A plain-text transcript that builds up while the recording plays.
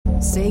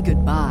Say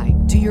goodbye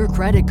to your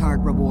credit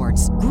card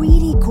rewards.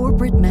 Greedy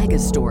corporate mega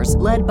stores,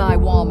 led by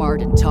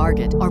Walmart and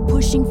Target, are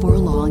pushing for a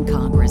law in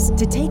Congress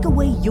to take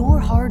away your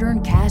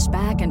hard-earned cash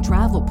back and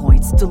travel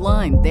points to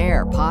line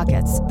their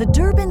pockets. The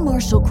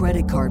Durbin-Marshall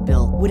credit card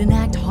bill would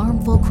enact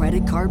harmful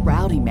credit card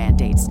routing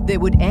mandates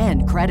that would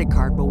end credit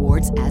card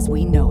rewards as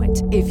we know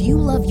it. If you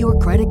love your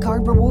credit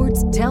card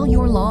rewards, tell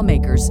your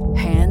lawmakers,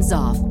 hands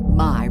off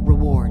my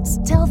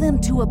rewards. Tell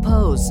them to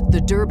oppose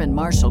the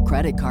Durbin-Marshall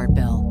credit card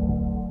bill.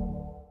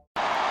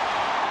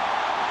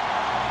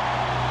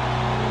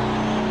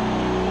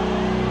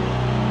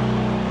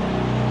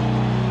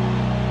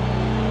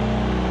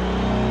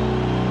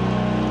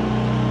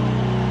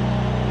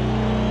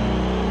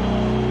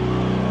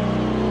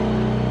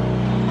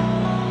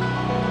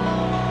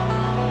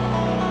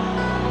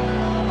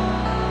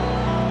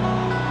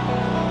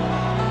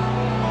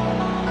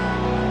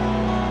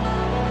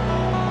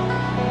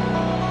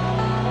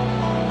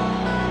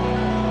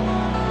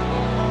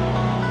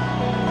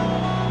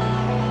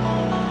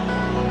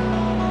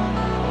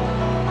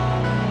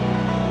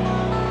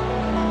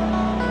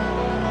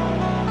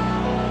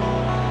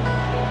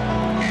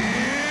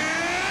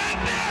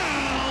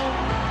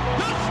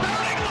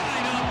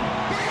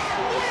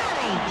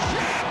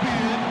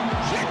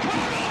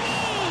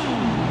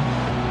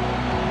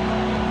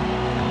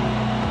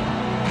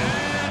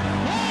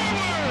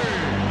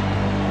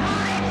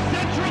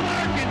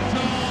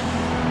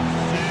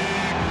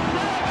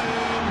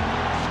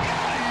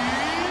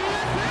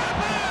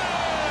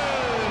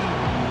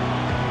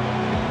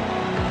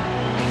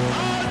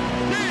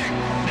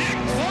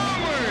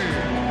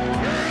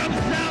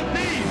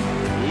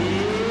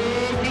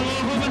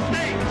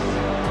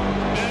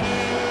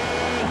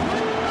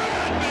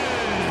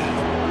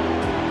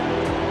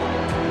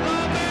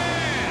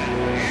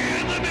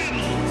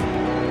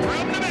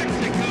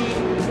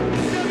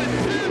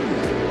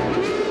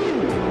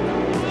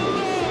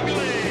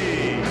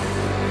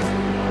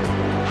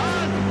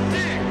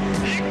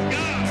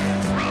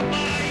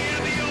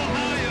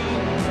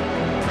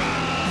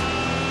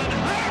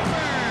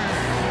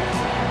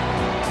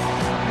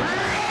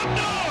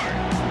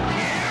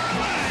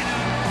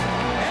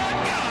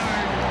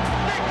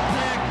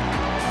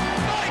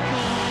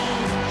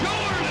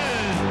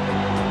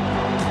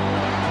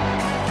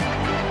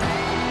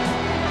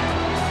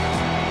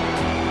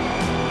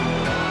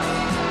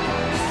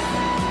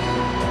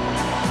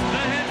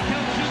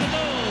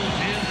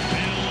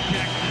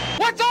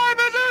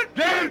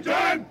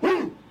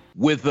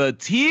 With a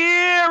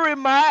tear in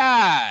my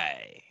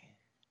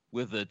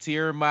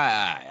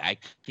eye. I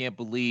can't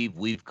believe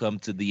we've come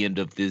to the end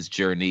of this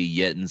journey,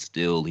 yet and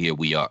still here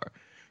we are.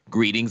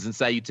 Greetings and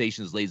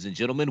salutations, ladies and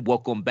gentlemen.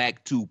 Welcome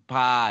back to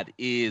Pod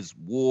is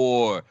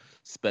War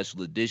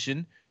Special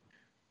Edition.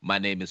 My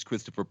name is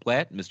Christopher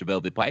Platt, Mr.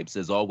 Velvet Pipes.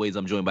 As always,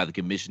 I'm joined by the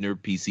Commissioner,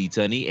 PC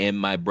Tunney, and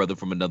my brother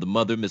from another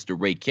mother, Mr.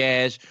 Ray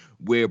Cash.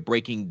 We're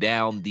breaking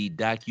down the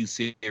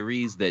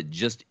docuseries that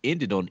just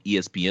ended on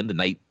ESPN the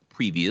night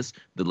previous,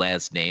 The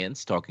Last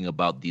Dance, talking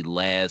about the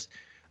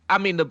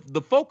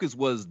focus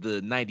was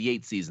the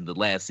 98 season, the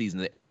last season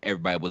that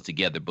everybody was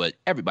together, but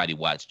everybody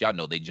watched. Y'all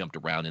know they jumped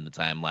around in the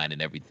timeline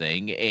and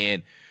everything.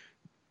 And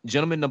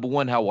gentlemen, number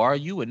one, how are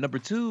you? And number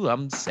two,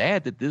 I'm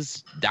sad that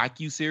this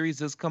docuseries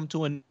has come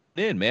to an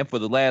end, man. For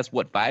the last,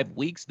 5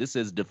 weeks, this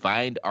has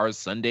defined our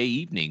Sunday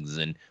evenings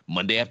and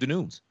Monday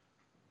afternoons.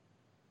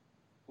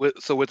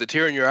 So with the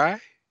tear in your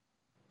eye?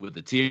 With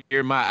the tear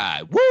in my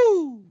eye.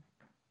 Woo!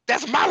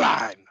 That's my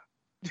line.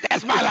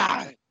 That's my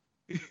line.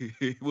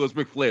 Well, it's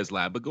Ric Flair's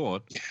line, but go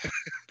on.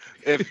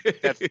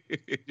 If that's,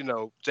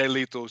 Jay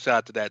Lethal, shout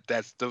out to that.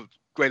 That's the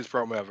greatest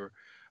promo ever.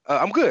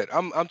 I'm good.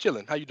 I'm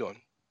chilling. How you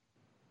doing?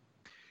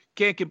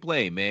 Can't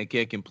complain, man.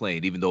 Can't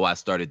complain, even though I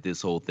started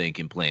this whole thing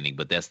complaining,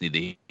 but that's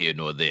neither here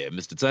nor there.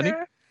 Mr. Tunney?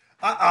 Yeah.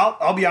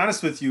 I'll be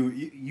honest with you.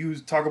 You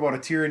talk about a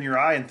tear in your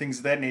eye and things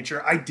of that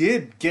nature. I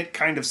did get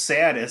kind of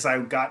sad as I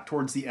got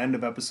towards the end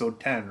of episode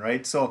 10,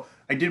 right? So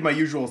I did my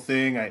usual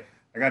thing.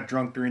 I got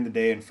drunk during the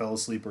day and fell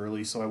asleep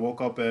early, so I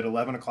woke up at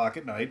 11 o'clock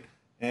at night,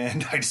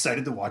 and I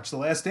decided to watch The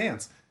Last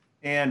Dance.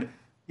 And,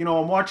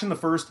 I'm watching the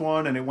first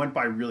one, and it went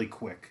by really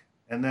quick.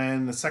 And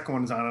then the second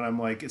one's on,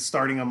 and it's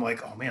starting. I'm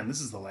like, oh, man, this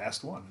is the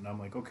last one. And I'm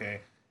like,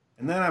 okay.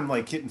 And then I'm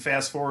like hitting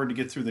fast forward to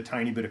get through the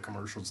tiny bit of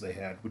commercials they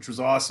had, which was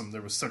awesome.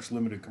 There was such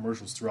limited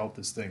commercials throughout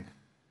this thing.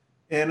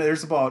 And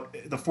there's about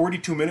the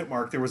 42-minute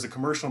mark, there was a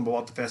commercial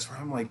about the fast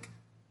forward. I'm like,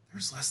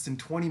 there's less than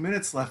 20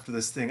 minutes left of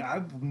this thing.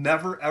 I've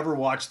never, ever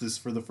watched this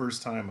for the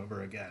first time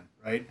ever again,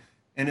 right?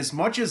 And as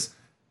much as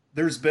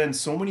there's been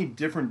so many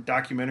different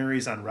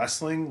documentaries on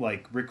wrestling,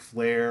 like Ric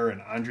Flair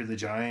and Andre the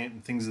Giant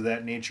and things of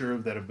that nature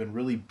that have been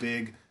really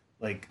big,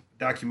 like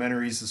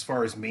documentaries as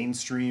far as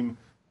mainstream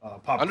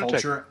pop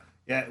culture.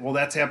 Yeah, well,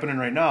 that's happening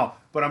right now.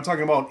 But I'm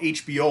talking about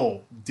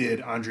HBO did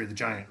Andre the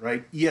Giant,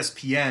 right?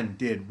 ESPN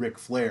did Ric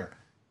Flair.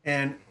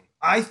 And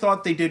I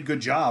thought they did a good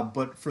job,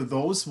 but for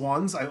those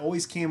ones, I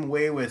always came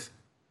away with,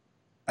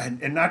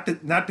 and not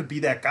to be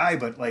that guy,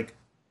 but like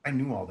I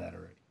knew all that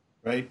already,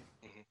 right?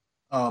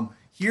 Mm-hmm.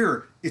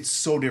 Here, it's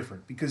so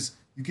different because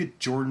you get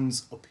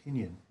Jordan's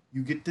opinion.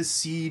 You get to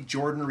see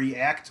Jordan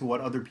react to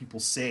what other people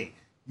say.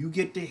 You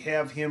get to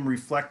have him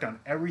reflect on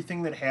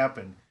everything that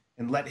happened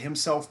and let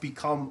himself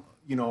become,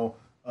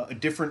 a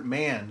different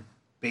man,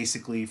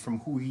 basically, from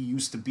who he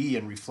used to be,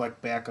 and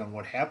reflect back on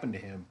what happened to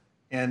him.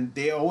 And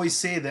they always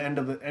say the end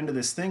of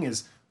this thing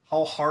is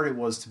how hard it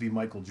was to be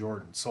Michael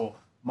Jordan. So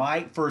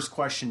my first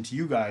question to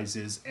you guys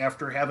is,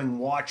 after having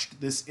watched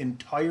this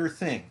entire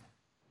thing,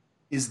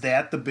 is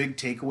that the big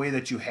takeaway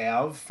that you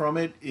have from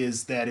it?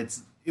 Is that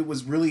it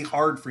was really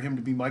hard for him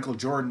to be Michael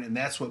Jordan, and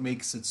that's what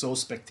makes it so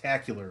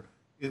spectacular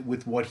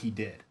with what he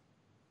did?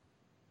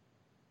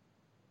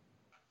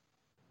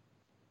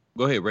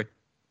 Go ahead, Ray.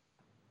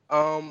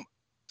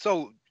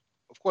 So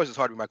of course it's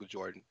hard to be Michael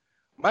Jordan.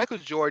 Michael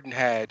Jordan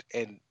had,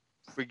 and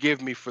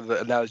forgive me for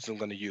the analogy I'm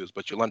going to use,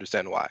 but you'll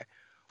understand why.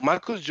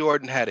 Michael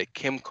Jordan had a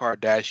Kim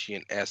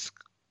Kardashian-esque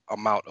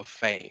amount of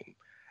fame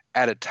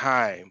at a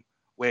time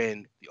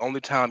when the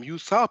only time you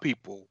saw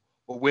people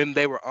were when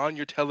they were on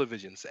your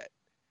television set.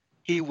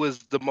 He was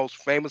the most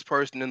famous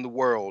person in the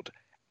world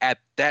at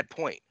that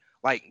point.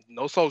 Like,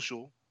 no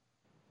social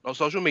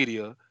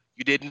media.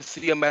 You didn't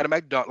see him at a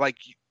McDonald's. Like,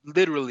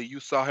 literally, you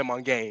saw him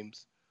on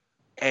games.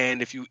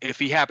 And if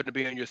he happened to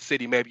be in your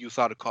city, maybe you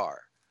saw the car.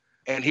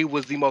 And he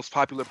was the most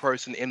popular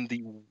person in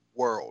the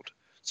world.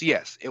 So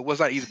yes, it was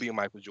not easy being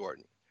Michael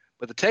Jordan.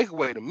 But the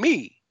takeaway to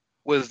me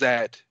was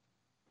that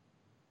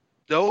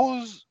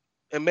those,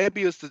 and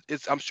maybe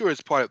I'm sure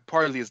it's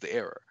partly is the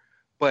error,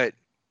 but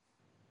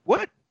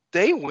what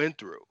they went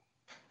through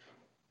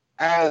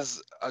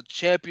as a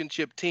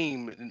championship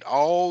team in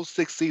all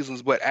 6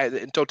 seasons, but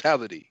in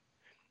totality,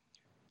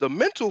 the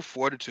mental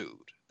fortitude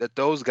that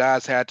those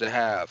guys had to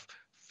have,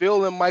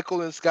 Phil and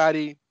Michael and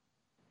Scottie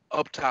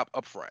up top,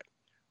 up front.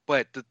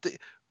 But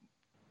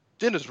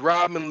Dennis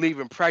Rodman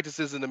leaving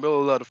practices in the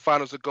middle of the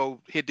finals to go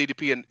hit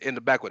DDP in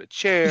the back with a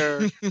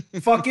chair.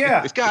 Fuck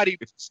yeah.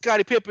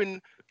 Scottie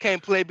Pippen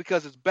can't play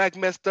because his back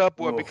messed up,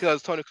 or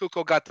because Tony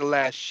Kukoc got the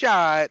last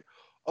shot,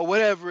 or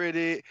whatever it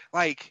is.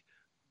 Like,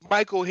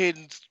 Michael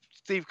hitting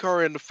Steve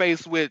Kerr in the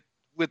face with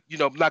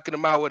knocking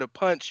him out with a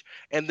punch,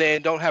 and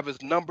then don't have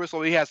his number,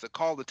 so he has to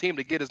call the team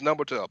to get his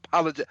number to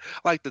apologize.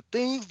 Like, the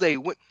things they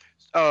went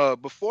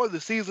before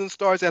the season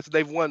starts, after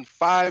they've won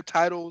 5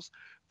 titles,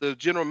 the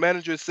general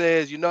manager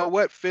says, you know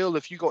what, Phil,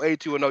 if you go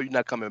 8-2-0, you're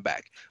not coming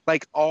back.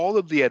 Like, all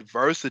of the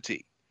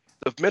adversity,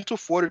 the mental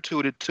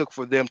fortitude it took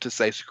for them to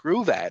say,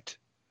 screw that,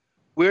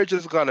 we're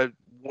just going to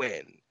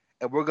win.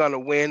 And we're going to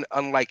win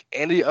unlike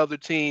any other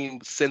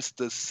team since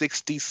the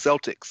 60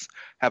 Celtics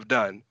have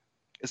done.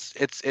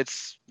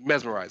 It's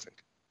mesmerizing.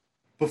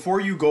 Before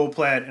you go,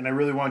 Platt, and I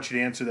really want you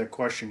to answer that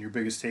question, your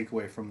biggest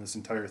takeaway from this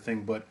entire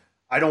thing, but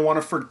I don't want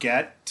to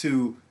forget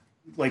to,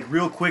 like,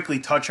 real quickly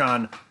touch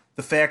on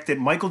the fact that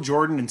Michael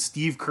Jordan and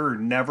Steve Kerr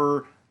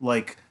never,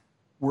 like,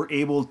 were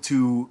able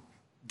to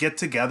get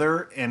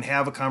together and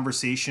have a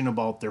conversation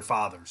about their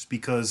fathers,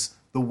 because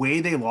the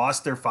way they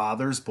lost their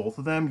fathers, both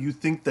of them, you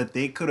think that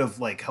they could have,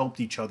 like,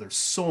 helped each other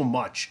so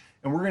much.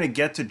 And we're going to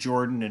get to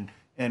Jordan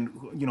and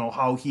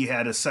how he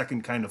had a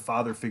second kind of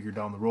father figure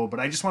down the road. But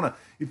I just want to,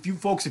 if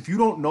you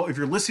don't know, if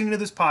you're listening to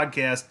this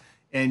podcast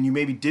and you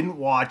maybe didn't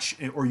watch,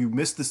 or you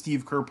missed the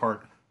Steve Kerr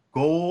part,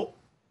 go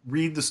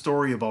read the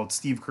story about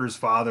Steve Kerr's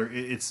father.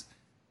 It's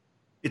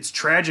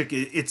tragic.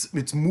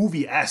 It's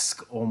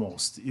movie-esque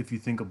almost, if you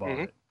think about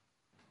it.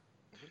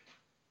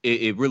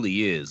 It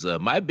really is.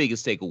 My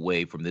biggest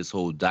takeaway from this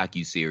whole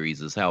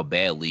docuseries is how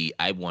badly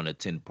I want a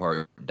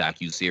 10-part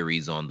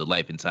docuseries on the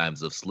life and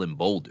times of Slim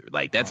Bolder.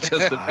 Like, that's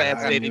just a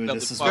fascinating.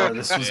 This is where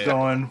this was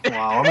going.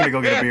 Wow, I'm gonna go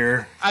get a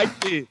beer. I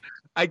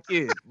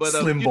kid. But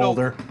Slim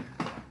Bolder.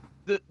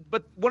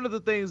 But one of the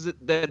things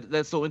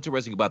that's so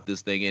interesting about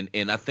this thing,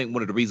 and I think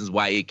one of the reasons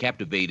why it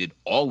captivated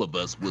all of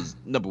us was,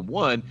 number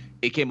one,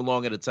 it came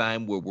along at a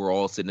time where we're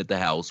all sitting at the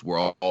house, we're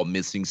all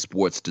missing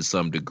sports to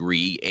some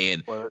degree,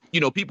 and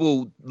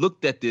people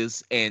looked at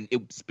this and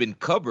it's been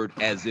covered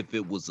as if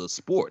it was a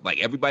sport. Like,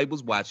 everybody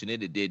was watching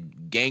it, it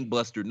did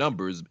gangbuster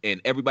numbers,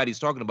 and everybody's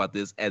talking about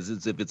this as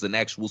if it's an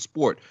actual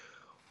sport.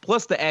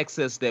 Plus the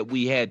access that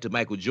we had to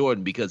Michael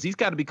Jordan, because he's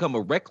kind of become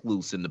a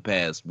recluse in the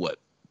past,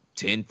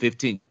 10,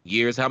 15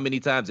 years. How many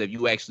times have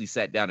you actually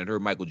sat down and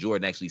heard Michael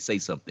Jordan actually say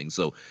something?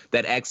 So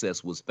that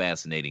access was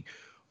fascinating.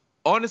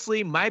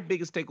 Honestly, my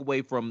biggest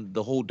takeaway from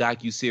the whole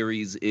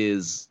docuseries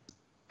is,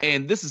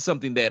 and this is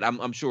something that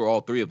I'm sure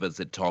all three of us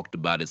had talked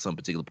about at some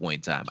particular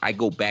point in time.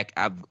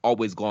 I've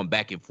always gone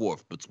back and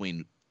forth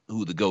between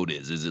who the GOAT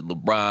is. Is it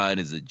LeBron?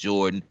 Is it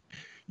Jordan?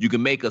 You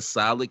can make a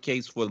solid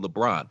case for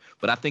LeBron,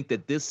 but I think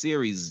that this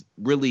series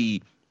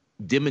really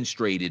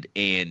demonstrated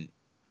and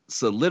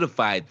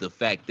solidified the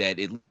fact that,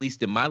 at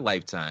least in my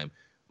lifetime,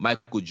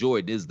 Michael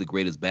Jordan is the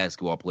greatest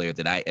basketball player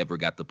that I ever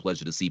got the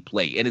pleasure to see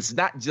play. And it's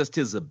not just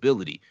his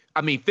ability.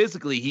 I mean,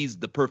 physically, he's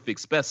the perfect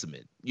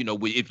specimen.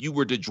 If you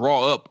were to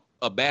draw up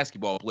a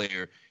basketball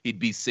player, he'd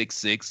be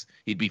 6'6",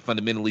 he'd be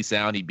fundamentally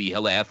sound, he'd be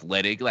hella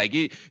athletic. Like,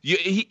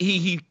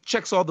 he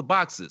checks all the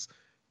boxes.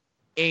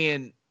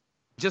 And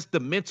just the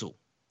mental.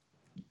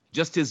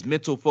 just his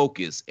mental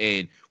focus.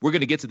 And we're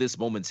going to get to this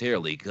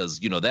momentarily because,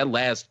 that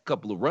last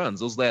couple of runs,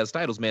 those last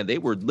titles, man, they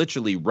were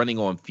literally running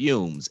on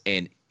fumes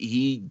and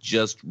he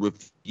just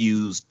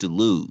refused to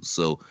lose.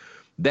 So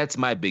that's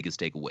my biggest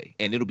takeaway.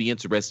 And it'll be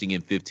interesting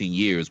in 15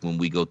 years when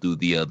we go through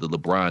the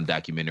LeBron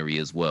documentary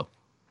as well.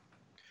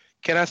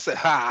 Can I say,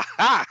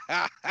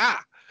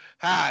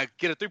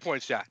 get a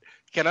 3-point shot.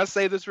 Can I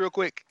say this real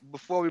quick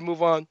before we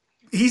move on?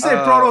 He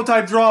said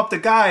prototype draw up the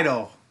guy,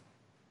 though.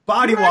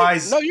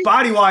 Body-wise,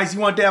 you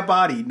want that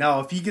body.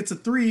 Now, if he gets a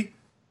 3,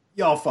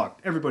 y'all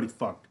fucked. Everybody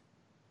fucked.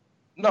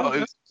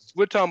 No,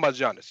 we're talking about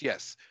Giannis,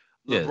 yes.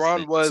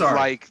 LeBron was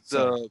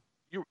LeBron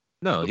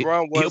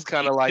was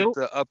kind of like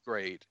the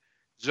upgrade.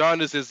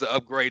 Giannis is the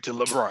upgrade to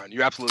LeBron.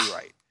 You're absolutely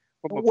right.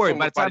 Don't worry,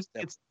 by the time he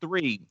gets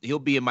 3, he'll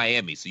be in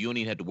Miami, so you don't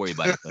even have to worry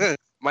about it.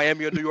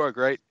 Miami or New York,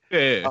 right?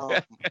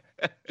 Yeah.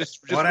 Just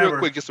real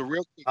quick, just a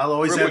real quick. I'll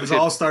always have his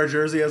All-Star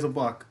jersey as a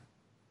buck.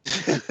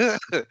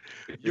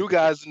 You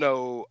guys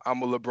know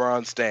I'm a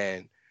LeBron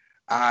stan.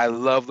 I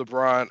love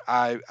LeBron.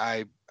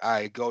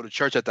 I go to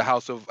church at the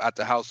house of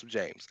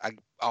James.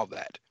 All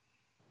that.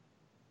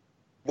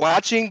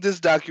 Watching this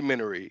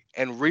documentary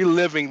and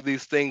reliving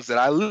these things that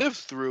I lived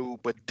through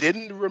but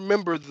didn't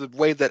remember the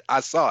way that I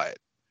saw it.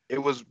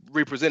 It was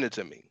represented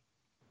to me.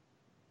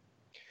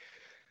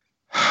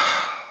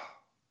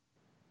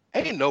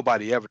 Ain't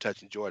nobody ever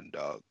touching Jordan,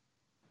 dog.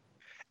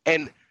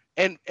 And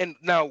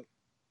now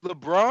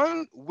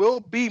LeBron will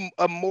be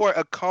have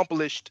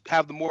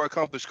the more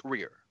accomplished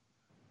career.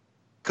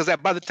 Because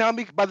by the time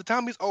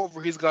he's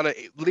over, he's gonna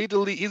lead the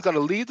league. He's gonna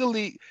lead the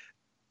league.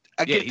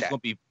 He's gonna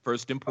be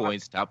first in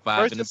points, top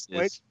 5 in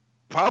assists,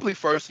 probably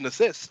first in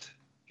assists.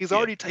 He's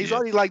already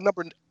like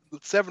number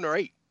 7 or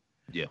 8.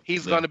 Yeah,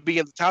 he's gonna be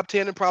in the top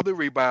 10 and probably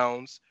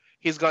rebounds.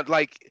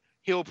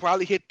 He'll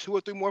probably hit 2 or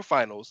 3 more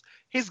finals.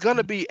 He's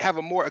gonna have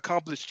a more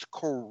accomplished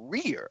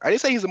career. I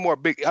didn't say he's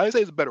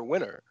a better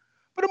winner,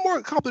 but a more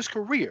accomplished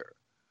career.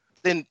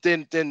 Then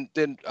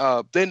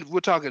we're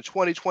talking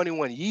 20,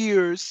 21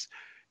 years,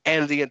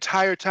 and the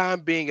entire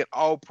time being an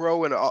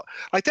All-Pro and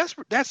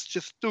that's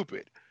just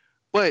stupid.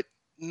 But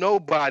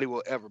nobody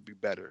will ever be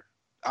better.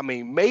 I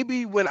mean,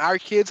 maybe when our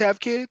kids have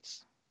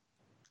kids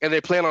and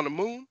they plan on the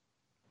moon,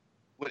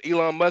 with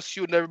Elon Musk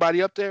shooting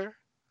everybody up there,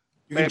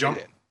 you can jump.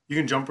 You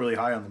can jump really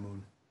high on the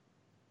moon.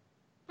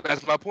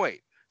 That's my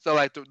point.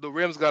 So the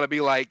rim's gonna be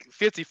like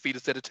 50 feet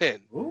instead of 10.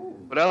 Ooh.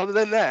 But other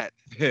than that,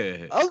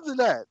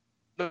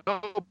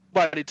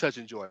 nobody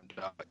touching Jordan,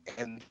 dog.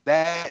 And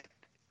that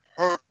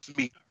hurts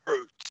me.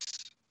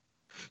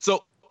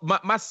 So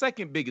my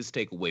second biggest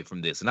takeaway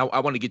from this, and I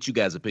want to get you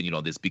guys' opinion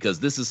on this because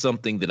this is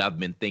something that I've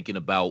been thinking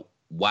about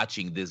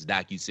watching this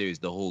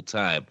docuseries the whole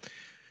time.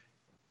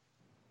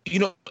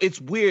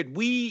 It's weird.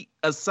 We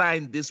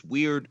assign this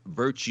weird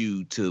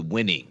virtue to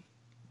winning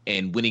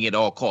and winning at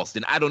all costs.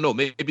 And I don't know,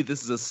 maybe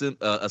this is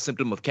a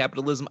symptom of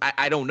capitalism.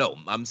 I don't know.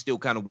 I'm still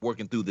kind of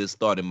working through this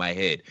thought in my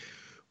head.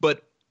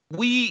 But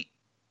we,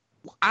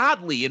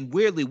 oddly and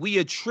weirdly, we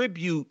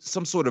attribute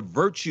some sort of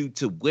virtue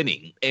to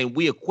winning. And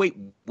we equate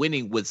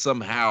winning with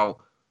somehow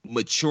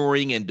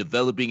maturing and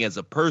developing as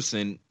a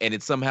person. And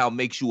it somehow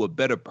makes you a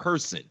better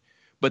person.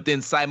 But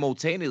then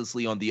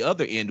simultaneously on the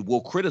other end,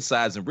 we'll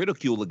criticize and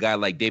ridicule a guy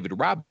like David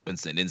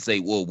Robinson and say,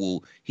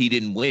 well, he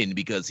didn't win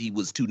because he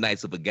was too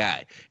nice of a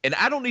guy. And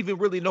I don't even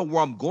really know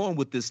where I'm going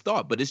with this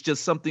thought, but it's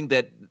just something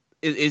that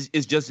is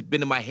just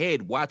been in my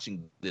head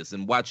watching this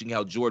and watching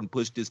how Jordan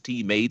pushed his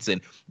teammates. And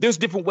there's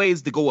different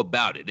ways to go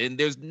about it. And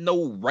there's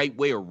no right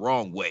way or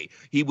wrong way.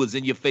 He was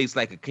in your face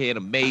like a can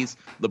of mace.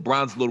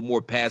 LeBron's a little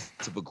more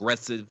passive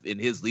aggressive in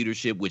his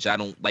leadership, which I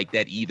don't like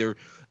that either.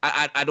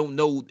 I don't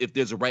know if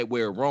there's a right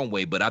way or wrong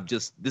way, but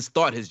this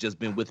thought has just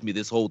been with me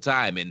this whole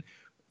time. And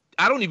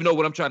I don't even know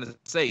what I'm trying to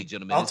say,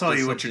 gentlemen. I'll tell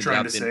you what you're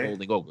trying to say.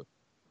 Holding over.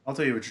 I'll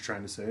tell you what you're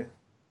trying to say.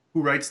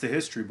 Who writes the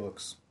history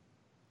books?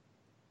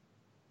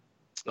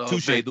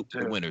 Touche, the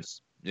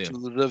winners. Yeah. To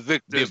the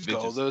victors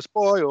go the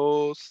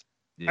spoils.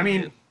 Yeah, I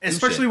mean,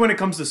 especially when it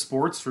comes to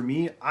sports, for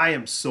me, I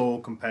am so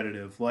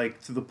competitive,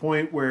 to the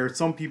point where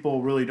some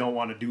people really don't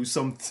want to do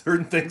some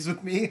certain things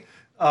with me.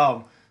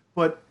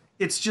 But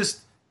it's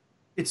just,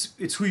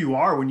 it's who you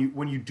are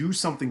when you do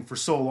something for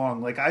so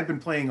long. I've been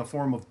playing a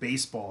form of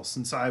baseball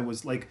since I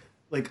was like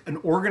an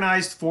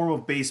organized form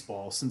of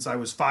baseball since I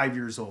was 5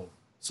 years old.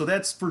 So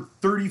that's for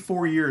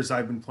 34 years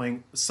I've been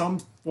playing some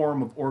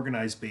form of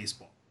organized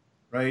baseball.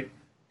 Right.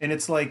 And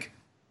it's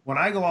when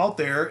I go out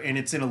there and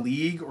it's in a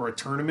league or a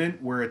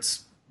tournament where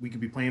we could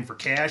be playing for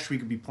cash, we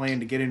could be playing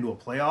to get into a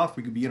playoff,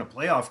 we could be in a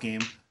playoff game.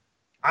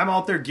 I'm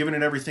out there giving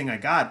it everything I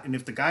got. And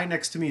if the guy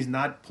next to me is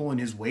not pulling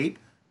his weight,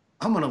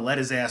 I'm going to let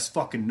his ass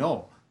fucking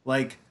know.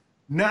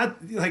 Not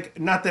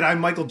that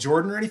I'm Michael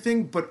Jordan or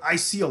anything, but I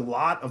see a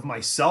lot of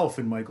myself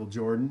in Michael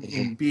Jordan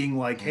in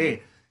being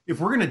hey, if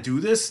we're going to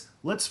do this,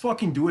 let's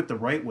fucking do it the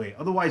right way.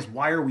 Otherwise,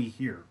 why are we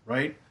here?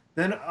 Right.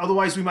 Then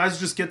otherwise we might as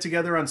well just get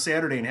together on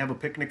Saturday and have a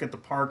picnic at the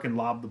park and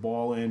lob the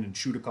ball in and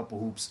shoot a couple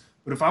hoops.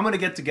 But if I'm going to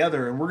get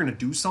together and we're going to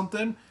do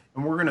something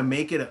and we're going to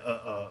make it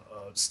a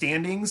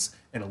standings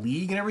and a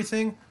league and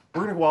everything,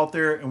 We're going to go out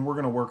there and we're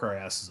going to work our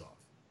asses off.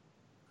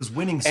 Because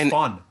winning's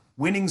fun.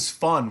 Winning's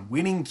fun.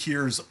 Winning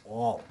cures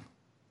all.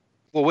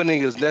 Well,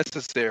 winning is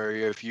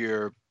necessary if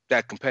you're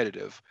that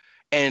competitive.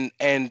 And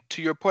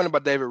to your point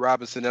about David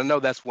Robinson, I know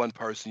that's one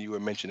person you were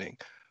mentioning.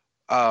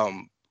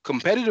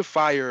 Competitive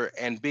fire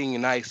and being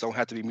nice don't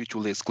have to be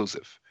mutually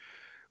exclusive.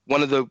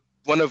 One of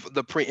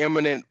the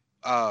preeminent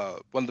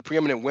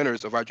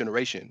winners of our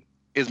generation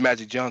is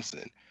Magic Johnson.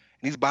 And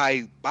he's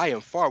by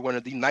and far one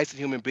of the nicest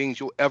human beings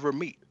you'll ever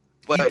meet.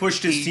 But he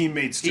pushed his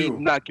teammates too. He'd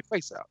knock your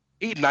face out.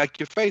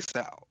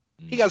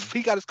 Mm-hmm.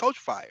 He got his coach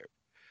fired.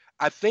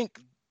 I think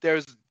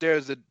there's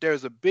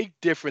a big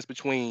difference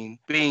between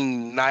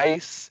being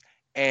nice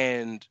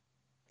and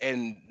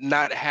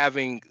not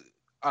having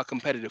a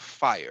competitive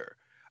fire.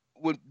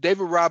 When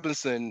David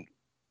Robinson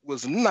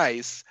was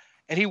nice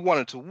and he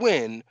wanted to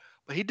win,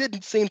 but he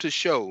didn't seem to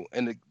show,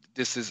 and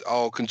this is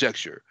all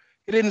conjecture,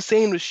 he didn't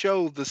seem to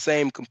show the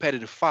same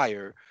competitive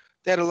fire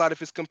that a lot of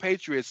his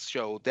compatriots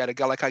showed, that a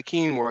guy like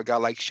Hakeem or a guy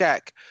like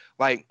Shaq,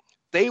 like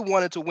they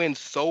wanted to win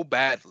so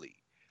badly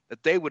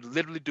that they would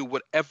literally do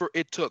whatever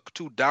it took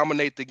to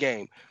dominate the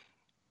game.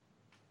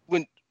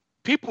 When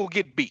people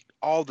get beat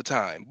all the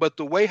time, but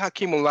the way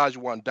Hakeem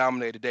Olajuwon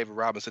dominated David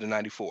Robinson in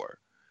 '94,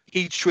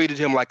 he treated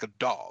him like a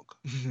dog.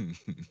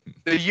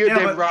 The year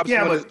David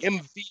Robinson was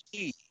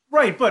MVP.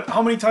 Right, but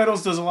how many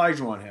titles does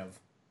Olajuwon have?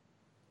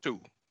 2.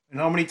 And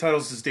how many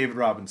titles does David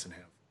Robinson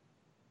have?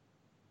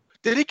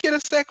 Did he get a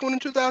second one in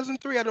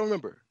 2003? I don't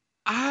remember.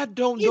 I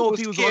don't know if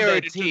he was on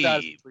that team.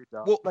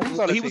 Well,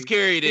 he was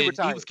carried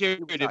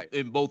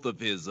in both of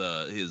his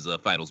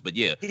finals, but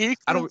yeah, he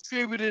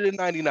contributed in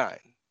 '99.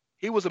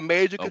 He was a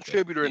major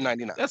contributor in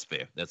 '99. That's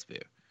fair.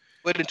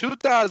 But in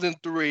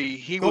 2003,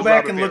 he go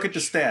back and look at the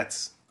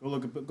stats.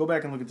 Go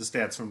back and look at the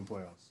stats from the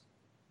playoffs.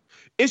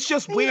 It's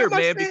just weird,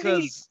 man,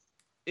 because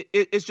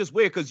it's just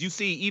weird because you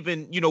see,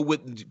 even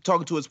with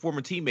talking to his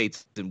former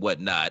teammates and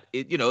whatnot,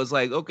 it's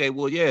like, okay,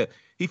 well, yeah,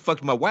 he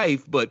fucked my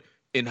wife, but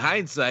in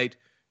hindsight,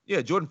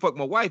 yeah, Jordan fucked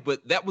my wife,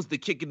 but that was the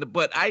kick in the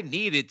butt I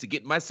needed to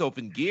get myself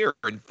in gear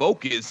and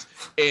focus.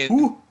 And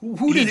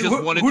who did he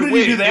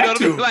do that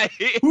to? Like,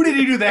 who did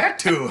he do that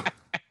to?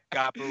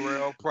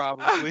 Gabrielle,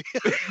 probably.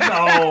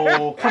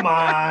 No, come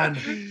on.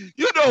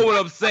 You know what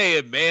I'm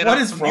saying, man. What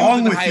is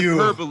wrong with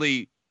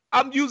you?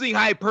 I'm using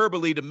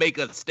hyperbole to make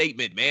a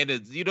statement, man.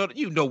 You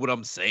know what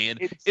I'm saying.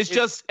 It's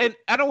just, and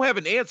I don't have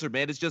an answer,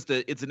 man. It's just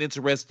it's an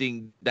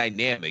interesting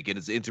dynamic, and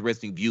it's an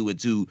interesting view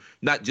into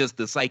not just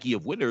the psyche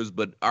of winners,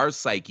 but our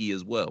psyche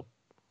as well.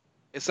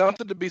 It's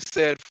something to be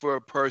said for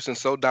a person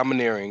so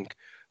domineering,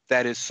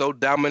 that is so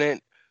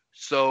dominant,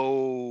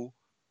 so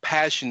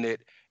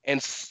passionate,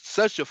 and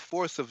such a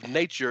force of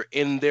nature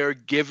in their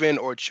given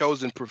or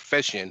chosen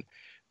profession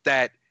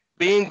that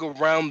being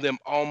around them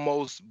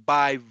almost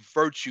by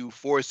virtue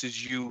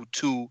forces you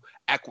to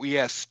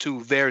acquiesce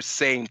to their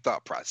same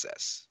thought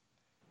process.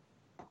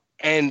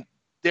 And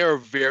there are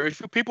very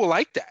few people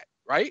like that,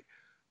 right?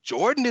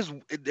 Jordan is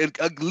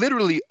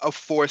literally a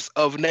force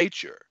of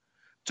nature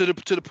to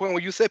the point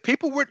where you said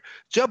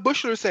Jeb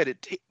Bushler said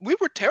it, we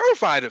were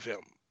terrified of him.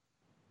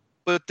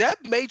 But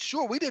that made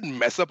sure we didn't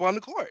mess up on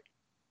the court.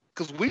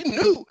 Because we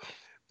knew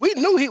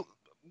he.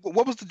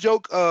 What was the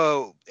joke?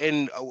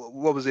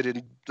 What was it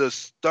in the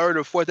 3rd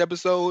or 4th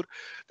episode?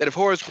 That if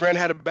Horace Grant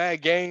had a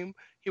bad game,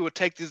 he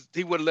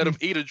wouldn't let him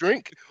eat or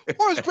drink.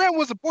 Horace Grant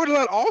was a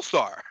borderline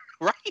all-star,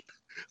 right?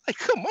 Like,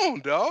 come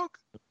on, dog.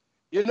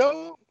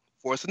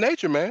 Force of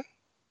nature, man.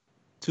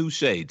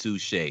 Touche.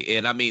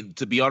 And I mean,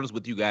 to be honest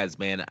with you guys,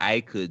 man, I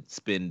could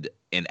spend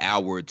an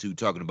hour or two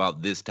talking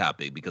about this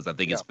topic because I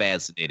think it's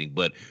fascinating,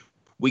 but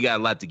we got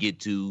a lot to get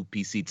to.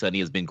 PC Tunney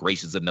has been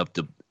gracious enough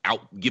to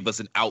give us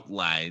an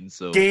outline.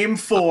 So Game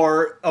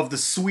 4 of the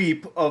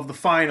sweep of the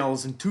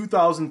finals in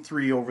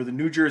 2003 over the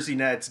New Jersey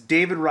Nets.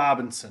 David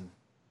Robinson,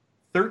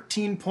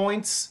 13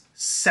 points,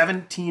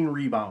 17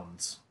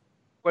 rebounds.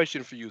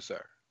 Question for you,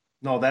 sir.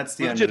 No, that's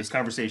the end of this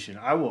conversation.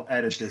 I will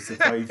edit this if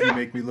you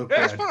make me look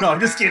bad. No, I'm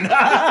just kidding.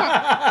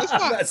 I'm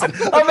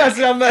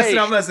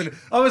messing.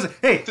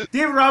 Hey,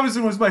 David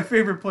Robinson was my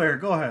favorite player.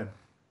 Go ahead.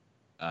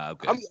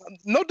 Okay.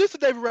 No diss to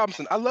David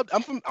Robinson. I'm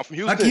from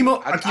Houston. Hakeem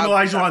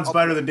Olajuwon's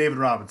better than David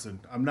Robinson.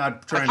 I'm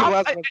not trying to.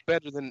 Hakeem Olajuwon's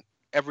better than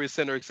every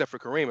center except for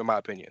Kareem, in my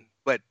opinion.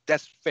 But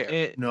that's fair.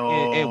 And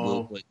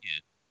Will, but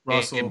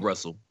Russell. And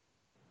Russell.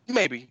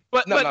 Maybe,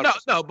 but we're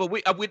not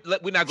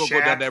gonna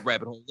go down that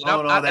rabbit hole.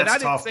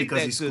 That's tough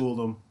because he schooled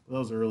him. That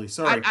was early.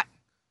 Sorry.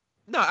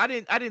 I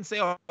didn't say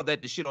all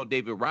that to shit on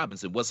David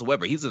Robinson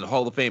whatsoever. He's a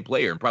Hall of Fame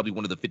player and probably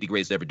one of the 50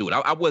 greats to ever do it.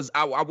 I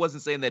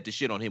wasn't saying that to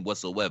shit on him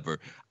whatsoever.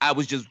 I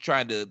was just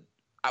trying to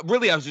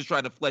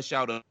flesh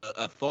out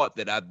a thought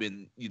that I've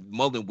been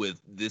mulling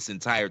with this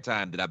entire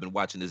time that I've been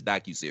watching this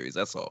docuseries.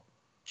 That's all.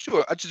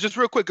 Sure. Just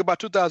real quick about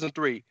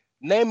 2003.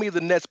 Name me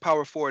the Nets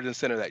power forward and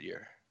center that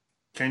year.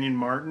 Kenyon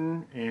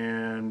Martin,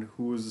 and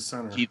who was the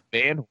center? Keith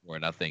Van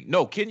Horn, I think.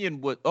 No,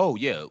 Kenyon was. Oh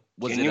yeah,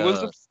 Kenyon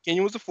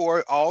was the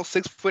forward. All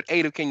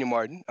 6'8" of Kenyon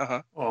Martin.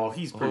 Oh,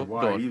 he's pretty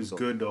wide. He was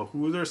good though. Who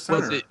was their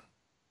center?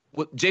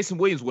 Jason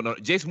Williams went on.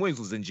 Jason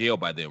Williams was in jail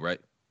by then, right?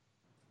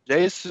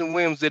 Jason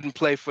Williams didn't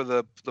play for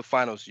the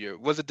finals year.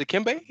 Was it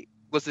Dikembe?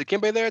 Was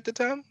Dikembe there at the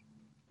time?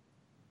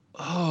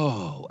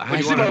 Oh,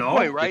 You see my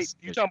point, right?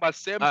 You're talking about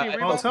 17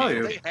 rebounds. I'll tell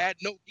you. They had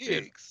no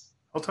gigs.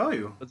 I'll tell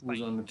you who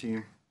was on the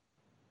team.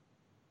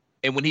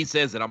 And when he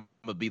says it, I'm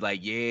gonna be like,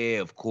 yeah,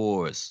 of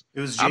course.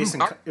 It was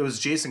Jason. It was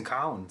Jason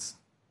Collins.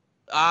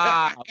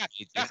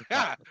 Jason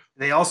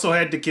They also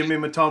had Dikembe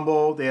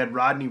Mutombo. They had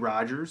Rodney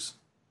Rogers.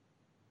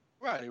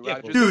 Right,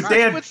 dude,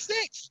 they had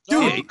 6.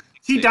 Dude,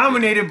 he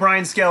dominated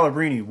Brian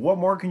Scalabrine. What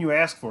more can you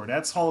ask for?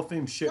 That's Hall of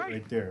Fame shit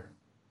right there.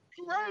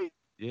 Right.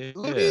 Yeah.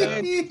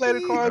 You play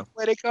the cards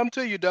where they come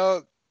to you,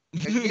 dog.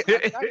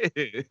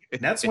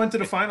 Nets went to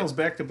the finals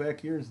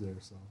back-to-back years there.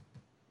 So,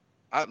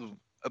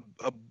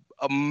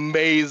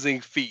 amazing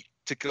feat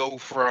to go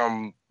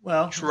from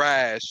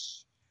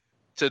trash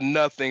to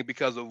nothing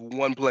because of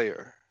one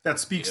player. That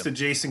speaks to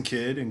Jason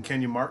Kidd, and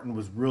Kenyon Martin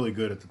was really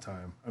good at the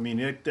time. I mean,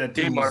 that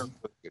team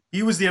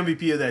he was the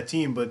MVP of that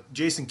team, but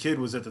Jason Kidd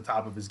was at the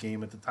top of his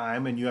game at the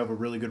time, and you have a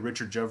really good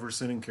Richard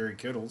Jefferson and Kerry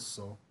Kittles.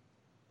 So,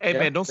 hey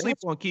man, don't sleep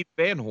on Keith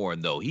Van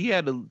Horn though. He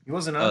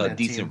wasn't on that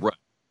decent team.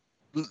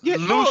 Run. Yeah,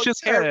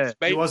 Lucius Harris.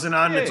 He wasn't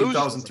on the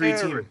 2003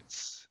 team.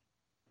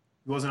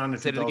 He wasn't on the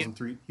Say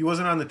 2003. He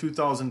wasn't on the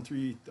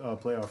 2003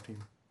 playoff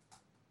team.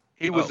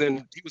 He was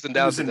in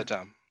Dallas at the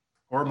time,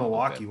 or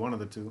Milwaukee, one of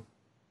the two.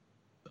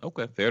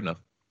 Okay, fair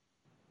enough.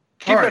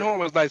 Keith Van Horn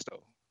was nice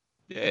though.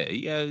 Yeah,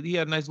 he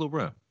had a nice little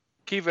run.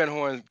 Keith Van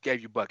Horn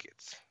gave you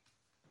buckets.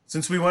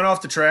 Since we went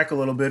off the track a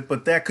little bit,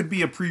 but that could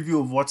be a preview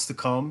of what's to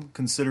come,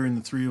 considering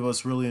the three of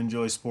us really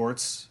enjoy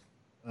sports.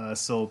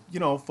 So,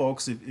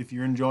 folks, if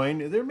you're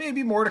enjoying, there may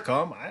be more to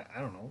come. I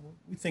don't know.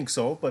 We think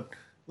so, but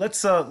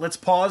let's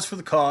pause for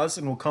the cause,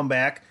 and we'll come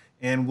back,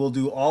 and we'll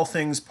do all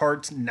things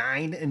parts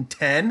 9 and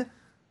 10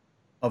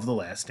 of The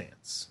Last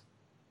Dance.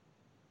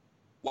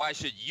 Why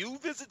should you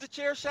visit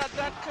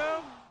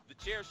thechairshot.com?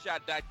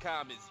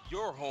 Thechairshot.com is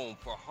your home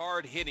for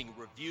hard-hitting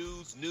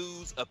reviews,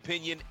 news,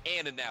 opinion,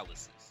 and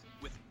analysis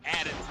with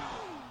attitude.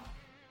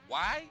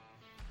 Why?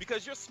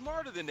 Because you're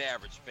smarter than the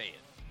average fan.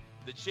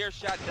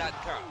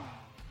 Thechairshot.com.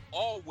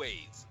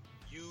 Always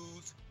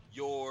use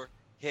your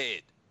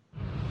head.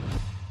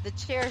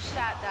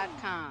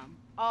 Thechairshot.com.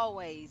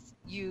 Always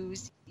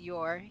use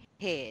your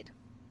head.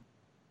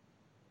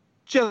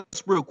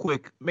 Just real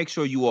quick, make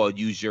sure you all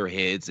use your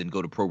heads and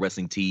go to Pro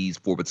Wrestling Tees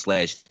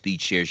 /The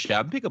Chair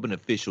Shot and pick up an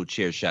official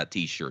Chair Shot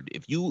t-shirt.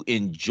 If you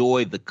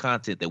enjoy the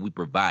content that we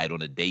provide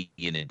on a day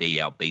in and day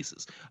out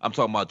basis, I'm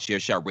talking about Chair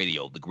Shot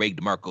Radio, The Greg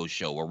DeMarco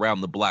Show,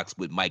 Around the Blocks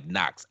with Mike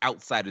Knox,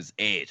 Outsiders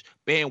Edge,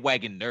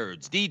 Bandwagon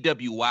Nerds,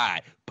 DWI,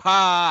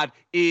 Pod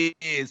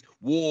is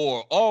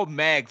War, All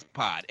Mags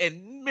Pod,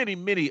 and many,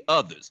 many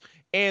others.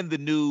 And the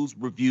news,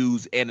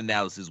 reviews, and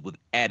analysis with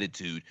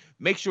attitude.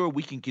 Make sure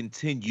we can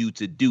continue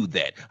to do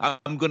that.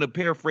 I'm going to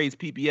paraphrase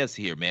PBS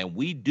here, man.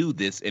 We do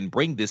this and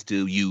bring this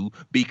to you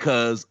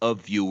because of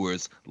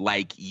viewers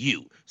like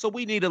you. So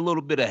we need a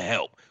little bit of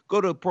help.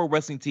 Go to Pro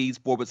Wrestling Tees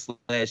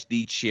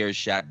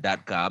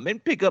 /TheChairShot.com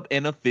and pick up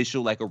an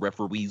official, like a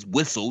referee's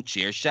whistle,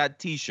 Chair Shot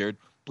t-shirt.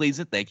 Please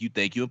and thank you,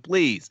 and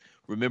please.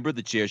 Remember,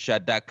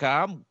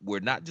 thechairshot.com,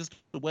 we're not just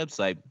a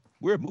website.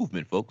 We're a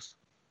movement, folks.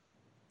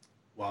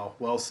 Wow,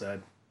 well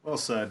said. Well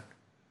said.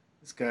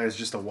 This guy is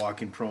just a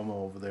walking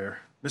promo over there.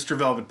 Mr.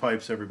 Velvet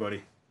Pipes,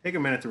 everybody. Take a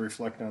minute to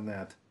reflect on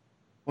that.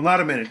 Well,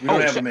 not a minute. We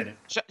don't have a minute.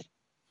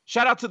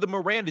 Shout out to the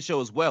Miranda Show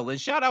as well. And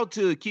shout out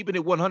to Keeping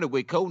It 100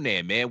 with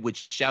Conan, man,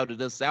 which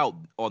shouted us out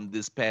on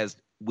this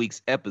past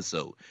week's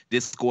episode.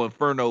 Disco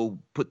Inferno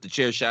put the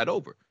Chair Shot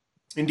over.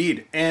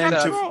 Indeed. And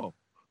go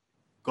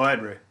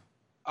ahead, Ray.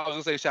 I was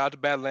going to say shout out to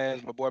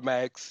Badlands, my boy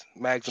Max.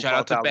 Shout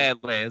out to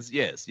Badlands.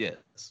 Yes.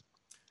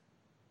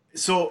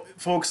 So,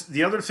 folks,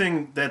 the other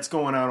thing that's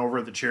going on over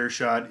at the Chair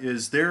Shot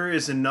is there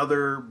is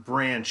another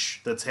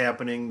branch that's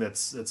happening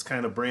that's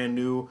kind of brand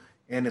new,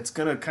 and it's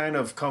going to kind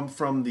of come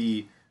from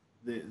the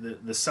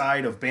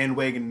side of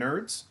Bandwagon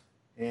Nerds.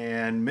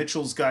 And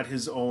Mitchell's got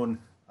his own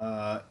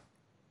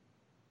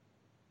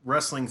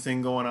wrestling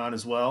thing going on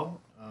as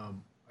well. I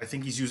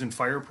think he's using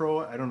Fire Pro.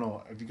 I don't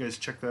know. Have you guys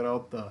checked that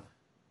out? The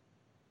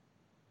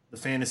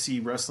fantasy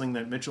wrestling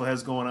that Mitchell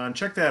has going on.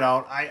 Check that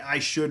out. I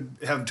should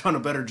have done a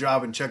better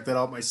job and checked that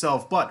out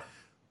myself, but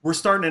we're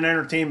starting an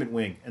entertainment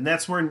wing, and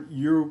that's where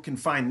you can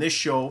find this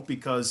show,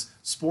 because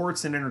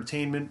sports and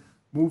entertainment,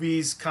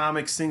 movies,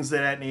 comics, things of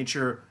that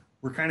nature,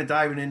 we're kind of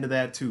diving into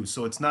that too.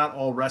 So it's not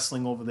all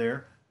wrestling over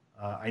there.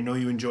 I know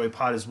you enjoy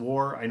Pod is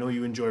War. I know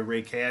you enjoy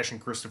Ray Cash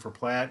and Christopher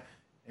Platt,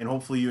 and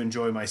hopefully you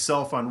enjoy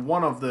myself on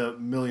one of the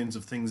millions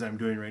of things I'm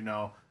doing right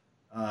now.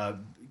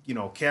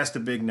 Cast a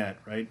big net,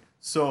 right?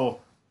 So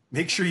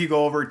make sure you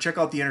go over, check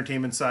out the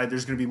entertainment side.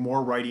 There's going to be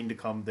more writing to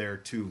come there,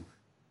 too.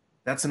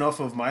 That's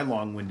enough of my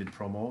long-winded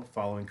promo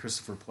following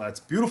Christopher Platt's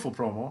beautiful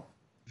promo.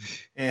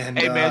 And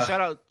hey, man,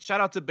 shout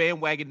out to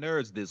Bandwagon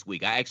Nerds this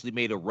week. I actually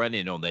made a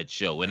run-in on that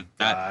show, and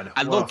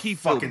I low-key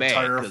feel bad.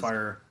 Tire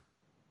fire.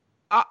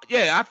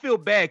 I feel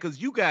bad because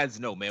you guys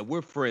know, man,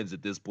 we're friends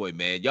at this point,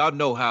 man. Y'all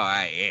know how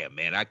I am,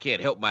 man. I can't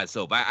help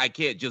myself. I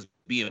can't just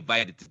be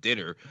invited to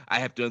dinner. I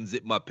have to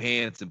unzip my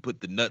pants and put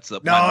the nuts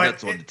on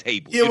the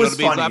table. It was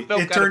funny. So I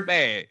felt kind of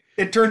bad.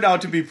 It turned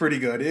out to be pretty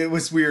good. It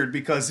was weird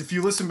because if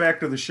you listen back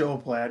to the show,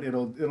 Platt,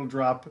 it'll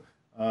drop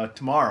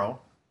tomorrow,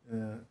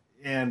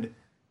 and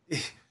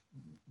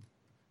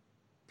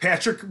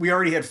Patrick, we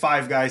already had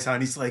 5 guys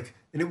on. He's like,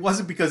 and it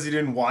wasn't because he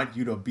didn't want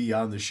you to be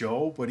on the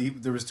show, but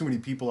there was too many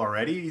people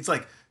already. He's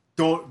like,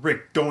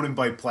 don't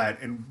invite Platt.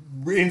 And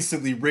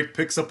instantly Rick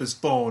picks up his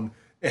phone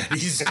and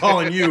he's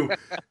calling you.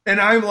 And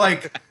I'm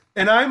like,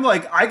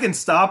 I can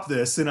stop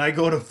this. And I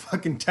go to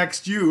fucking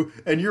text you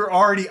and you're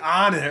already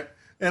on it.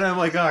 And I'm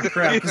like, oh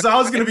crap. Because I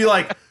was going to be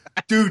like,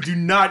 dude, do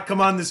not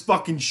come on this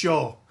fucking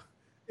show.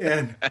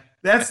 And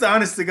that's the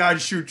honest to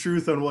God shoot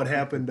truth on what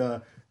happened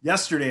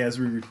yesterday as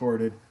we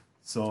recorded.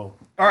 So,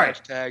 all right.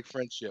 Hashtag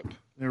friendship.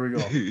 There we go.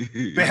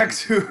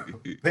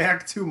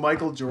 Back to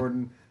Michael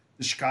Jordan,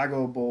 the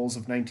Chicago Bulls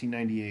of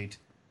 1998.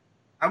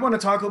 I want to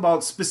talk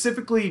about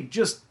specifically,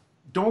 just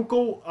don't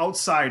go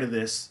outside of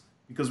this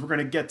because we're going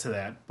to get to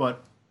that.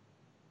 But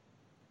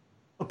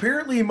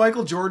apparently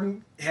Michael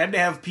Jordan had to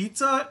have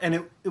pizza, and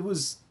it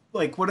was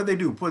like, what did they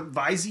do? Put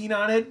Visine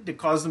on it to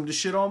cause them to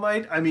shit all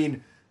night? I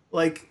mean,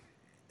 like,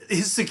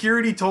 his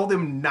security told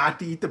him not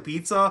to eat the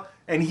pizza,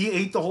 and he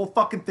ate the whole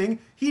fucking thing.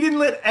 He didn't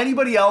let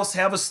anybody else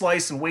have a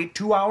slice and wait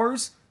 2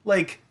 hours.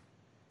 Like,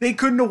 they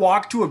couldn't have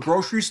walked to a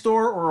grocery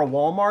store or a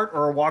Walmart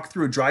or walked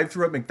through a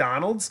drive-thru at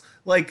McDonald's.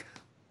 Like,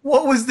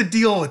 what was the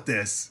deal with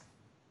this?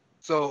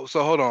 So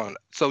hold on.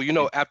 So, you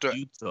know, after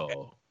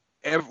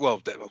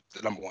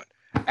number one,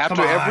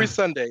 after every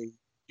Sunday,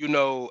 you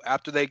know,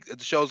 after the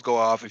shows go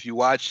off, if you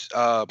watch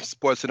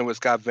Sports Center with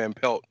Scott Van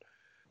Pelt,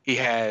 he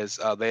has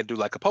they do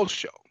like a post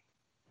show.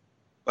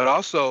 But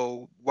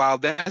also, while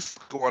that's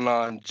going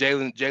on,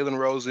 Jalen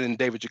Rose and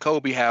David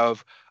Jacoby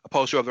have a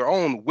post show of their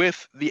own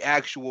with the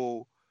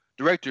actual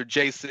director,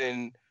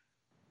 Jason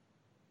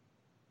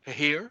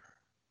Here.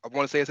 I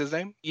want to say it's his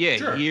name. Yeah,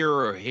 sure.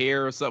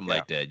 Here or something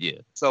like that. Yeah.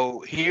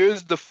 So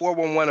here's the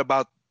 411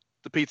 about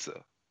the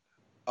pizza.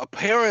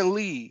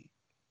 Apparently,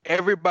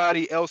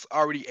 everybody else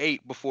already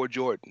ate before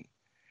Jordan.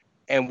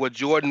 And what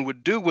Jordan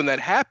would do when that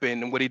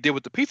happened, and what he did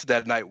with the pizza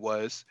that night,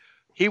 was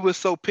he was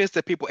so pissed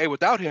that people ate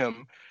without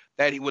him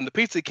that when the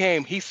pizza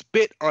came, he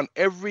spit on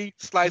every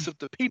slice of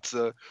the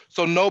pizza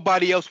so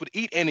nobody else would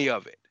eat any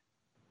of it.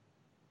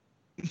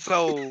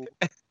 So,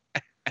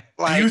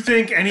 do you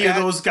think any of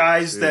those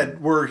guys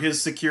that were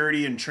his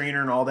security and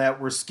trainer and all that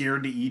were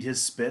scared to eat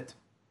his spit?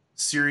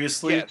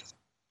 Seriously? Yes.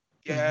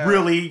 Yeah.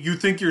 Really? You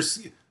think you're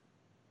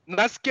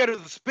not scared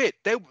of the spit?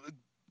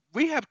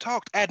 We have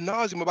talked ad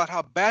nauseum about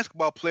how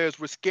basketball players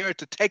were scared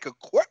to take a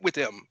court with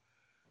him.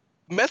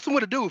 Messing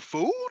with a dude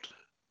food?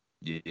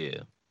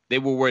 Yeah. They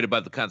were worried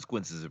about the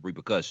consequences and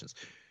repercussions.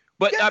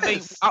 But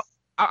yes. I mean,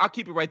 I'll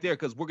keep it right there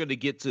because we're going to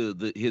get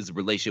to his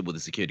relationship with the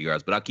security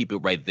guards, but I'll keep it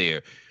right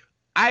there.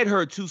 I had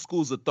heard 2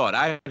 schools of thought.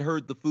 I had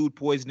heard the food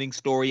poisoning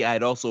story. I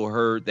had also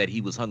heard that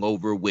he was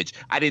hungover, which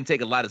I didn't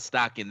take a lot of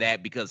stock in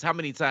that because how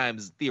many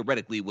times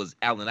theoretically was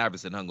Allen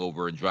Iverson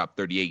hungover and dropped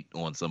 38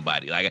 on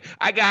somebody? Like,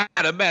 I got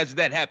to imagine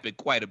that happened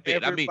quite a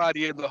bit.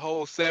 Everybody in the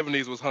whole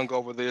 70s was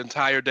hungover the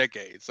entire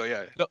decade. So,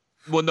 yeah.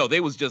 No, they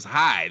was just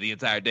high the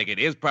entire decade.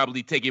 They was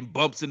probably taking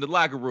bumps in the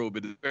locker room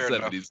in the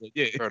 70s. So,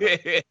 yeah.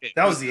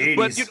 That was the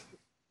 80s.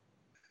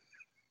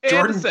 But,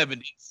 Jordan, the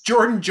 70s.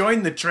 Jordan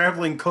joined the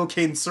traveling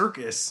cocaine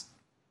circus.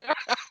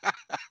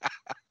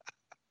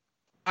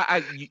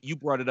 You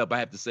brought it up. I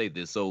have to say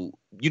this. So,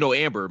 you know,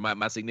 Amber,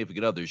 my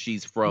significant other,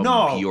 she's from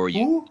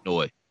Peoria,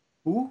 Illinois.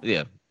 Who?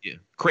 Yeah.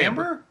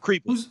 Amber?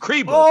 Kreba.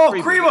 Oh,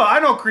 Kreba. I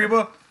know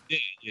Kreba.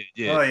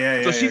 Yeah. Oh,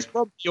 yeah. So she's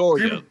from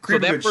Peoria. Kreba, so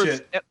that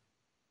first shit.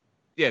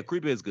 Yeah,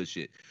 Kreba is good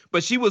shit.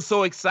 But she was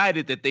so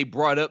excited that they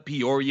brought up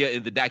Peoria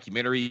in the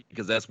documentary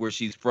because that's where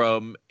she's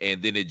from.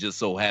 And then it just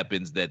so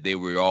happens that they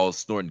were all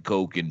snorting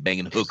coke and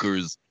banging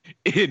hookers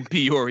in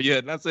Peoria.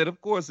 And I said,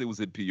 of course it was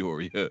in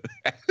Peoria.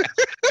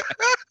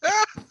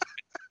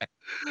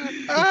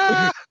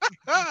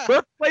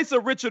 Birthplace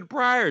of Richard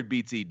Pryor,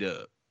 BT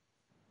Dub.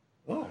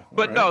 Oh,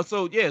 but right. No,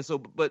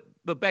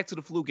 but back to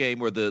the flu game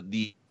or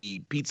the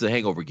pizza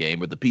hangover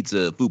game or the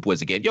pizza food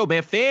poisoning game. Yo,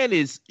 man, fan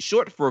is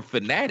short for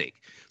fanatic.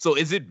 So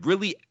is it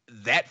really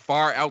that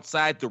far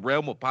outside the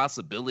realm of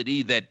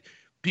possibility that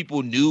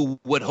people knew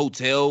what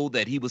hotel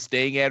that he was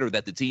staying at or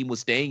that the team was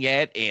staying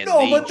at? And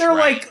no, but they're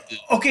like,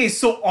 okay,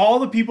 so all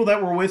the people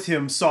that were with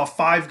him saw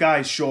 5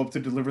 guys show up to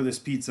deliver this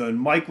pizza, and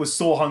Mike was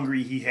so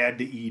hungry he had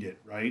to eat it,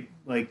 right?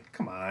 Like,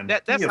 come on,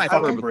 that's give me a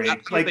fucking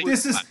break. Like,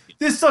 this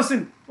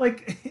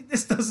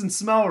doesn't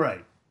smell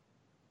right.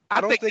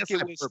 I don't think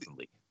it was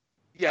perfectly.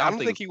 Yeah, I don't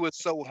think he was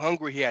so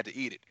hungry he had to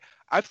eat it.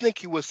 I think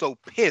he was so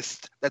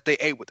pissed that they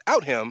ate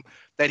without him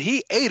that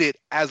he ate it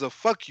as a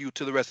fuck you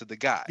to the rest of the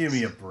guys. Give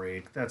me a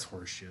break. That's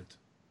horseshit.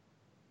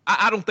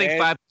 I don't think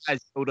 5 guys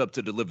showed up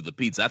to deliver the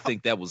pizza. I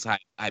think that was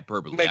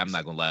hyperbole. I'm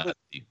not going to lie to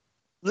you.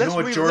 You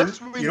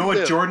know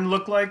what Jordan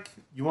looked like?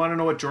 You want to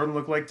know what Jordan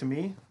looked like to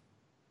me?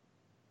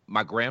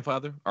 My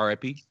grandfather,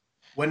 R.I.P.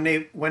 when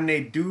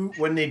they do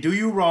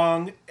you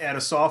wrong at a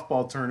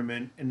softball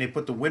tournament and they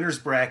put the winner's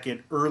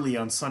bracket early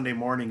on Sunday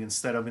morning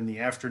instead of in the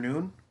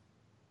afternoon,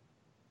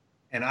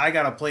 and I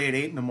gotta play at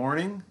 8 in the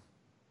morning,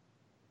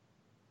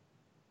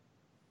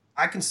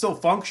 I can still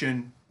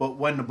function, but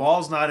when the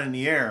ball's not in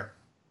the air,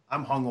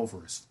 I'm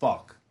hungover as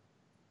fuck.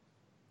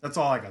 That's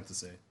all I got to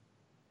say.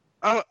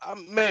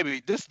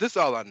 Maybe this is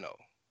all I know.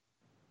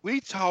 We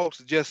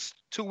talked just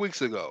 2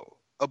 weeks ago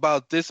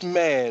about this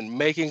man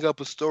making up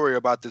a story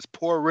about this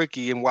poor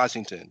Ricky in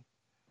Washington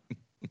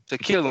to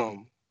kill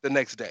him the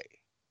next day.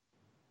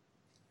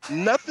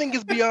 Nothing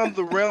is beyond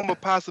the realm of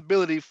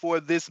possibility for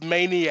this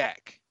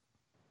maniac.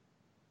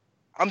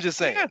 I'm just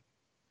saying.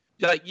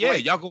 Y'all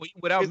gonna eat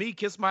without me,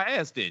 kiss my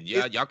ass then.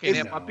 Yeah, y'all can't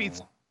have my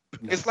pizza.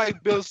 It's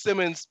like Bill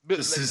Simmons.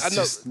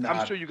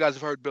 I'm sure you guys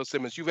have heard Bill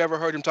Simmons. You've ever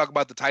heard him talk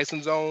about the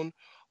Tyson zone,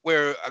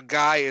 where a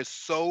guy is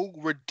so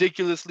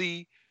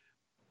ridiculously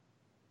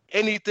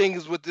anything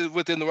is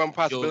within the realm of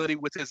possibility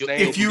with his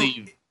name.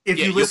 If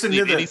you listen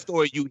to any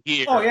story you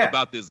hear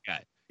about this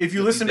guy, if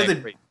you listen to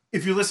the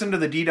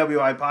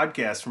DWI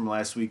podcast from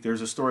last week,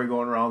 there's a story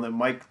going around that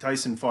Mike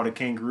Tyson fought a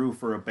kangaroo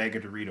for a bag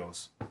of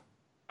Doritos.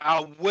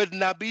 I would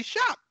not be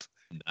shocked.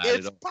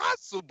 It's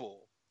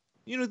possible.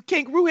 You know, the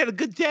kangaroo had a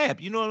good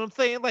jab. You know what I'm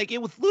saying? Like,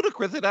 it was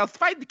ludicrous that I was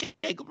fighting the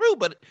kangaroo,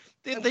 but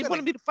they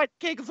wanted me to fight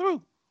the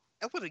kangaroo.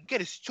 I'm going to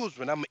get his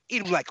children. I'm going to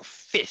eat him like a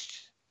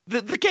fish.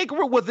 The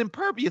kangaroo was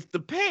impervious to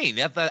pain.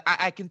 As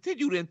I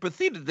continued and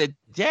proceeded to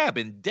jab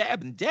and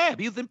dab and dab.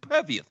 He was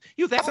impervious.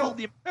 He was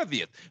absolutely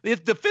impervious. His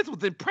defense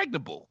was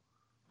impregnable.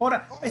 Hold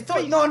on. I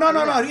thought, no.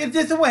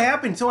 This is what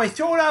happened. So I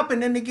threw it up,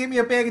 and then they gave me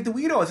a bag of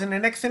Doritos, and the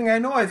next thing I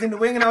know, I was in the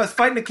ring, and I was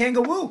fighting a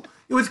kangaroo.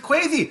 It was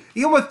crazy.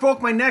 He almost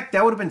broke my neck.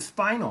 That would have been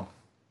spinal.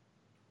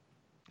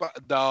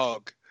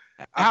 Dog.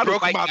 I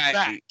broke my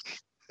back.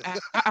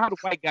 How the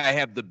white guy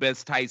have the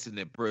best Tyson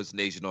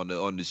impersonation on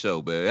the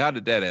show, man? How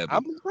did that happen?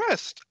 I'm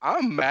impressed.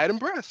 I'm mad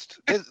impressed.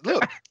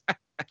 Look,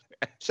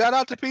 shout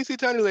out to PC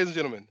Tony, ladies and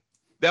gentlemen.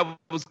 That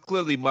was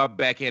clearly my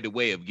backhanded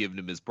way of giving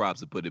him his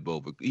props and putting him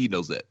over. He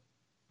knows that.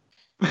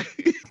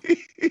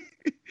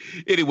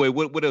 Anyway,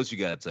 what else you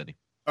got, Sonny?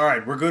 All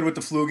right, we're good with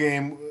the flu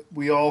game.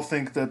 We all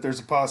think that there's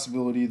a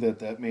possibility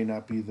that may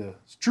not be the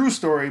true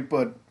story,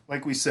 but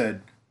like we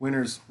said,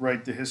 winners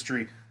write the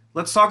history.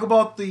 Let's talk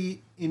about the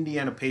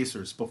Indiana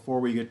Pacers before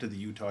we get to the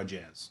Utah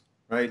Jazz,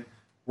 right?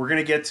 We're going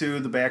to get to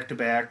the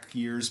back-to-back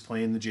years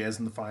playing the Jazz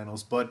in the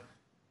finals, but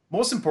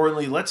most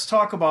importantly, let's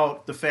talk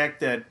about the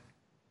fact that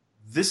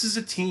this is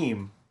a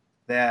team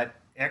that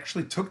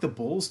actually took the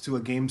Bulls to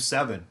a Game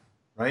 7,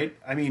 right?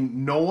 I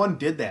mean, no one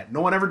did that. No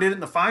one ever did it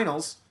in the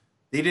finals.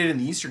 They did it in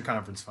the Eastern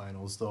Conference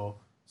Finals, though.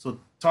 So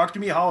talk to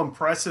me how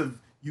impressive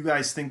you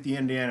guys think the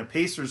Indiana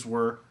Pacers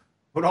were,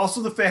 but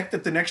also the fact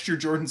that the next year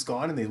Jordan's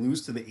gone and they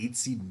lose to the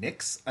 8-seed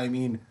Knicks. I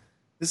mean,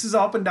 this is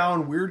an up and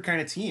down, weird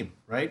kind of team,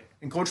 right?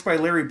 And coached by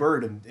Larry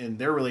Bird and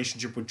their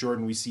relationship with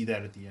Jordan, we see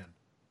that at the end.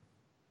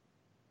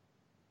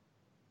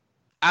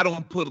 I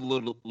don't put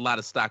a lot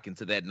of stock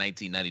into that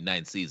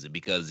 1999 season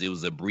because it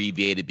was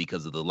abbreviated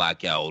because of the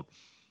lockout.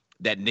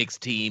 That Knicks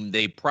team,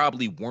 they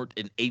probably weren't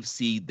an 8th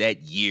seed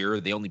that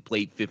year. They only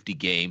played 50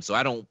 games, so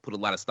I don't put a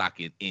lot of stock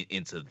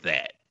into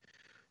that.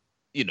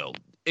 You know,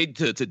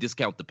 to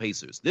discount the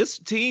Pacers. This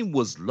team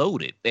was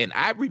loaded, and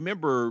I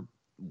remember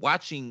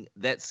watching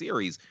that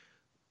series.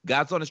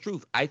 God's honest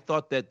truth, I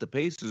thought that the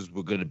Pacers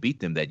were going to beat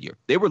them that year.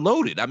 They were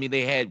loaded. I mean,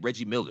 they had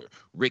Reggie Miller.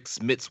 Rick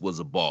Smits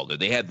was a baller.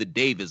 They had the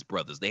Davis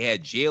brothers. They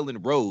had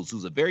Jalen Rose,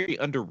 who's a very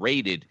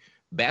underrated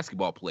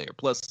basketball player.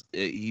 Plus,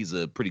 he's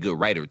a pretty good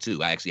writer,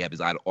 too. I actually have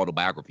his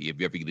autobiography. If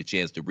you ever get a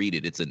chance to read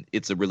it,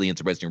 it's a really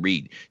interesting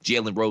read.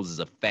 Jalen Rose is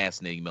a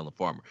fascinating Melon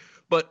Farmer.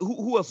 But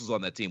who else was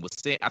on that team?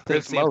 I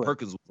think Sam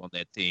Perkins was on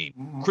that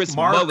team. Chris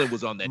Mullin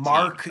was on that team.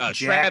 Mark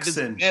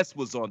Jackson. Travis S.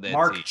 was on that team.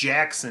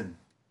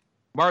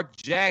 Mark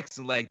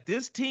Jackson. Like,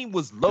 this team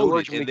was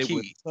loaded. George and McKee. They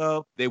were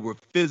tough. They were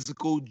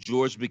physical.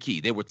 George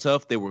McKee. They were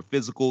tough. They were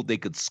physical. They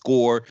could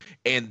score.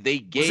 And they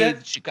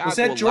gave Chicago was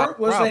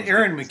that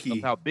Aaron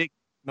McKee? How big?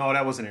 No,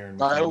 that wasn't Aaron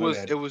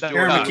McKee. It was George.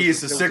 Aaron McKee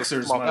is the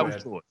Sixers. That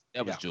was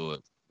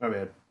George. My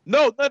bad.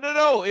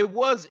 No. It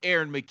was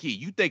Aaron McKee.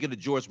 You thinking of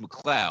George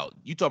McCloud.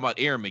 You talking about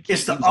Aaron McKee.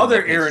 It's the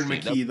other Aaron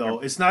McKee, though.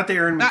 It's not the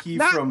Aaron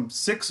McKee from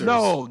Sixers.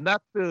 No,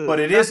 not the.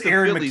 But it is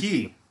Aaron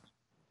McKee.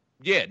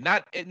 Yeah,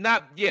 not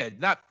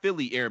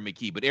Philly Aaron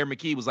McKee, but Aaron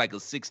McKee was like a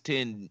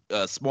 6'10"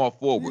 small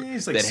forward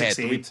that had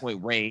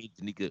 3-point range,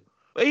 and he could.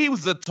 He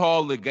was a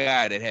taller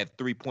guy that had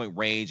 3-point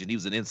range, and he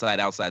was an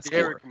inside-outside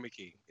scorer. Derek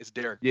McKee. It's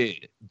Derek. Yeah,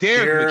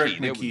 Derek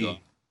McKee. There we go. McKee.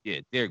 Yeah,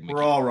 Derek McKee.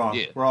 We're all wrong.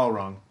 Yeah. We're all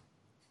wrong.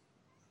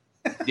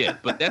 Yeah,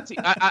 but that's.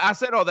 I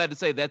said all that to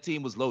say that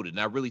team was loaded, and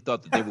I really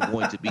thought that they were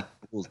going to beat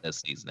the Bulls that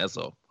season. That's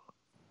all.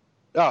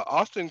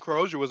 Austin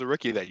Crozier was a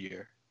rookie that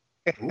year.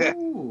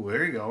 Ooh,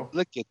 there you go.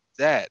 Look at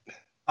that.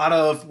 Out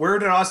of where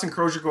did Austin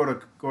Crozier go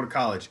to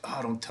college? Oh,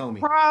 don't tell me.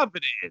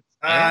 Providence.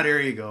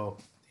 There you go.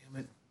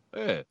 Damn it.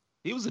 Yeah,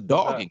 he was a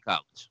dog in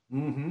college.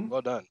 Mm-hmm.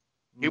 Well done.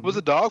 He was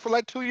a dog for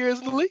like 2 years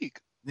in the league.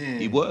 Yeah.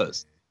 He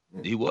was.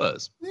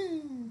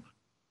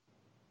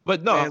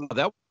 But no, Man.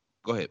 go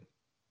ahead.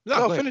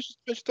 No, finish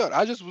thought.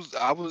 I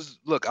was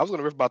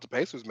gonna riff about the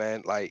Pacers,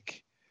 man.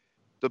 Like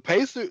the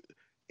Pacers,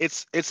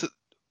 it's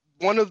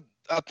one of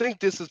I think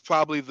this is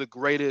probably the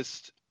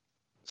greatest.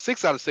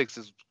 6 out of 6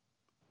 is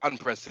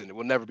unprecedented.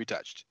 Will never be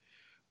touched.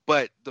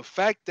 But the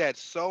fact that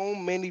so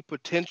many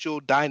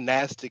potential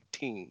dynastic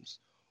teams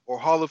or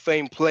Hall of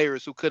Fame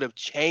players who could have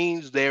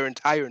changed their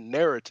entire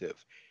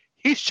narrative,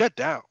 he shut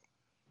down.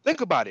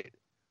 Think about it.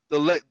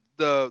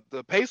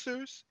 The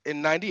Pacers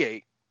in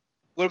 '98,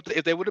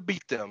 if they would have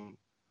beat them?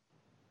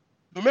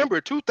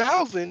 Remember,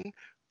 2000,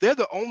 they're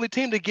the only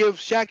team to give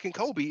Shaq and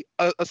Kobe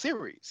a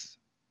series.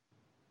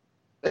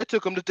 They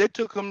took them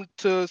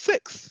to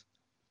 6.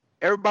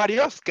 Everybody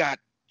else got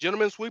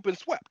gentleman sweep and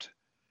swept.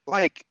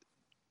 Like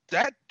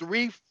that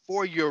 3-4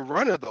 year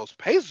run of those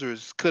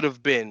Pacers could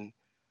have been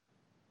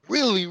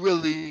really,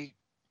 really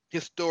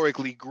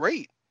historically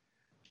great.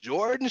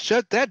 Jordan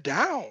shut that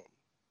down,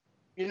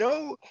 you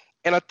know?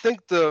 And I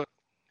think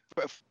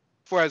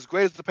for as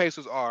great as the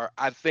Pacers are,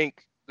 I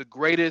think the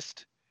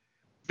greatest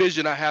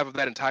vision I have of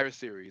that entire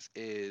series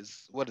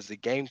is, what is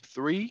it, game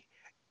 3?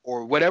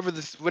 Or whatever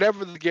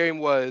the game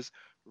was,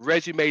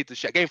 Reggie made the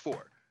shot. Game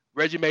 4,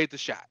 Reggie made the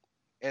shot.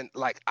 And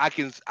like I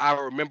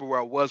remember where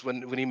I was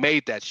when he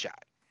made that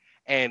shot.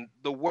 And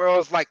the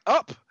world's like,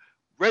 up,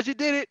 Reggie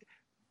did it,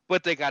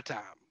 but they got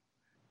time.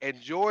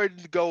 And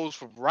Jordan goes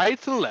from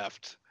right to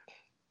left,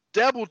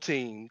 double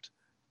teamed,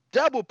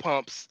 double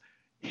pumps,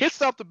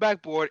 hits off the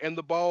backboard, and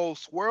the ball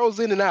swirls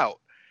in and out.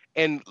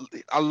 And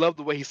I love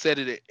the way he said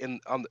it in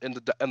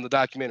the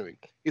documentary.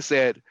 He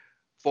said,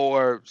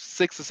 for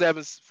 6 or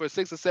 7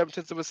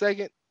 tenths of a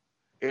second,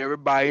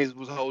 everybody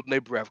was holding their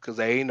breath because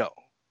they ain't know.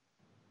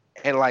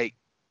 And like,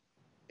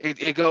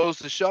 it goes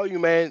to show you,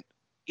 man,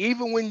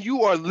 even when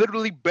you are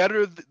literally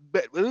better,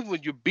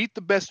 when you beat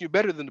the best, you're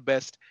better than the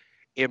best,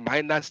 it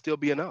might not still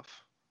be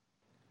enough.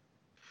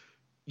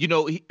 You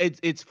know,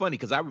 it's funny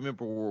because I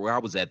remember where I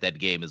was at that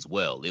game as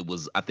well.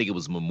 I think it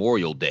was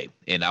Memorial Day,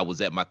 and I was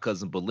at my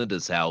cousin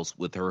Belinda's house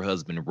with her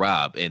husband,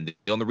 Rob. And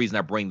the only reason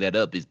I bring that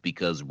up is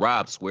because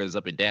Rob swears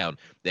up and down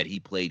that he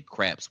played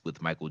craps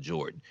with Michael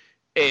Jordan.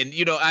 And,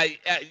 you know, I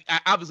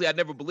obviously I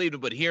never believed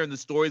him, but hearing the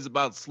stories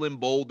about Slim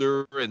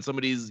Boulder and some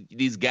of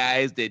these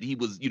guys that he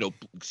was, you know,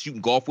 shooting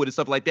golf with and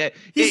stuff like that.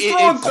 He's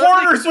throwing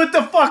corners with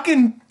the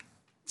fucking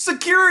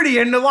security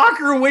in the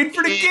locker room waiting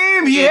for the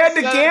game. He had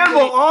to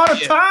gamble all the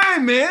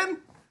time, man.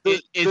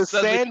 The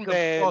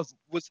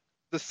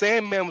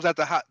Sandman was at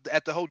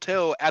the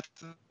hotel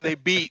after they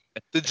beat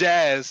the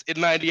Jazz in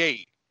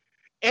 '98.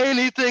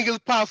 Anything is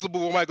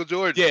possible with Michael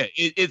Jordan. Yeah,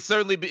 it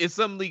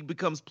suddenly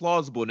becomes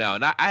plausible now.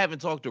 And I haven't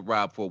talked to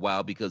Rob for a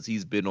while because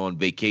he's been on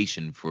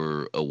vacation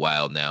for a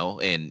while now.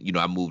 And, you know,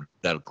 I moved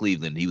out of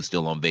Cleveland. He was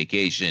still on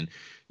vacation.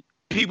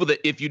 People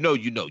that, if you know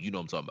what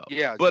I'm talking about.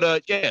 Yeah.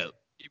 But,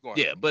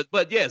 yeah,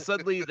 but yeah,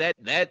 suddenly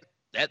that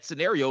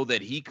scenario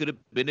that he could have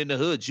been in the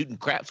hood shooting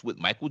craps with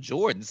Michael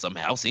Jordan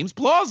somehow seems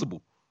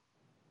plausible.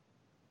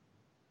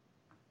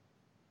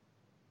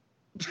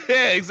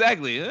 Yeah,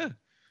 exactly. Huh?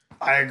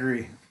 I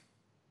agree.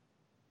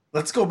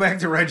 Let's go back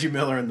to Reggie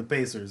Miller and the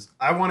Pacers.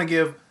 I want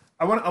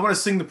to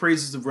sing the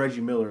praises of Reggie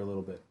Miller a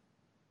little bit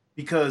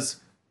because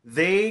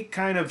they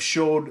kind of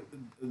showed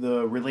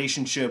the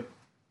relationship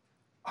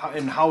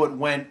and how it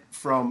went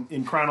from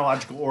in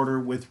chronological order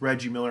with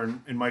Reggie Miller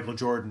and Michael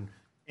Jordan.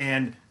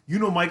 And you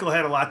know Michael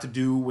had a lot to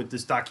do with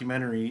this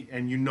documentary,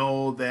 and you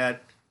know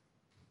that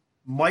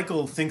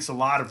Michael thinks a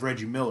lot of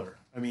Reggie Miller.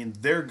 I mean,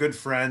 they're good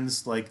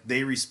friends. Like,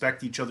 they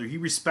respect each other. He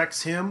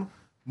respects him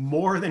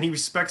more than he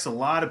respects a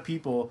lot of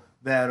people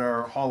that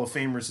are Hall of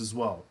Famers as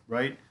well,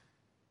 right?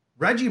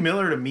 Reggie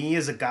Miller, to me,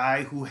 is a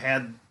guy who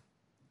had,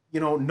 you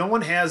know, no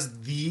one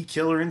has the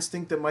killer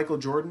instinct that Michael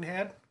Jordan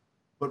had,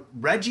 but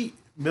Reggie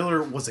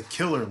Miller was a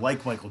killer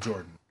like Michael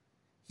Jordan.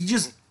 He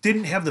just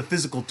didn't have the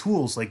physical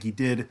tools like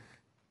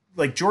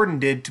Jordan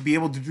did to be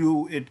able to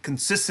do it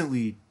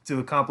consistently to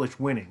accomplish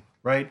winning,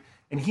 right?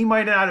 And he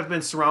might not have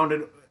been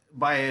surrounded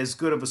by as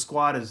good of a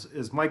squad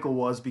as Michael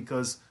was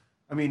because,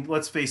 I mean,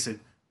 let's face it,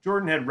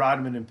 Jordan had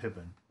Rodman and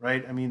Pippen,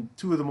 right? I mean,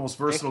 two of the most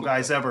versatile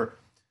guys ever.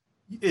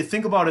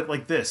 Think about it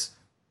like this.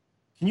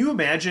 Can you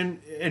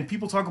imagine, and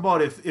people talk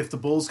about if the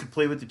Bulls could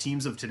play with the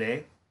teams of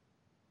today?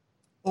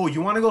 Oh,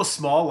 you want to go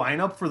small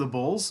lineup for the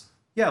Bulls?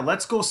 Yeah,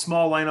 let's go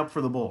small lineup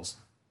for the Bulls.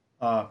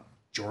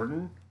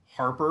 Jordan,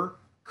 Harper,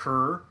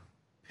 Kerr,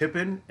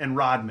 Pippen, and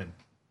Rodman.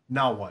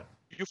 Now what?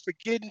 You're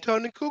forgetting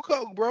Tony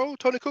Kukoc, bro.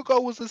 Tony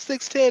Kukoc was a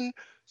 6'10",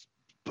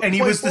 and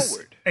he was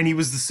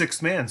the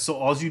sixth man. So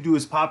all you do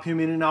is pop him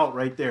in and out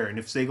right there. And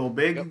if they go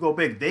big, you go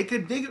big.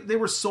 They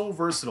were so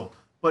versatile.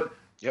 But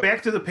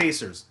back to the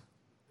Pacers.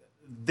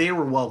 They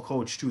were well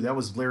coached too. That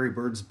was Larry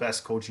Bird's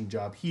best coaching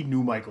job. He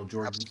knew Michael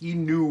Jordan. He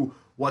knew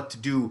what to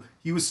do.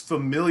 He was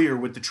familiar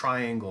with the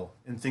triangle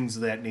and things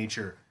of that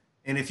nature.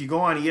 And if you go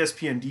on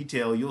ESPN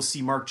Detail, you'll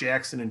see Mark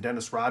Jackson and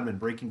Dennis Rodman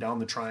breaking down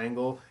the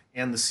triangle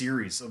and the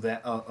series of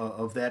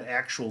that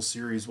actual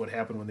series, what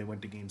happened when they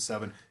went to Game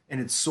 7. And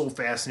it's so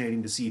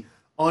fascinating to see.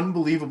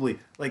 Unbelievably.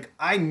 Like,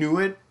 I knew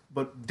it,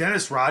 but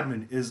Dennis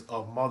Rodman is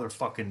a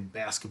motherfucking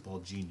basketball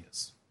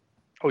genius.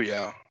 Oh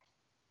yeah.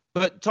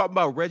 But talking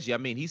about Reggie, I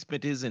mean, he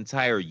spent his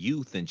entire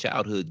youth and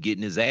childhood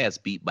getting his ass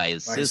beat by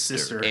his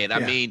sister. And I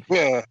mean,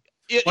 Yeah.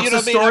 you What's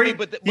know the what I mean? story? I mean,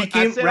 but He I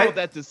came- said all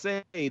that to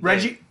say that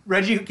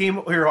Reggie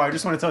came here. I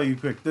just want to tell you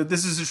quick.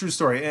 This is a true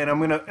story, and I'm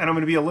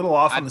gonna be a little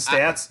off on the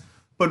stats.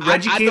 But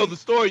Reggie I came. know the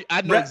story.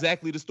 I know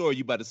exactly the story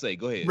you about to say.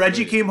 Go ahead.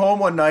 Reggie Go ahead. came home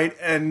one night,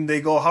 and they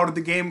go, "How did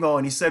the game go?"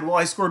 And he said, "Well,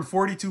 I scored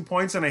 42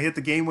 points, and I hit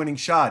the game-winning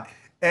shot."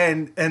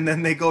 And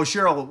then they go,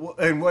 "Cheryl,"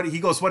 and what he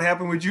goes, "What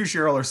happened with you,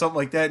 Cheryl?" or something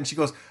like that. And she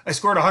goes, "I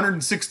scored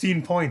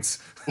 116 points."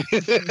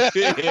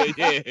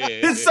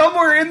 It's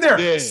somewhere in there.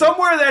 Yeah.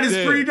 Somewhere that is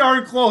Yeah. pretty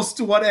darn close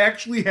to what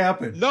actually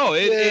happened. No,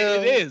 it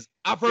is.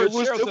 I've heard It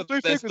was Cheryl tell three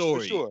that figures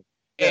story. for sure.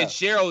 And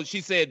Cheryl,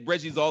 she said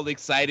Reggie's all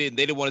excited and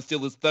they didn't want to steal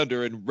his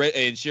thunder. And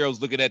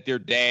Cheryl's looking at their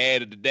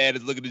dad, and the dad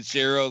is looking at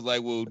Cheryl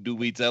like, "Well, do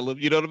we tell him?"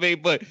 You know what I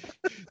mean? But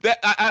that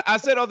I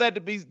said all that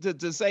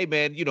to say,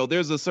 man, you know,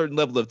 there's a certain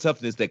level of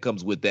toughness that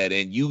comes with that,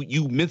 and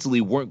you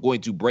mentally weren't going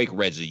to break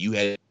Reggie. You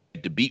had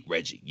to beat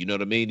Reggie. You know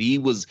what I mean? He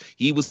was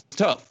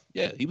tough.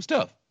 Yeah, he was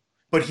tough.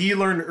 But he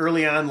learned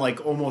early on,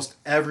 like almost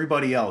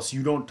everybody else,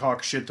 you don't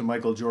talk shit to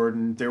Michael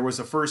Jordan. There was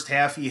a first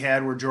half he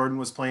had where Jordan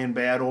was playing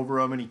bad over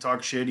him, and he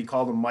talked shit. He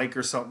called him Mike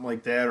or something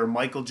like that, or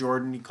Michael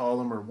Jordan, he called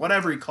him, or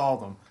whatever he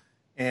called him.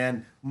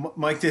 And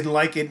Mike didn't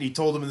like it, and he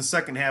told him in the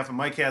second half, and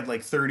Mike had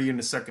like 30 in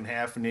the second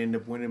half, and they ended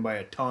up winning by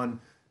a ton.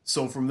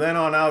 So from then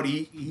on out,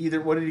 he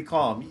either, what did he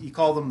call him? He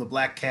called him the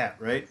Black Cat,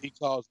 right? He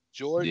calls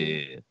Jordan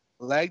Yeah.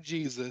 Black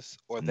Jesus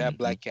or that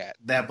Black Cat.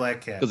 That Black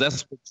Cat. Because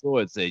that's what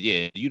Floyd said.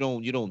 Yeah, you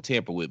don't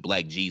tamper with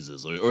Black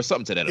Jesus or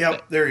something to that Yep,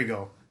 effect. there you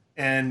go.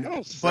 And I'm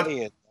but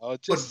saying,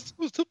 just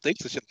who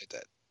thinks of shit like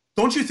that?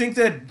 don't you think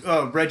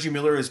that Reggie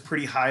Miller is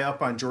pretty high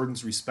up on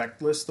Jordan's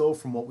respect list, though,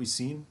 from what we've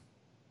seen?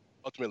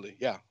 Ultimately,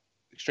 yeah,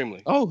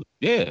 extremely. Oh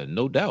yeah,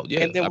 no doubt. Yeah,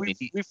 And then I we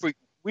mean, we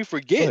Go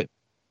forget ahead.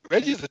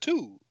 Reggie's a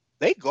two.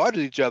 They guarded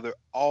each other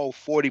all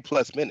 40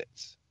 plus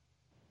minutes.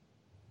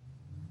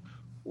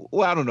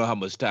 well, I don't know how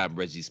much time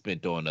Reggie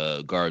spent on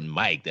guarding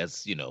Mike.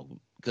 That's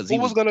because Who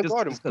was gonna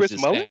guard him? Chris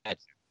Mullin?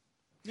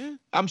 Yeah,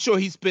 I'm sure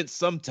he spent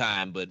some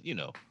time, but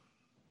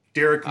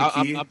Derek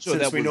I'm McKee, sure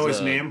since that we know was,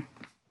 his name.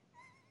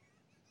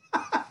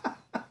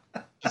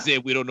 he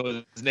said we don't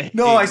know his name.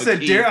 No, I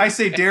said McKee. I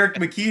say Derek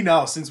McKee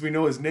now, since we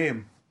know his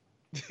name.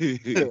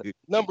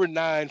 Number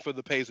 9 for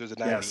the Pacers at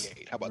 98. Yes.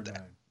 How about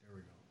that? There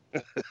we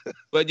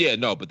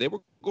go. But they were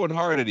going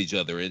hard at each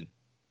other, and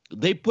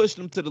they pushed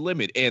them to the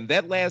limit. And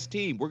that last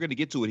team, we're going to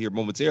get to it here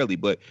momentarily,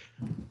 but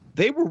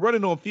they were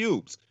running on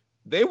fumes.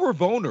 They were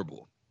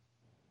vulnerable,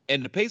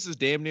 and the Pacers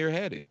damn near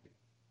had it.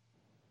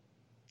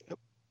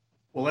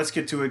 Well, let's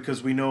get to it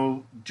because we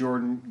know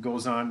Jordan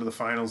goes on to the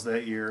finals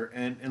that year.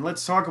 And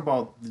let's talk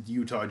about the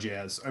Utah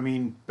Jazz. I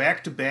mean,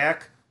 back to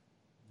back,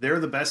 they're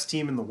the best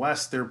team in the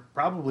West. They're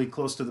probably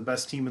close to the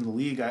best team in the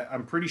league.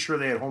 I'm pretty sure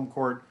they had home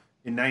court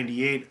in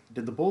 98.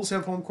 Did the Bulls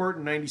have home court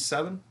in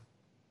 97?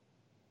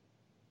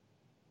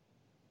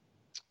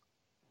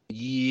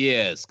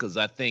 Yes, because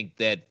I think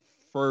that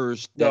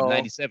No.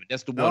 97,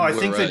 that's the one No, I where,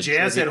 think the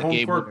Jazz Jordan had home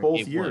game court winner, both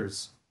game one.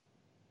 years.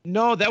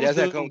 No, that Jazz was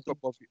had the, home court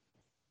both.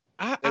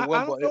 I They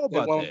won, don't know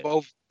about that.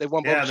 both. They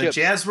won Yeah, both the chips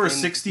Jazz were in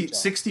 60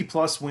 Utah.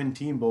 plus win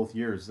team both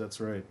years. That's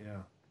right, yeah.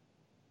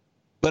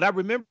 But I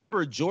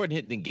remember Jordan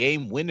hitting the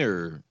game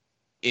winner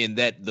in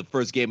the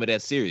first game of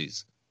that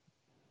series.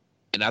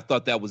 And I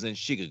thought that was in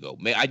Chicago.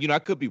 I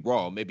could be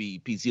wrong. Maybe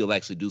PC will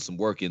actually do some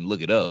work and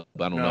look it up.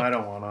 I don't No, know. I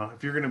don't want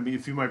to.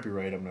 If you might be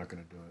right, I'm not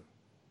going to do it.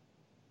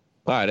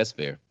 All right, that's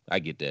fair. I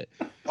get that.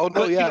 Oh no,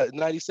 But, you yeah,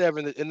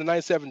 97. In the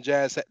 97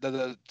 Jazz,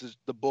 the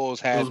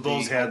Bulls had Those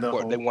Bulls the had home the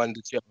court. home- They won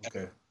the chip.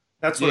 Okay.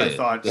 That's what I Yeah,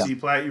 thought. yeah. See,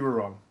 Platt, you were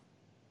wrong.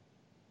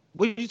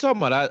 What are you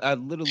talking about? I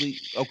literally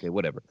okay,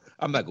 whatever.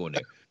 I'm not going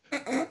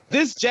there.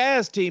 This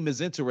Jazz team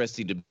is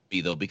interesting to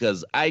me though,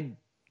 because I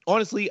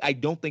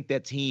don't think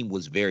that team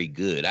was very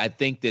good. I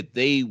think that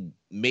they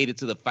made it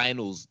to the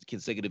finals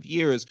consecutive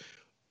years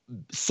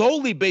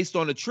solely based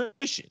on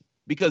attrition.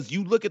 Because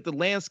you look at the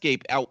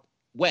landscape out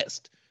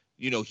west,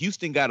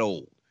 Houston got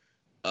old.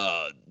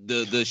 The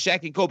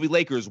Shaq and Kobe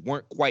Lakers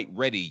weren't quite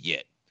ready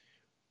yet.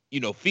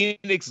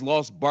 Phoenix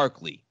lost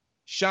Barkley.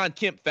 Sean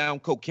Kemp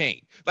found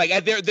cocaine.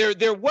 Like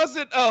there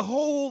wasn't a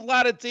whole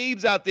lot of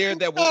teams out there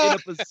that were in a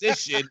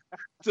position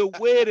to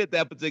win at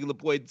that particular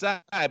point in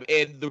time.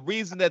 And the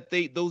reason that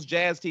those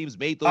Jazz teams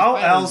made those How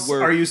finals else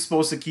were are you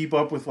supposed to keep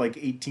up with like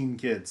 18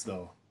 kids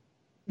though?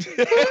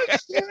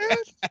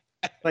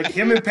 Like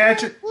him and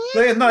Patrick.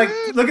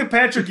 Look at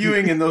Patrick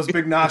Ewing and those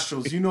big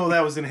nostrils. You know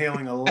that was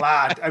inhaling a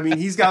lot. I mean,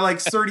 he's got like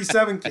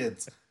 37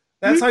 kids.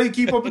 That's how you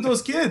keep up with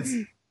those kids.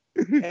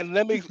 And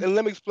let me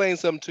explain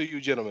something to you,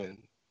 gentlemen,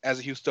 as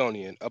a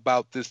Houstonian,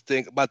 about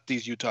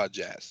these Utah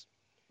Jazz.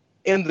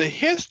 In the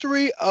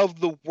history of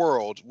the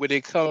world, when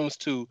it comes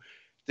to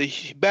the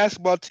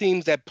basketball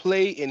teams that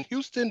play in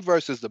Houston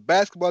versus the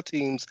basketball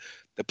teams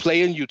that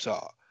play in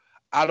Utah,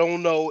 I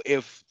don't know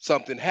if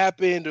something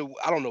happened, or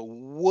I don't know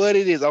what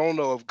it is. I don't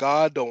know if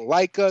God don't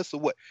like us or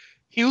what.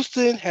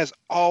 Houston has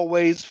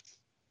always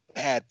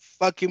had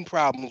fucking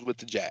problems with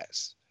the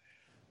Jazz.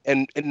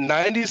 And in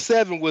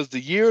 97 was the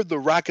year the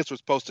Rockets were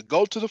supposed to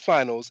go to the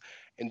finals,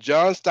 and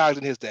John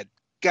Stockton hits that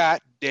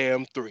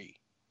goddamn three.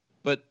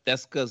 But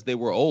that's because they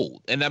were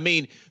old. And I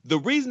mean, the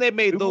reason they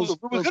made those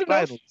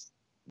finals,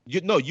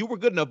 you were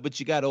good enough, but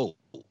you got old.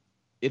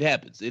 It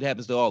happens. It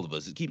happens to all of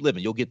us. Keep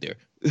living, you'll get there.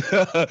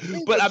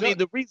 But I mean,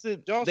 the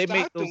reason John they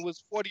Stockton made those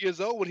was 40 years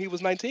old when he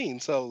was 19.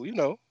 So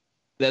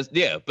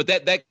But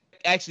that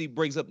actually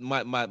brings up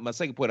my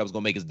second point I was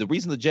going to make is the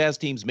reason the Jazz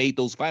teams made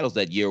those finals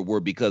that year were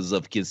because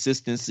of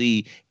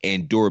consistency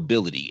and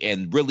durability.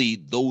 And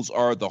really, those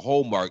are the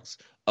hallmarks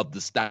of the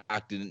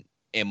Stockton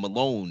and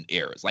Malone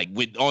eras. Like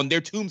on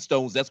their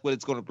tombstones, that's what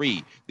it's going to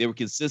read. They were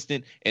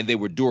consistent and they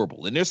were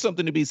durable. And there's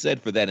something to be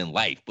said for that in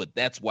life, but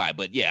that's why.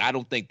 But yeah, I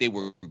don't think they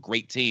were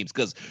great teams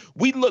because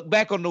we look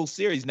back on those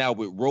series now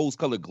with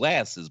rose-colored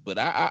glasses, but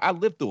I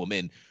lived through them.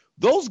 And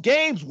those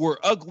games were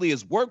ugly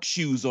as work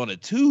shoes on a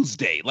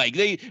Tuesday. Like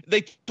they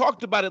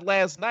talked about it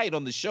last night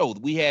on the show.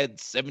 We had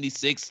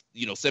 76,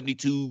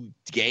 72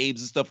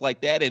 games and stuff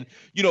like that. And,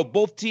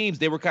 both teams,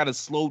 they were kind of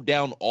slowed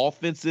down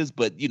offenses,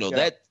 but,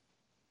 that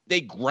they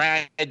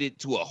grinded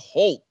to a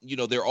halt,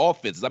 their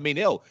offenses. I mean,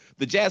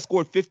 the Jazz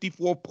scored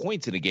 54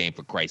 points in a game,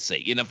 for Christ's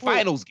sake, in a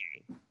finals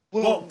game.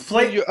 Well,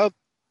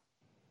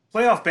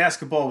 playoff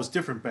basketball was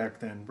different back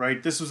then,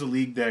 right? This was a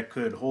league that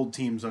could hold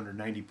teams under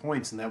 90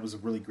 points, and that was a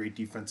really great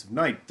defensive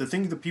night. The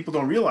thing that people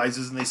don't realize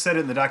is, and they said it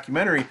in the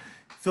documentary,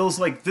 feels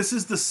like this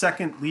is the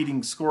second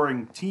leading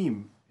scoring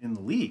team in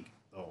the league,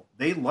 though.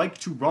 They like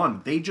to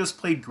run. They just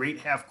played great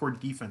half-court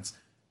defense.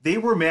 They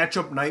were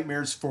matchup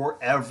nightmares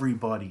for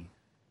everybody.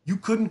 You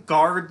couldn't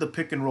guard the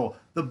pick and roll.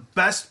 The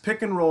best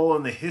pick and roll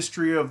in the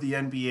history of the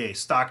NBA,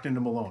 Stockton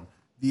to Malone.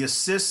 The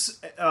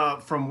assists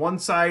from one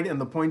side and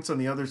the points on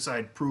the other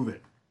side prove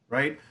it,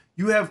 right?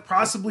 You have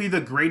possibly the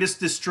greatest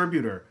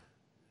distributor,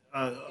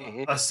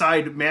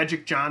 aside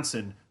Magic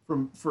Johnson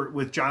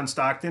with John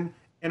Stockton,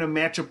 and a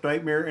matchup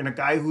nightmare and a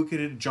guy who could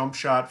hit a jump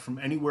shot from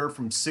anywhere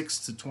from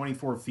 6 to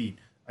 24 feet.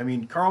 I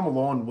mean, Karl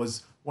Malone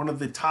was one of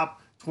the top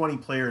 20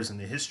 players in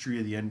the history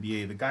of the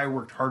NBA. The guy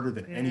worked harder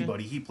than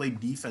anybody. He played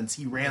defense.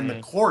 He ran the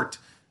court.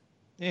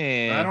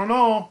 I don't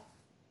know.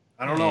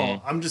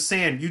 I'm just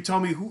saying. You tell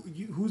me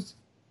who's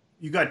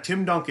you got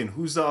Tim Duncan.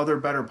 Who's the other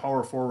better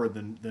power forward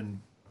than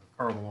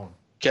Karl Malone?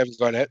 Kevin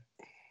Garnett,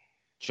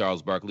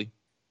 Charles Barkley.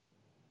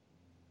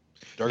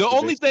 The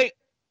only thing,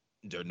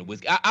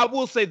 I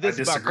will say this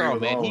about Karl,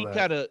 man. He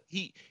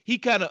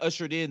kind of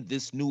ushered in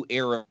this new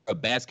era of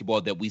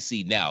basketball that we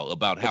see now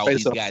about how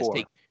these guys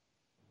take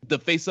the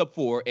face up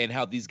four and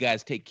how these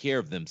guys take care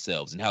of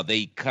themselves and how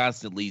they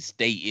constantly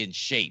stay in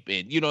shape.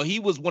 And, he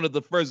was one of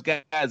the first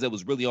guys that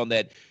was really on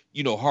that,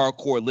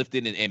 hardcore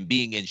lifting and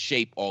being in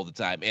shape all the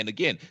time. And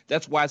again,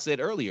 that's why I said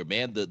earlier,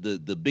 man,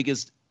 the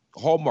biggest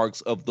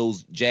hallmarks of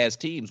those Jazz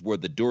teams were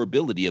the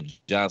durability of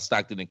John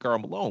Stockton and Karl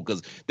Malone,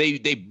 because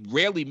they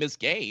rarely miss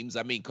games.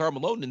 I mean, Karl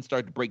Malone didn't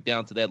start to break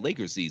down to that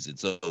Lakers season.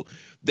 So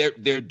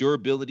their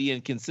durability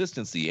and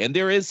consistency, and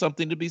there is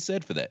something to be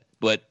said for that.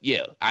 But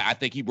yeah, I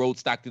think he rode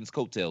Stockton's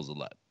coattails a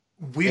lot.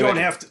 We don't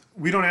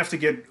have to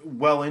get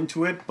well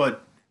into it,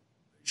 but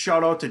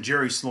shout out to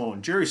Jerry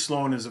Sloan. Jerry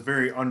Sloan is a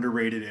very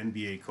underrated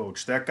NBA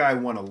coach. That guy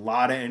won a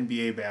lot of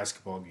NBA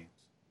basketball games.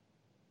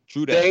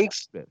 True that.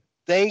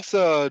 Thanks,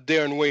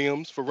 Darren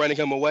Williams, for running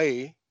him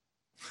away.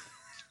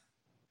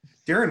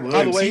 Darren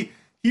Williams,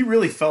 he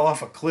really fell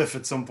off a cliff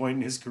at some point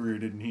in his career,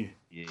 didn't he?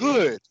 Yeah.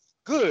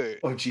 Good.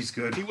 Oh, geez,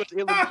 good. He went to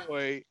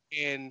Illinois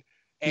and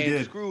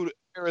screwed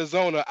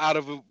Arizona out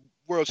of a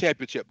world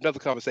championship. Another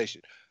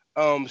conversation.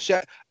 I'll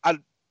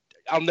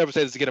never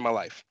say this again in my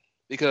life,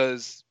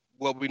 because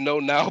what we know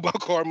now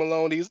about Karl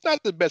Malone, he's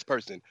not the best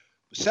person.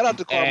 But shout out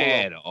to Karl Malone.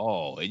 At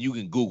all. And you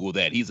can Google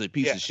that. He's a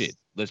piece of shit.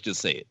 Let's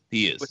just say it.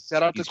 He is. But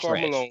shout out to Karl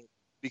Malone,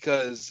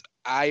 because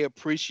I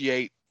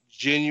appreciate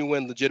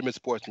genuine, legitimate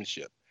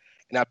sportsmanship.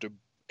 And after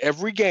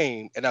every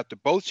game and after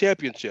both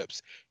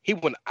championships, he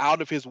went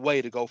out of his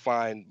way to go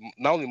find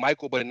not only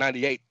Michael, but in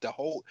 98, he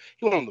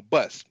went on the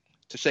bus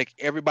to shake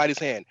everybody's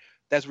hand.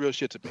 That's real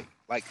shit to me.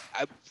 Like,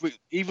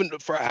 even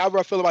for however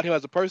I feel about him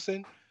as a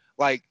person,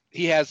 like,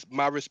 he has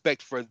my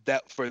respect for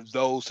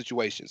those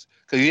situations,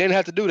 because he didn't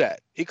have to do that.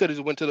 He could have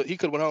went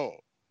home,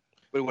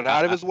 but he went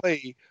out of his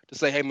way to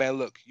say, "Hey man,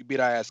 look, you beat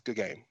our ass, good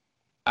game."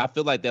 I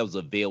feel like that was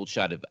a veiled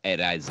shot at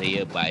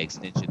Isaiah. By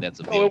extension, that's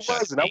a veiled shot. No, it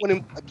wasn't. I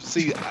wouldn't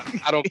see.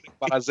 I don't think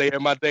about Isaiah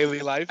in my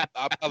daily life.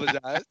 I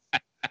apologize,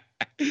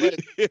 but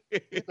it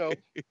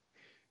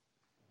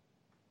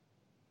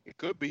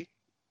could be.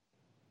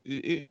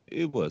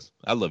 It was.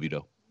 I love you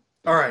though.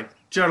 All right,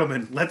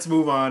 gentlemen, let's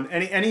move on.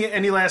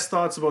 Any last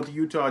thoughts about the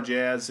Utah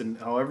Jazz and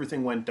how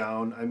everything went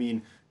down? I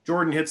mean,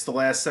 Jordan hits the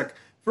last sec.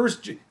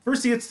 First he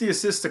hits the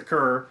assist to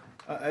Kerr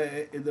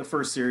in the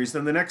first series.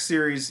 Then the next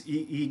series,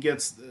 he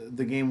gets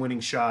the game-winning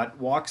shot,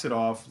 walks it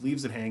off,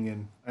 leaves it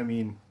hanging. I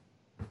mean,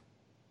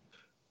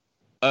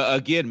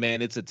 again,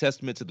 man, it's a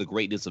testament to the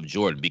greatness of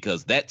Jordan,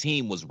 because that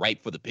team was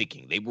ripe for the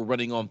picking. They were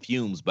running on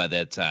fumes by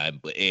that time,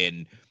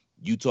 and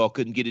Utah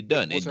couldn't get it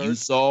done. And you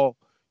saw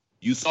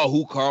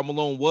who Karl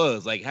Malone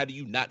was. Like, how do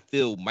you not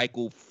feel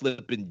Michael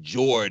flipping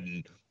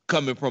Jordan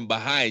coming from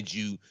behind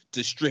you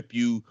to strip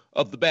you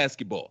of the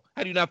basketball.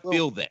 How do you not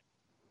feel that?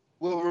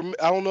 Well,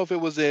 I don't know if it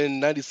was in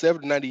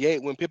 97 or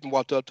 98 when Pippen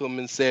walked up to him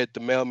and said the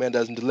mailman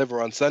doesn't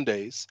deliver on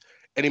Sundays,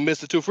 and he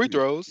missed the 2 free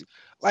throws.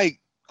 Like,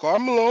 Karl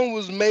Malone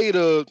was made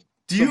of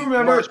Do you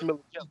remember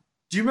marshmallow jelly.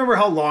 Do you remember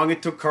how long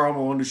it took Karl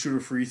Malone to shoot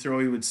a free throw?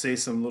 He would say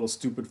some little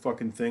stupid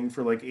fucking thing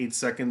for like 8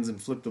 seconds and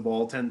flip the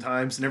ball 10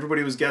 times, and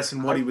everybody was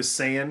guessing what he was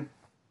saying.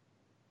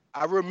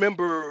 I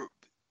remember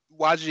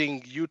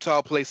watching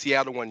Utah play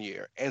Seattle one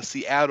year, and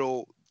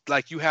Seattle,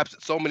 like, you have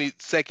so many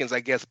seconds,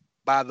 I guess,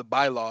 by the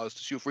bylaws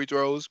to shoot free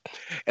throws,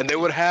 and they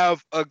would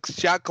have a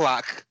shot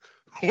clock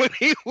when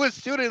he was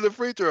shooting the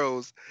free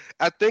throws.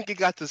 I think it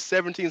got to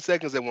 17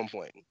 seconds at one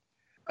point.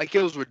 Like,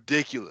 it was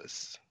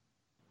ridiculous.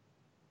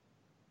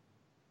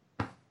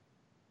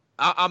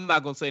 I'm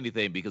not going to say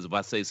anything because if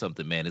I say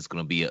something, man, it's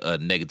going to be a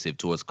negative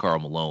towards Karl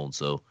Malone.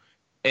 So,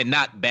 and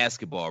not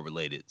basketball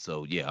related.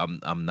 So, yeah,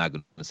 I'm not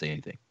going to say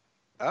anything.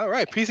 All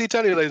right. PC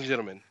Tunney, ladies and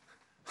gentlemen.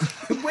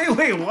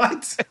 Wait,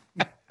 what?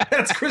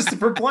 That's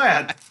Christopher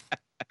Platt.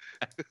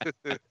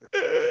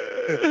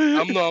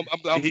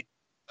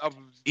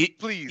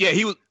 Please. Yeah,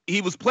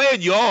 he was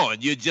playing you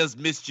on. You just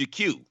missed your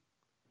cue.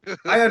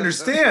 I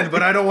understand,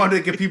 but I don't want to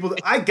get people.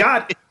 I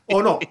got it.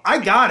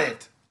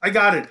 I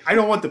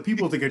don't want the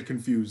people to get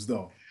confused,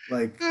 though.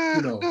 Like,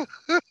 you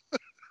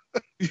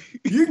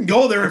can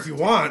go there if you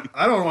want.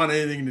 I don't want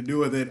anything to do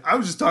with it. I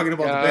was just talking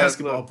about the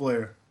basketball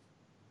player.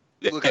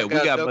 Look, yeah,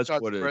 we got much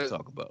more to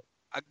talk about.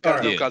 I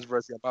got no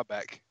controversy on my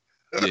back.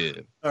 Yeah.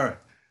 All right.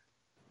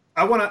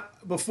 I want to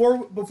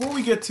before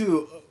we get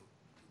to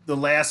the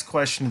last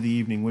question of the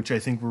evening, which I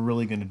think we're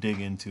really going to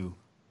dig into.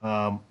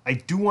 I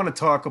do want to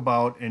talk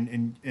about,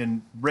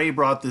 and Ray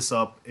brought this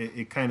up.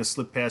 It kind of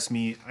slipped past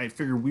me. I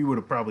figured we would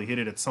have probably hit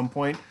it at some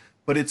point,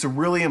 but it's a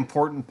really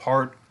important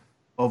part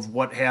of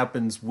what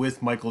happens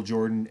with Michael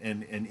Jordan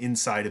and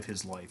inside of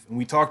his life. And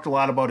we talked a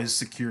lot about his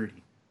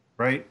security,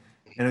 right?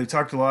 And we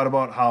talked a lot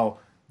about how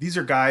these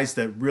are guys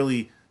that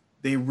really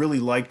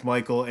liked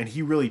Michael, and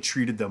he really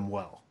treated them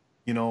well.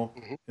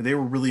 Mm-hmm. They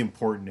were really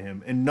important to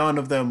him, and none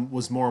of them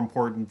was more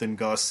important than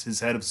Gus, his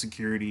head of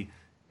security.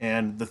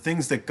 And the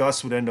things that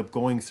Gus would end up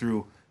going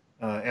through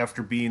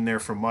after being there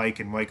for Mike,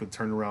 and Mike would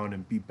turn around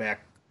and be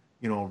back,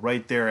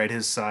 right there at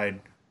his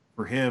side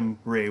for him,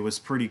 Ray, was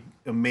pretty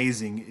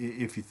amazing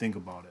if you think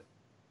about it.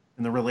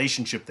 And the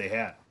relationship they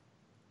had.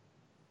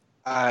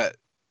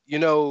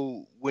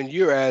 When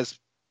you're as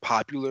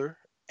popular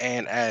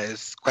and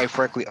as, quite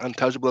frankly,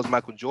 untouchable as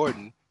Michael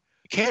Jordan,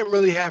 you can't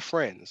really have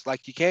friends.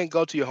 Like, you can't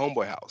go to your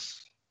homeboy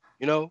house.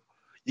 You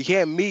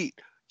can't meet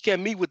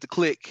with the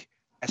clique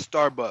at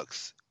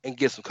Starbucks and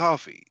get some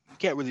coffee. You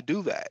can't really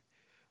do that.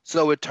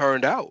 So it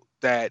turned out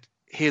that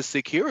his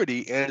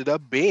security ended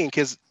up being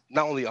his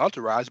not only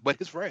entourage, but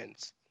his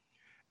friends.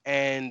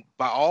 And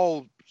by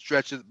all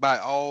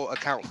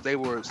accounts, they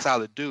were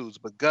solid dudes.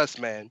 But Gus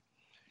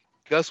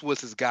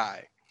was his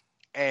guy.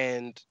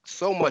 And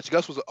so much,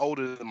 Gus was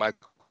older than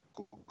Michael.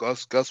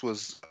 Gus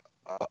was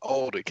an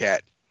older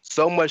cat.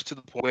 So much to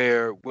the point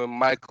where when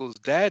Michael's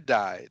dad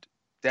died,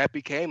 that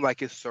became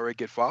like his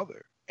surrogate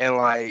father.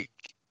 And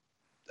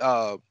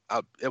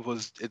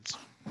it's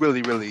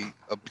really, really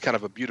a kind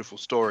of a beautiful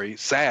story,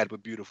 sad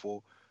but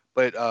beautiful.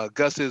 But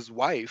Gus's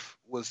wife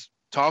was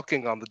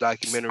talking on the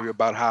documentary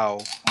about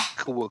how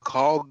Michael would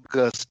call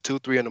Gus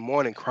 2-3 in the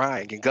morning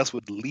crying, and Gus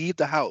would leave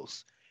the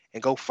house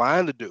and go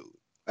find the dude.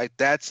 Like,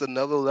 that's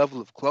another level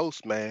of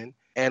close, man.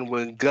 And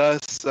when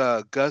Gus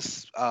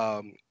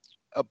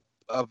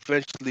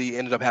eventually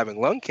ended up having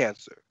lung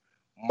cancer,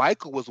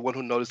 Michael was the one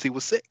who noticed he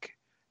was sick.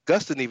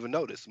 Gus didn't even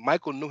notice.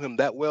 Michael knew him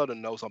that well to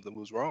know something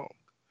was wrong.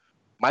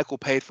 Michael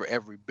paid for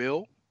every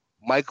bill.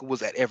 Michael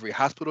was at every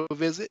hospital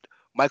visit.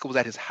 Michael was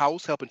at his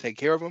house helping take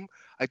care of him.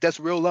 Like, that's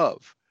real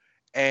love.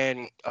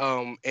 And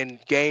in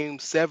Game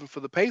 7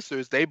 for the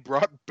Pacers, they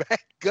brought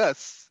back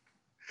Gus.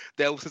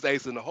 That was his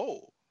ace in the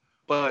hole.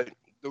 But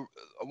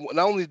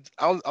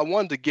I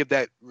wanted to give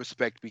that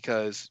respect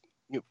because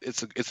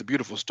it's a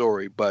beautiful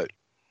story. But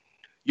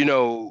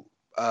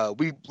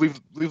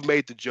we've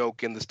made the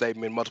joke in the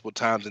statement multiple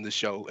times in the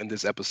show, in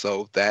this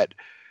episode, that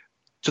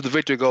to the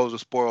victor goes the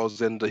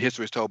spoils and the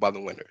history is told by the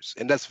winners.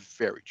 And that's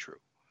very true.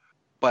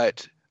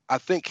 But I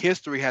think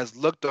history has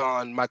looked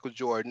on Michael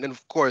Jordan, and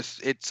of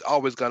course, it's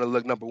always going to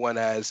look, number one,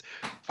 as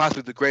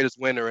possibly the greatest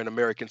winner in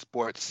American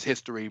sports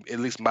history, at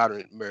least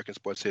modern American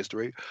sports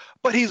history.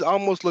 But he's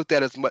almost looked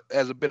at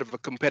as a bit of a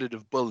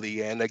competitive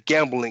bully and a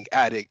gambling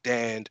addict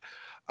and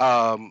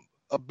a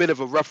bit of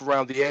a rough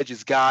around the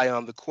edges guy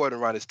on the court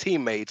around his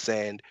teammates,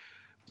 and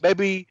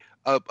maybe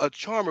a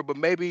charmer, but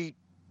maybe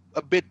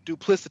a bit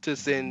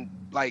duplicitous in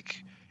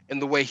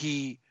the way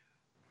he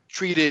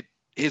treated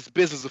his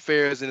business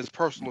affairs and his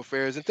personal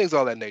affairs and things of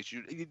all that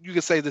nature. You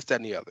can say this, that,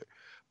 and the other,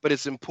 but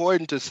it's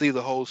important to see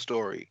the whole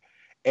story,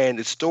 and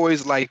it's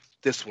stories like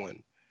this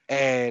one,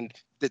 and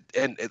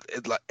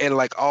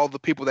like all the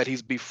people that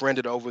he's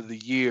befriended over the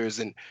years,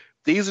 and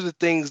these are the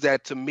things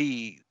that to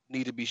me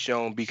need to be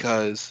shown,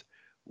 because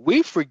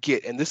we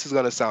forget, and this is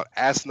going to sound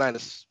asinine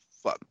as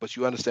fuck, but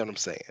you understand what I'm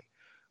saying.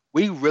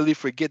 we really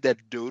forget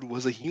that dude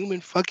was a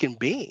human fucking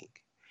being.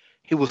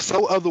 He was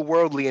so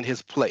otherworldly in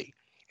his play.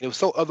 He was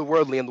so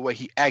otherworldly in the way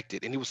he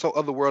acted, and he was so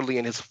otherworldly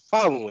in his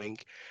following,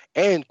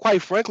 and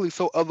quite frankly,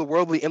 so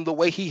otherworldly in the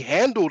way he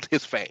handled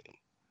his fame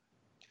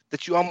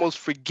that you almost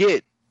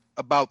forget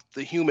about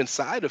the human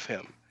side of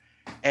him.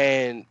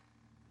 And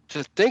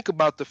to think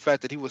about the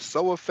fact that he was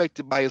so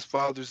affected by his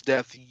father's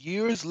death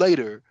years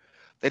later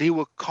that he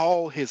would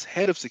call his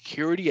head of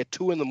security at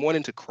 2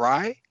 a.m. to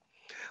cry,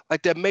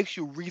 like that makes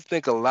you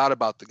rethink a lot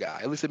about the guy.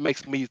 At least it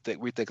makes me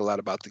rethink a lot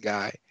about the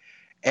guy.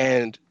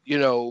 And, you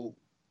know,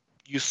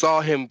 you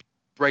saw him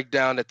break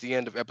down at the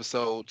end of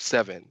episode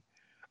 7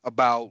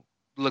 about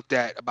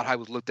how he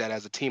was looked at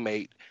as a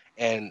teammate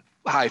and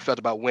how he felt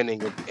about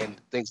winning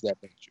and things of that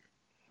nature.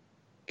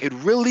 It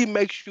really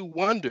makes you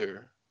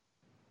wonder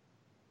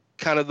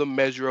kind of the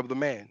measure of the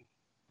man.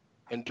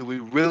 And do we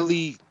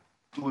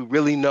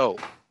really know?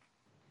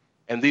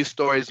 And these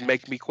stories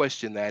make me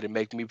question that and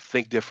make me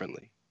think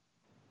differently.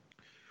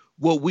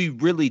 Well, we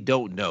really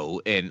don't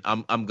know, and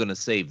I'm gonna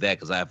save that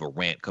because I have a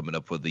rant coming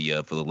up for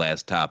the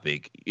last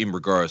topic in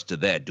regards to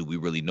that. Do we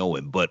really know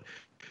him? But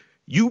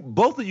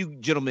both of you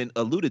gentlemen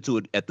alluded to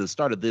it at the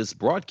start of this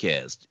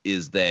broadcast,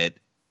 is that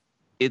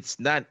it's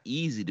not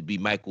easy to be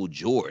Michael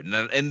Jordan,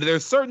 and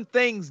there's certain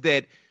things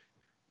that,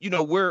 you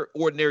know, we're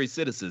ordinary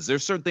citizens.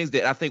 There's certain things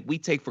that I think we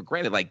take for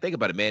granted. Like, think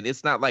about it, man.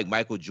 It's not like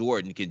Michael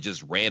Jordan can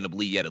just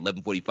randomly at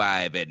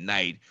 11:45 at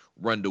night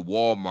run to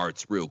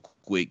Walmart's real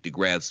quick to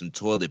grab some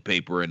toilet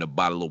paper and a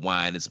bottle of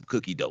wine and some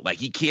cookie dough. Like,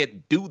 he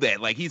can't do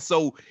that. Like, he's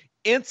so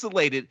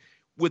insulated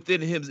within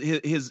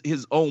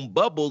his own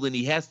bubble, and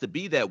he has to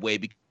be that way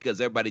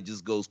because everybody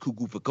just goes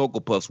cuckoo for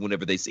Cocoa Puffs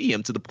whenever they see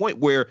him, to the point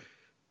where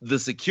the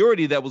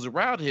security that was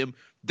around him,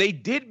 they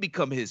did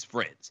become his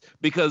friends,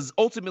 because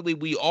ultimately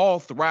we all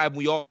thrive.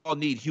 We all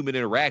need human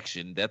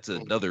interaction. That's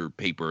another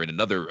paper and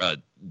another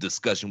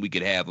discussion we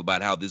could have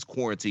about how this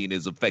quarantine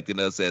is affecting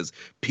us as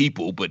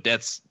people. But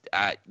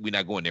we're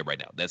not going there right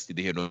now. That's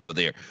neither here nor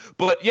there.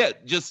 But yeah,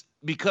 just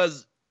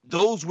because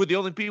those were the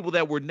only people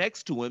that were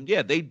next to him,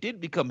 yeah, they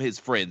did become his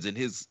friends and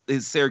his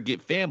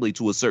surrogate family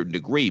to a certain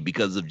degree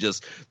because of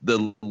just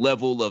the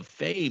level of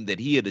fame that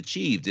he had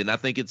achieved. And I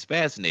think it's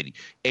fascinating.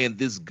 And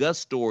this Gus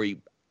story,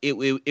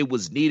 it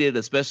was needed,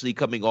 especially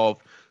coming off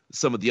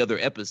some of the other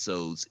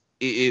episodes.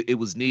 It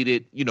was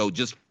needed, you know,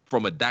 just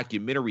from a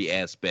documentary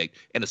aspect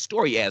and a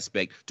story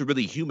aspect to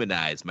really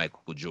humanize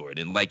Michael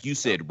Jordan. And like you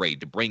said, Ray,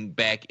 to bring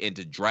back and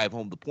to drive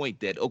home the point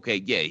that,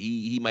 okay, yeah,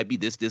 he might be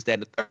this, that,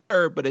 and the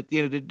third, but at the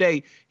end of the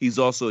day, he's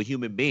also a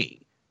human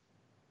being.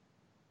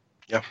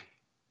 Yeah.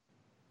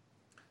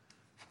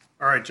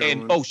 All right,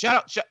 gentlemen. And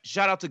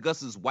shout out to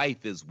Gus's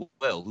wife as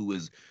well, who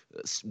is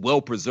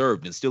well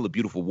preserved and still a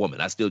beautiful woman.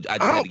 I just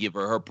had to give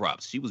her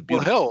props. She was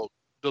beautiful. Well, hell,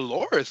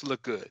 Dolores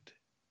looked good.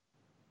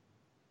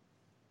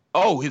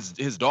 Oh, his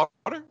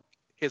daughter?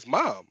 His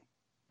mom.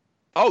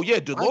 Oh yeah,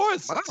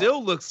 Dolores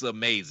still looks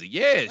amazing.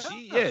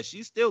 Yeah,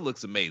 she still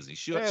looks amazing.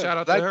 Shout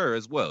out to her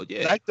as well.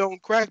 Yeah, that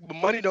don't crack, but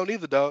money don't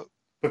either, dog.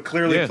 But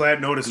clearly,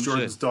 Platt noticed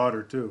Jordan's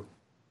daughter too.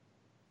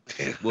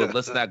 Well,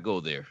 let's not go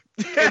there.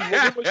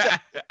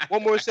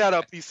 One more shout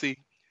out, PC.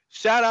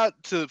 Shout out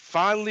to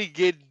finally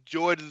get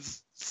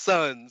Jordan's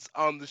sons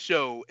on the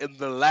show in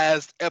the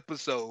last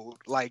episode,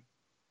 like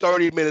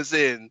 30 minutes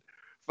in,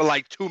 for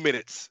like 2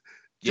 minutes.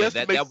 Just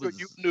to make sure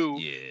you knew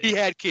he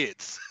had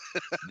kids.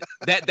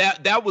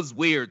 that was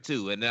weird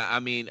too, and I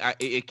mean,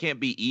 it can't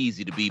be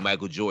easy to be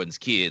Michael Jordan's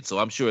kid. So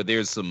I'm sure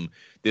there's some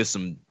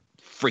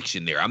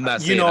friction there. I'm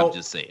not saying. I'm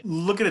just saying.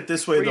 Look at it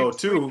this way, though,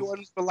 too.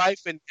 Jordans for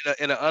life in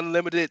an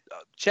unlimited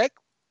check,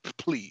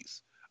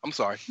 please. I'm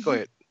sorry. Go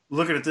ahead.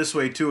 Look at it this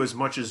way, too. As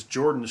much as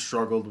Jordan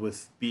struggled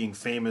with being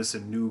famous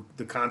and knew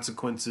the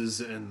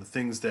consequences and the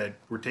things that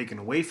were taken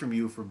away from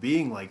you for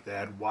being like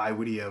that, why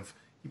would he have?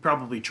 He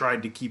probably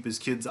tried to keep his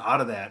kids out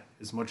of that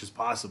as much as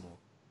possible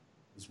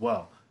as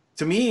well.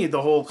 To me,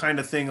 the whole kind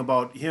of thing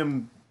about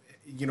him,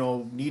 you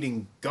know,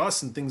 needing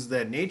Gus and things of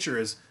that nature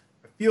is,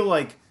 I feel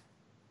like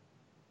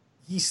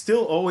he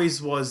still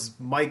always was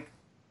Mike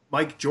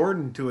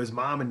Jordan to his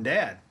mom and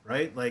dad,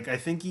 right? Like, I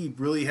think he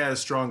really had a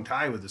strong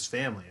tie with his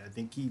family. I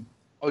think he,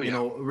 you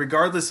know,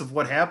 regardless of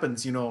what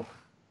happens, you know,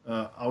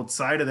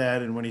 outside of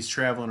that and when he's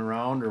traveling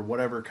around or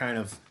whatever kind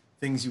of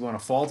things you want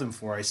to fault him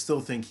for, I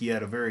still think he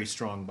had a very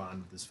strong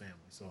bond with his family.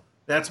 So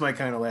that's my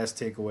kind of last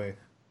takeaway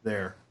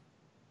there.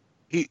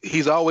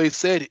 He always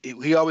said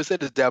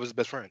his dad was his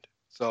best friend.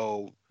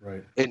 So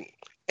right.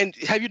 And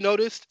have you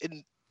noticed?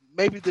 And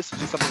maybe this is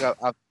just something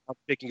I'm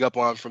picking up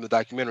on from the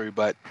documentary,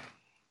 but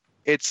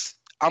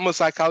I'm a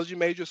psychology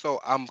major,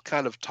 so I'm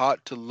kind of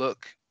taught to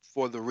look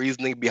for the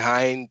reasoning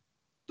behind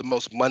the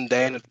most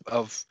mundane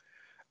of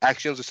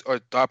actions or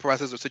thought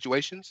processes or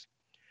situations.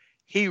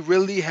 He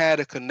really had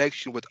a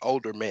connection with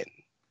older men.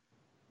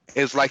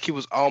 It's like he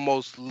was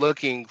almost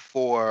looking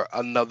for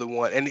another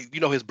one. And, you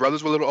know, his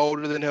brothers were a little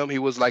older than him. He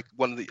was like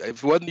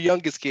if he wasn't the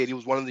youngest kid, he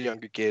was one of the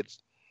younger kids.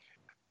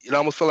 It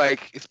almost felt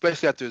like,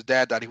 especially after his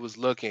dad died, he was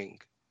looking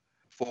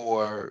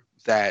for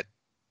that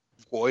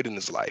void in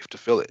his life to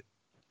fill it.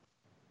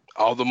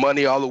 All the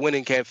money, all the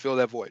winning can't fill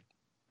that void.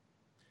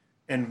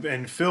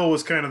 And Phil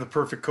was kind of the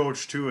perfect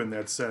coach too in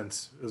that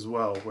sense as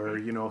well, where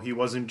he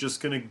wasn't just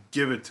going to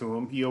give it to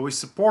him. He always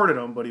supported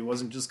him, but he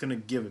wasn't just going to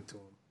give it to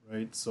him,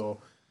 right? So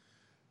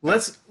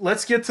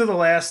let's get to the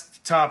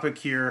last topic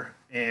here,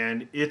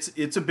 and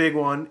it's a big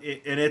one,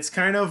 and it's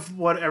kind of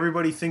what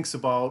everybody thinks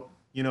about.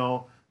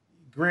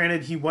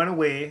 Granted, he went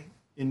away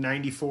in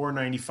 94,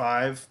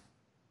 95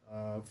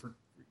 for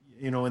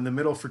in the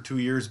middle for 2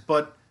 years,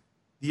 but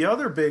the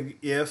other big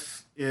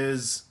if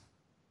is,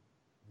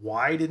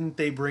 why didn't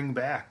they bring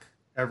back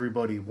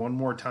everybody one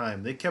more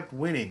time? They kept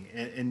winning.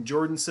 And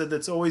Jordan said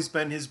that's always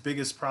been his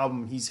biggest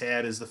problem he's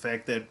had, is the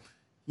fact that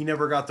he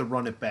never got to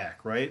run it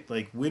back, right?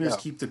 Like, winners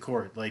keep the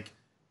court. Like,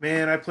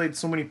 man, I played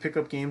so many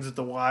pickup games at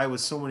the Y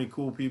with so many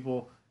cool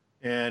people.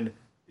 And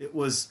it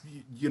was,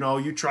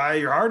 you try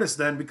your hardest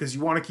then because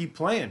you want to keep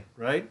playing,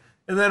 right?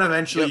 And then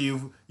eventually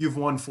you've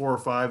won 4 or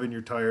 5 and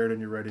you're tired and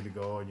you're ready to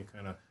go and you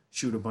kind of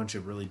shoot a bunch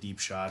of really deep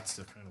shots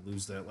to kind of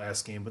lose that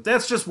last game. But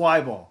that's just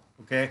Y ball,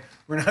 okay?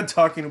 We're not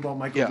talking about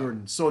Michael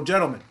Jordan. So,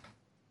 gentlemen,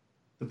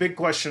 the big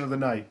question of the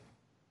night.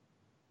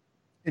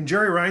 And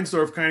Jerry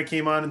Reinsdorf kind of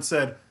came on and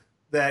said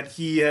that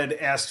he had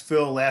asked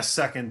Phil last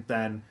second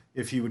then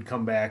if he would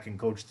come back and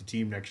coach the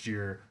team next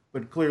year.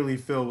 But clearly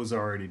Phil was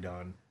already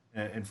done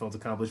and felt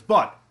accomplished.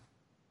 But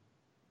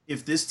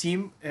if this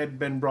team had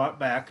been brought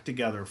back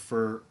together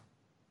for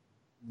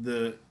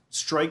the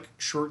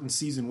strike-shortened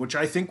season, which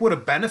I think would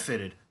have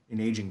benefited an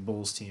aging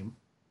Bulls team.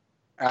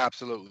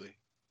 Absolutely.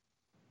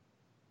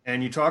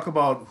 And you talk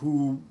about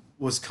who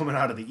was coming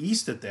out of the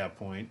East at that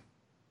point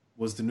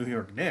was the New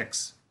York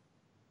Knicks.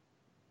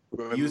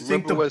 You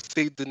think what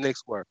seed the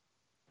Knicks were?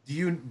 Do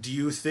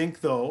you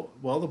think, though,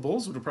 well, the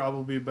Bulls would have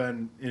probably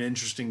been an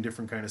interesting,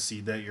 different kind of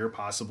seed that year,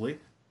 possibly.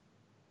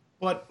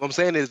 But what I'm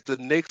saying is the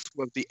Knicks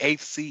was the 8th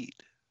seed.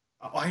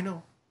 Oh, I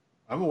know.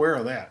 I'm aware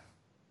of that.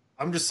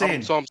 I'm just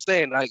saying. So I'm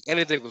saying, like,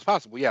 anything was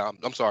possible. Yeah,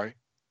 I'm sorry.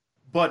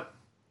 But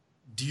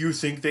do you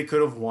think they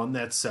could have won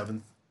that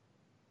 7th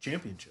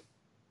championship?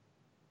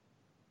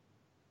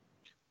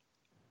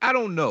 I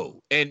don't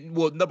know. And,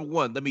 well, number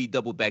one, let me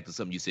double back to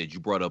something you said. You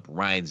brought up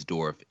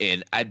Reinsdorf,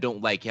 and I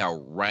don't like how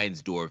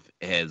Reinsdorf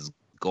has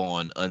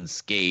gone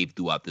unscathed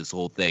throughout this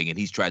whole thing, and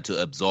he's tried to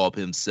absolve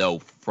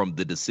himself from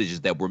the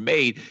decisions that were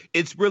made.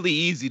 It's really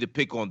easy to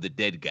pick on the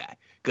dead guy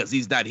because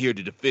he's not here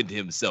to defend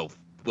himself.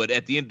 But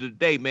at the end of the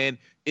day, man,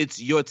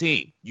 it's your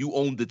team. You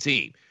own the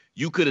team.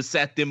 You could have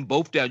sat them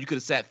both down. You could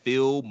have sat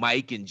Phil,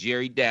 Mike, and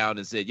Jerry down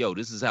and said, yo,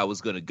 this is how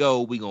it's going to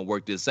go. We're going to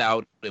work this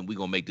out, and we're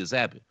going to make this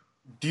happen.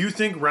 Do you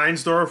think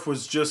Reinsdorf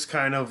was just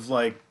kind of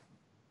like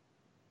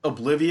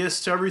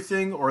oblivious to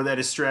everything, or that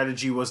his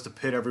strategy was to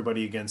pit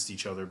everybody against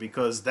each other?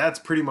 Because that's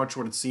pretty much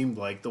what it seemed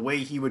like. The way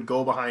he would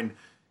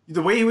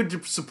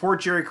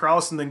support Jerry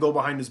Krause and then go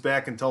behind his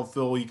back and tell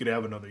Phil he could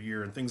have another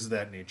year and things of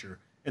that nature.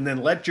 And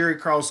then let Jerry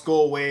Krause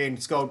go away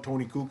and scout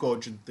Tony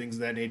Kukoc and things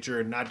of that nature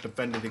and not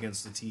defend it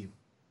against the team.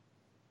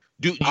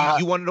 Do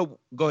you want to know?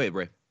 Go ahead,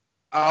 Ray.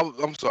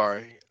 I'm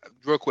sorry.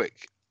 Real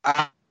quick.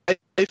 I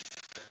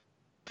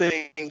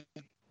think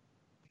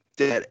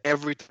that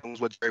everything was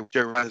what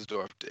Jerry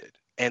Reinsdorf did,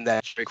 and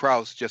that Jerry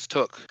Krause just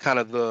took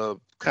the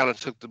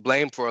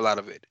blame for a lot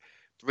of it.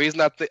 The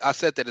reason I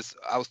said that is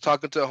I was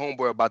talking to a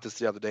homeboy about this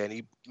the other day, and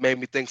he made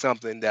me think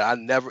something that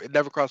it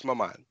never crossed my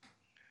mind.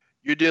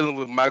 You're dealing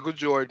with Michael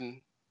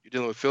Jordan, you're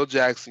dealing with Phil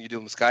Jackson, you're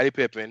dealing with Scottie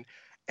Pippen,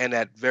 and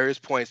at various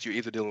points you're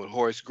either dealing with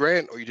Horace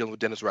Grant or you're dealing with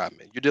Dennis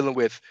Rodman. You're dealing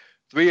with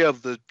 3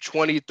 of the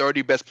 20,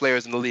 30 best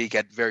players in the league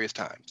at various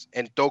times,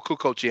 and throw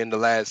Kukoc in the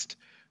last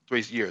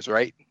 3 years,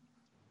 right?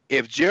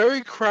 If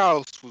Jerry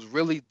Krause was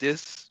really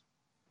this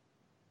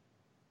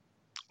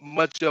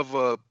much of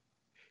a,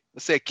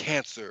 let's say,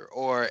 cancer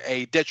or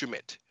a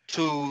detriment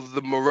to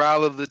the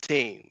morale of the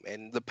team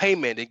and the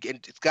payment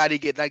and Scottie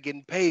not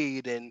getting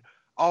paid and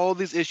all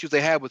these issues they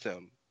had with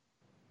him,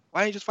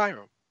 why didn't you just fire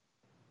him?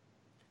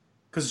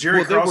 Because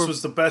Jerry Krause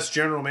was the best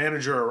general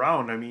manager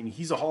around. I mean,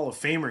 he's a Hall of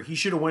Famer. He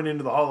should have went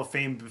into the Hall of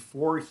Fame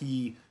before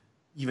he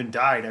even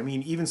died. I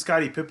mean, even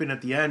Scottie Pippen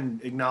at the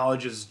end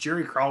acknowledges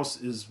Jerry Krause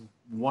is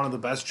one of the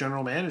best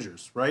general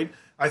managers, right?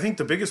 I think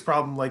the biggest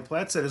problem, like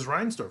Platt said, is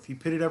Reinsdorf. He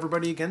pitted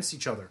everybody against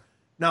each other.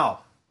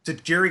 Now, to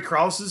Jerry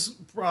Krause's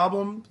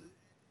problem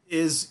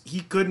is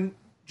he couldn't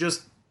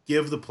just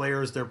give the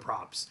players their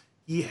props.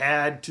 He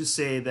had to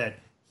say that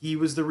he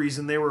was the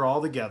reason they were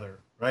all together,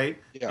 right?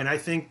 Yeah. And I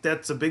think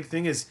that's a big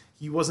thing is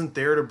he wasn't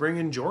there to bring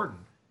in Jordan.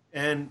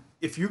 And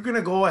if you're going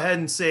to go ahead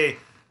and say,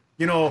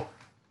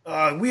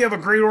 we have a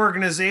great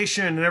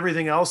organization and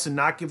everything else and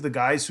not give the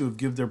guys who have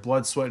given their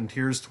blood, sweat, and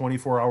tears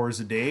 24 hours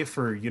a day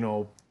for,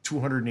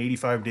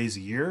 285 days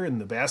a year in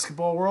the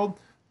basketball world,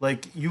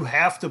 like, you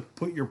have to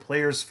put your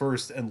players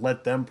first and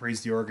let them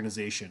praise the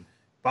organization.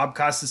 Bob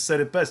Costas said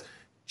it best.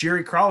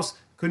 Jerry Krause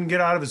couldn't get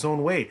out of his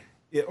own way.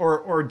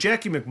 Or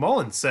Jackie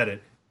McMullen said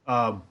it.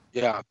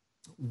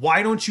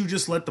 Why don't you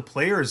just let the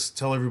players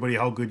tell everybody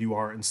how good you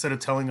are instead of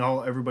telling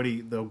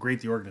everybody how great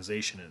the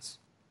organization is?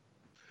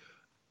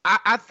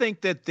 I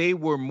think that they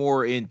were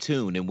more in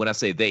tune, and when I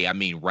say they, I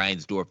mean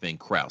Reinsdorf and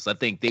Krause. I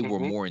think they were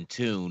more in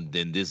tune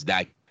than this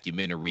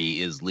documentary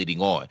is leading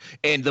on.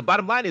 And the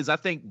bottom line is, I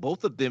think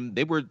both of them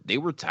they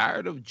were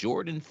tired of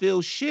Jordan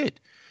Phil shit.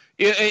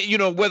 You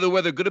know,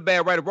 whether good or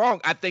bad, right or wrong,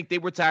 I think they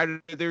were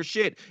tired of their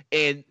shit,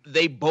 and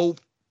they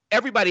both.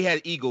 Everybody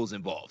had egos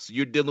involved. So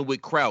you're dealing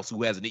with Krause,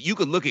 who has you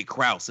can look at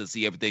Krause and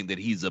see everything that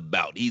he's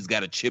about. He's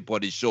got a chip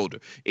on his shoulder.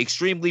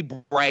 Extremely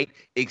bright,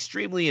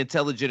 extremely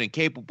intelligent and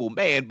capable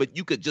man, but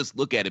you could just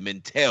look at him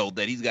and tell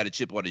that he's got a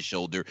chip on his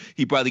shoulder.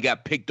 He probably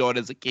got picked on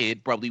as a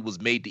kid, probably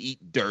was made to eat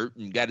dirt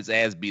and got his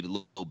ass beat a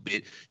little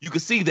bit. You can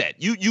see that.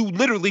 You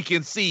literally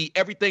can see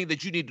everything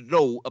that you need to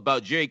know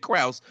about Jerry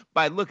Krause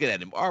by looking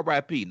at him.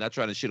 R.I.P. Not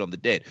trying to shit on the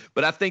dead.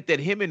 But I think that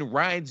him and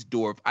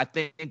Reinsdorf, I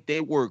think they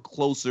were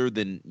closer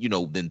than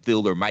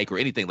Phil or Mike or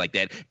anything like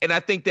that. And I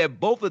think that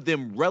both of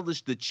them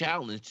relished the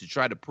challenge to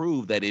try to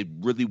prove that it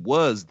really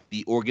was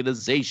the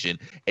organization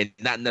and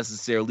not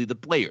necessarily the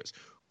players.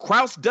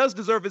 Krause does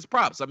deserve his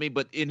props. I mean,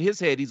 but in his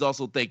head, he's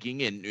also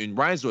thinking, and in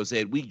Reinsdorf's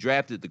head, we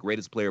drafted the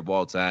greatest player of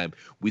all time.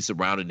 We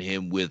surrounded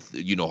him with,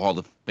 Hall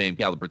of Fame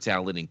caliber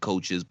talent and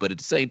coaches. But at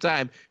the same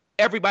time,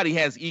 everybody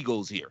has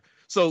egos here.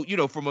 So,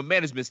 from a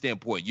management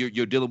standpoint,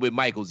 you're dealing with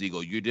Michael's ego.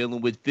 You're dealing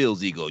with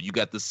Phil's ego. You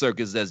got the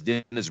circus that's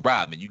Dennis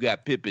Rodman. You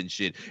got Pippen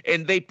shit.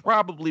 And they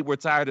probably were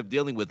tired of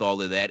dealing with all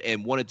of that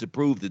and wanted to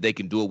prove that they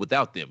can do it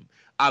without them.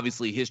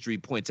 Obviously, history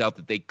points out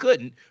that they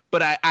couldn't,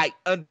 but I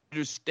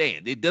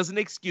understand. It doesn't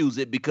excuse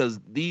it because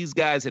these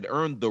guys had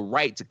earned the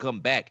right to come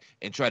back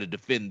and try to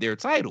defend their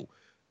title.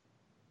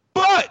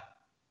 But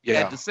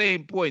at the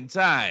same point in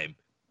time,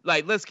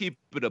 let's keep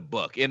it a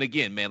buck. And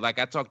again, man, like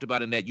I talked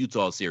about in that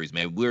Utah series,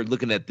 man, we're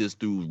looking at this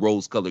through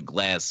rose-colored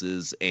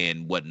glasses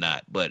and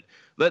whatnot. But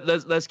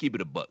let's keep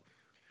it a buck.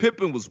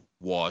 Pippen was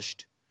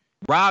washed.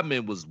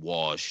 Rodman was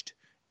washed.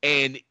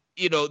 And,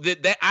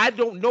 that I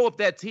don't know if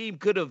that team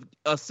could have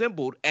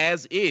assembled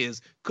as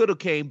is, could have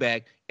came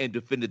back and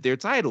defended their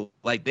title.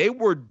 Like, they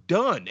were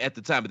done at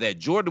the time of that.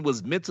 Jordan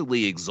was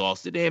mentally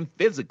exhausted and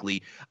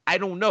physically. I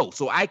don't know.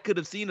 So I could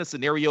have seen a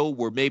scenario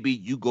where maybe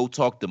you go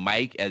talk to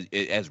Mike as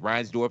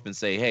Reinsdorf and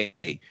say,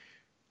 hey,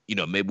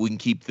 maybe we can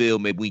keep Phil,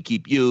 maybe we can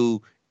keep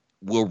you,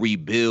 we'll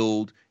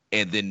rebuild,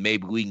 and then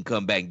maybe we can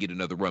come back and get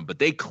another run. But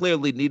they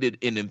clearly needed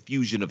an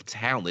infusion of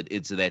talent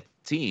into that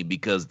team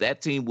because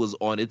that team was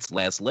on its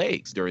last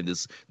legs during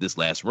this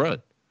last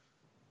run.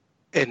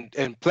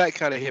 And Platt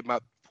kind of hit my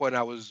point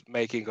I was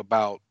making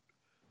about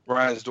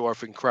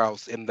Reinsdorf and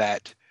Krause in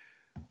that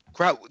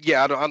Krause.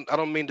 Yeah, I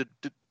don't mean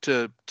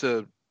to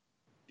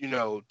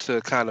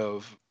kind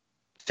of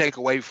take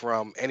away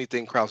from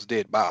anything Krause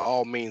did. By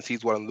all means,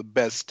 he's one of the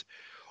best,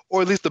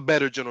 or at least the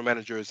better general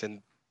managers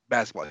in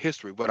basketball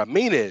history. What I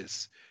mean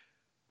is,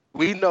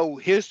 we know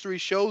history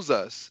shows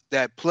us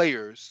that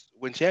players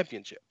win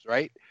championships,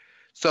 right?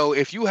 So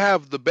if you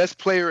have the best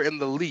player in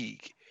the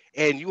league,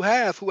 and you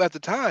have who at the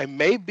time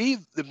may be,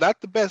 if not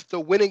the best, the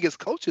winningest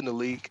coach in the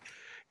league,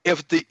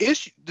 if the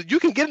issue, you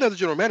can get another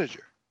general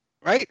manager,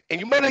 right? And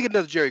you might not get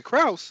another Jerry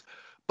Krause,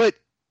 but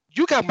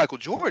you got Michael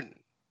Jordan.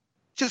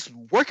 Just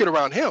working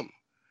around him.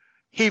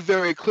 He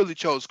very clearly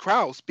chose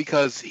Krause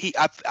because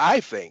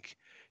I think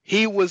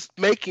he was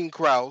making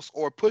Krause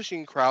or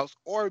pushing Krause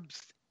or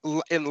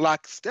in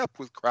lockstep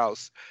with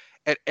Krause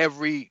at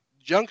every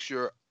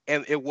juncture.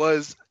 And it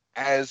was,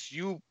 as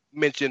you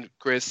mentioned,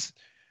 Chris,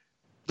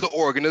 the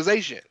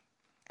organization.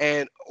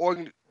 And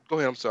go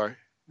ahead, I'm sorry.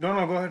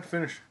 No, go ahead,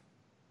 finish.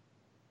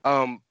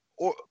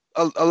 Or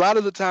a lot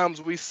of the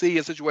times we see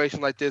a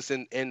situation like this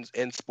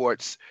in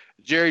sports,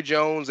 Jerry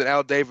Jones and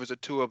Al Davis are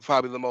two of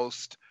probably the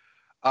most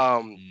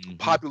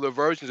popular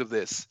versions of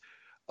this.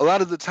 A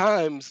lot of the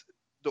times,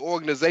 the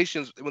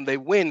organizations, when they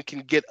win, can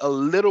get a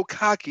little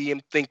cocky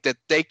and think that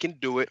they can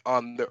do it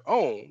on their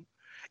own.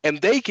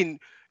 And they can,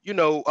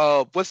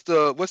 what's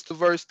the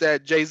verse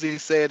that Jay-Z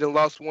said in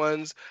Lost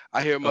Ones?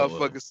 I hear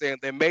motherfuckers saying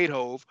they made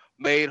Hove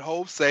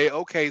say,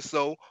 okay,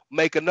 so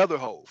make another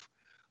Hove.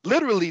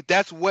 Literally,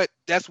 that's what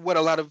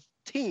a lot of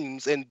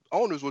teams and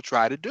owners will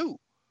try to do,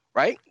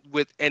 right?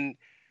 And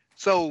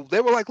so they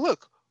were like,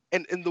 look,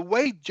 and the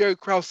way Jerry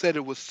Krause said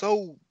it was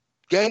so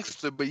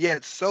gangster, but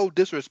yet so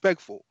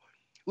disrespectful.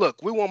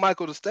 Look, we want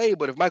Michael to stay,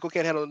 but if Michael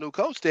can't handle a new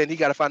coach, then he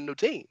got to find a new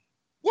team.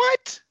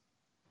 What?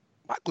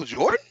 Michael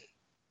Jordan?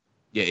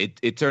 Yeah,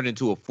 it turned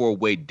into a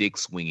four-way dick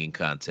swinging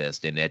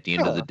contest, and at the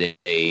end of the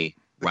day,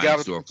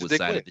 Reinsdorf was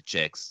signing the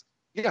checks.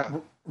 Yeah,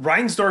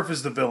 Reinsdorf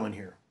is the villain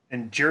here,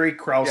 and Jerry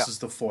Krause is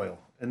the foil,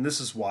 and this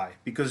is why.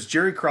 Because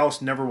Jerry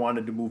Krause never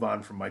wanted to move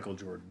on from Michael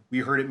Jordan. We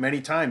heard it many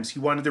times. He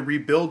wanted to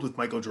rebuild with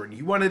Michael Jordan.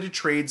 He wanted to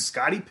trade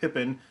Scottie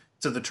Pippen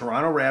to the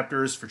Toronto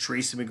Raptors for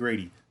Tracy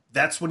McGrady.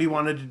 That's what he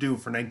wanted to do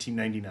for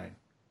 1999.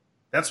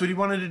 That's what he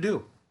wanted to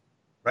do,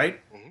 right?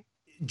 Mm-hmm.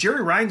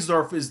 Jerry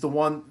Reinsdorf is the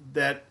one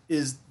that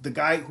is the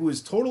guy who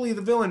is totally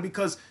the villain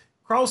because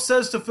Krause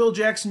says to Phil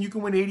Jackson, you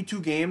can win 82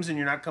 games and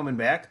you're not coming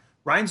back.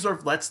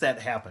 Reinsdorf lets that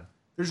happen.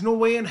 There's no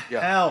way in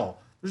hell.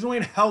 There's no way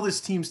in hell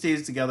this team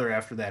stays together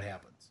after that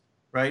happens,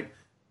 right?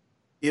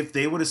 If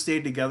they would have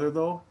stayed together,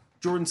 though,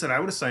 Jordan said, I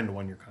would have signed a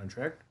one-year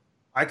contract.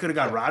 I could have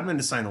got Rodman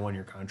to sign a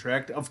 1-year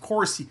contract. Of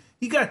course,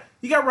 he got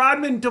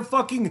Rodman to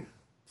fucking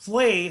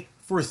play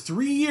for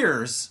 3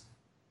 years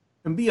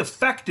and be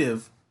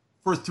effective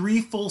for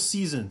 3 full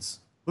seasons.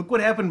 Look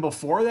what happened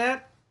before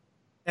that.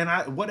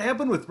 And what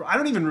happened with, I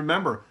don't even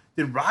remember.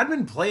 Did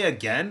Rodman play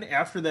again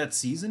after that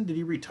season? Did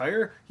he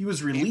retire? He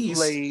was released. He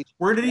played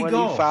Where did he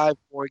go? 25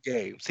 more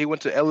games. He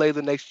went to LA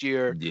the next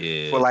year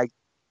for like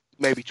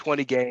maybe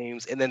 20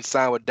 games and then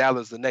signed with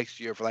Dallas the next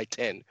year for like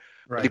 10.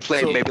 Right. He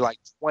played maybe like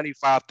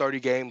 25, 30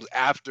 games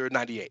after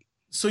 98.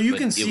 So you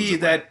can see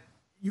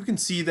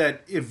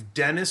that if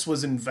Dennis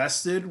was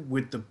invested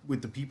with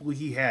the people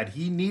he had,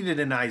 he needed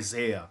an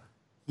Isaiah.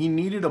 He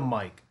needed a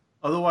Mike.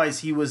 Otherwise,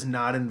 he was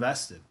not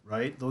invested,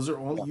 right? Those are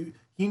only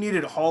he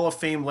needed Hall of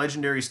Fame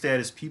legendary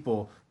status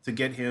people to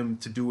get him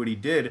to do what he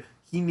did.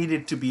 He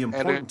needed to be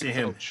important to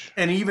him.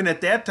 And even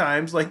at that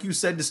times, like you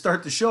said to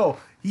start the show,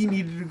 he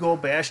needed to go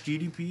bash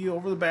GDP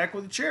over the back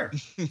with a chair.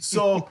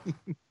 So,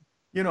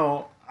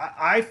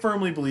 I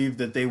firmly believe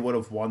that they would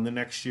have won the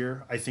next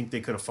year. I think they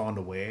could have found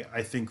a way.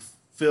 I think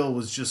Phil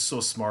was just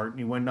so smart, and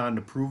he went on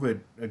to prove it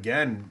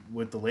again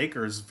with the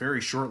Lakers very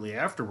shortly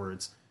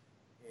afterwards.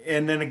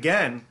 And then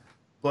again,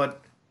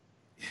 but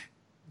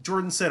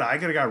Jordan said, I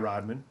could have got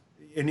Rodman.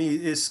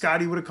 And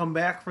Scotty would have come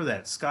back for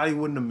that. Scotty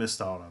wouldn't have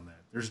missed out on that.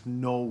 There's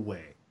no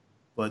way.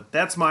 But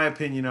that's my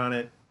opinion on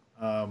it.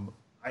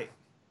 I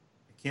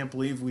can't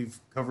believe we've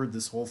covered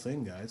this whole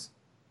thing, guys.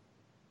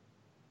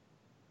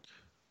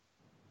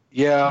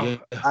 Yeah.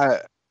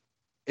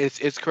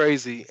 It's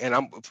crazy. And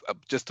I'm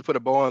just to put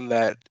a bow on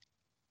that,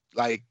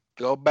 like,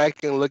 go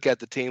back and look at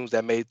the teams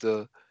that made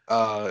the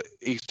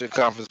Eastern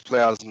Conference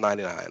playoffs in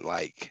 '99.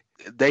 Like,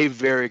 they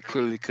very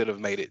clearly could have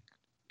made it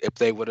if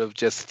they would have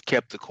just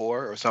kept the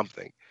core or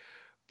something.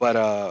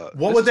 But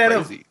what would that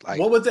have? Like,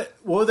 what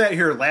would that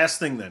here? Last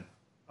thing then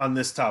on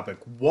this topic,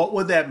 what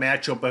would that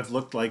matchup have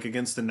looked like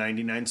against the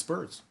 '99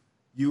 Spurs?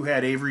 You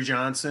had Avery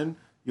Johnson,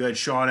 you had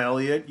Sean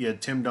Elliott, you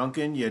had Tim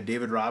Duncan, you had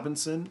David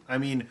Robinson. I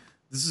mean,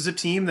 this is a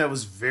team that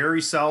was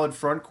very solid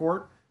front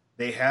court.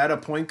 They had a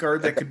point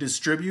guard that could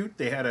distribute.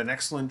 They had an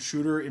excellent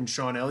shooter in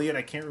Sean Elliott.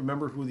 I can't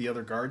remember who the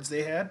other guards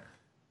they had,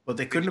 but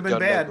they couldn't have been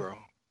bad.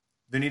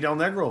 Vinny Del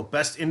Negro,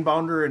 best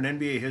inbounder in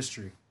NBA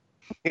history.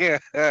 Yeah.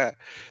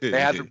 They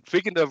had,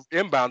 speaking of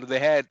inbounder, they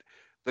had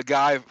the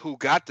guy who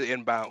got the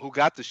inbound, who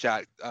got the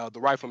shot, the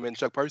rifleman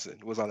Chuck Person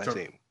was on that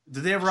team.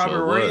 Did they have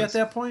Robert Horry at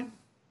that point?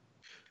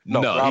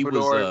 No,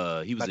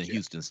 he was in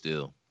Houston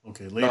still.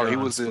 Okay, later he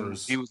was in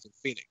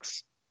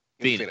Phoenix.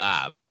 Beg your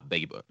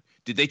pardon.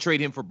 Did they trade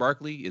him for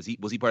Barkley?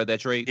 Was he part of that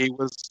trade?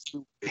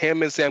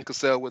 Him and Sam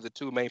Cassell were the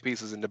two main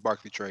pieces in the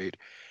Barkley trade.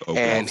 Okay.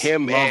 And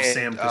Sam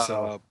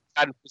Cassell.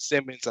 Adam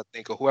Simmons, I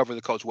think, or whoever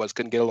the coach was,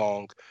 couldn't get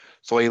along.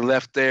 So he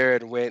left there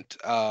and went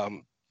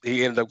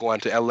he ended up going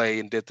to LA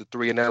and did the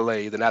 3 in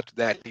LA. Then after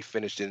that he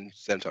finished in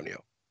San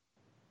Antonio.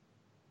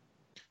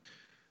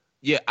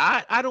 Yeah,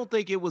 I don't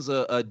think it was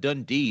a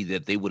done deal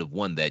that they would have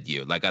won that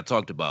year. Like I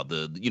talked about,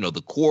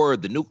 the core,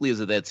 the nucleus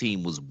of that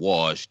team was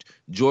washed.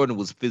 Jordan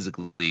was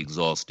physically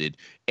exhausted.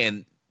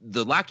 And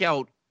the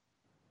lockout,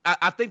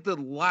 I think the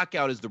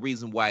lockout is the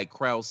reason why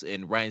Krause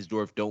and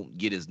Reinsdorf don't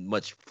get as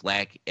much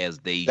flack as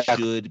they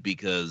should,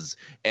 because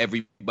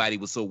everybody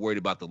was so worried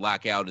about the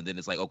lockout. And then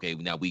it's like, okay,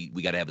 now we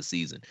got to have a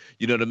season.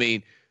 You know what I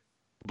mean?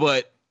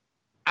 But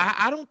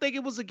I don't think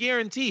it was a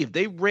guarantee. If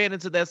they ran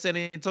into that San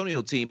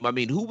Antonio team, I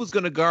mean, who was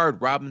going to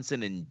guard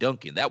Robinson and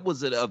Duncan? That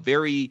was a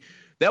very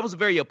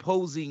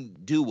opposing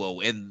duo,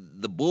 and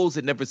the Bulls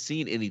had never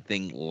seen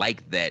anything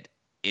like that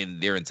in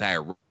their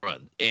entire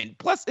run. And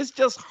plus, it's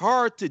just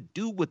hard to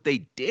do what they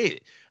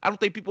did. I don't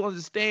think people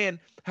understand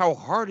how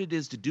hard it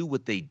is to do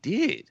what they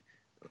did.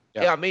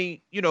 Yeah, I mean,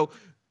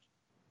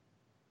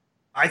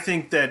 I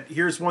think that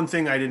here's one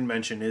thing I didn't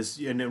mention is,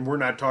 and we're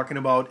not talking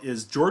about,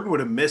 is Jordan would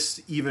have missed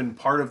even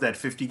part of that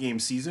 50-game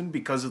season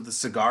because of the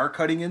cigar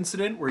cutting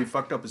incident where he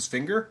fucked up his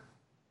finger.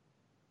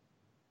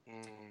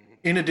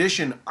 In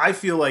addition, I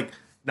feel like,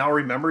 now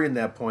remembering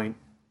that point,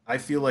 I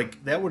feel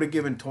like that would have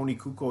given Toni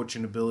Kukoc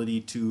an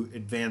ability to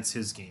advance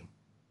his game.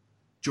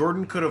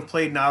 Jordan could have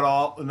played not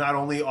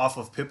only off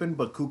of Pippen,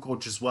 but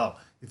Kukoc as well.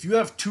 If you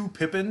have two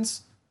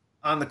Pippins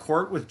on the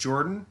court with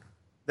Jordan,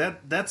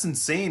 that's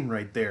insane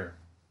right there.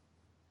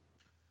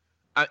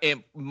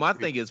 And my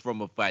thing is,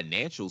 from a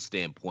financial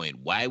standpoint,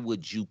 why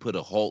would you put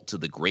a halt to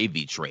the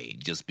gravy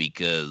trade just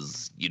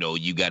because,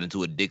 you got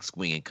into a dick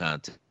swinging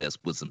contest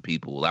with some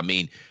people? I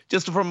mean,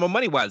 just from a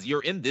money-wise,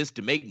 you're in this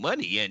to make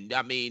money. And,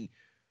 I mean,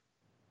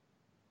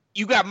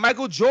 you got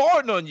Michael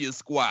Jordan on your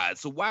squad,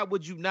 so why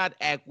would you not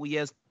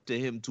acquiesce to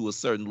him to a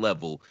certain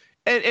level?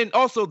 And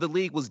also, the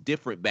league was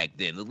different back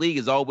then. The league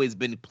has always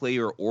been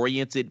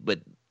player-oriented, but,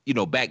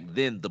 back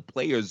then, the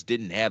players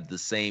didn't have the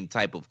same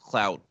type of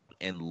clout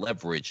and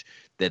leverage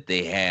that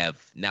they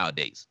have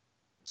nowadays.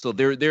 So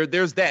there's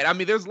that. I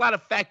mean, there's a lot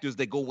of factors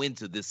that go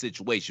into this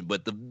situation,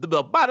 but the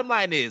bottom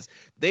line is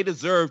they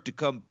deserve to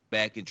come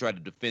back and try to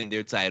defend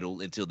their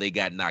title until they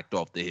got knocked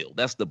off the hill.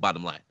 That's the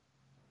bottom line.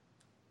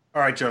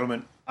 All right,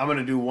 gentlemen. I'm going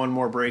to do one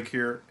more break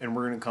here, and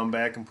we're going to come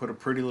back and put a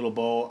pretty little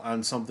bow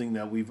on something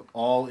that we've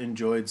all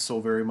enjoyed so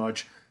very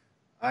much.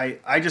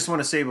 I just want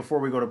to say before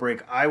we go to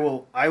break, I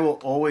will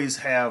always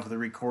have the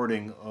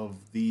recording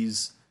of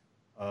these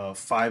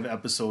 5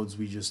 episodes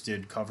we just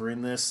did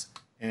covering this,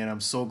 and I'm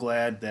so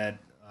glad that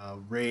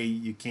Ray,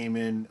 you came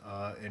in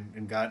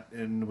and got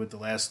in with the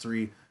last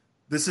 3.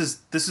 This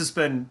has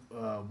been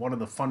one of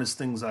the funnest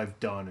things I've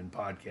done in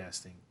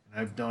podcasting, and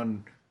I've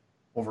done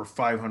over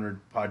 500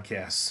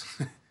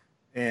 podcasts,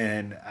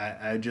 and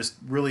I just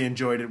really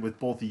enjoyed it with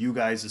both of you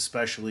guys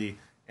especially,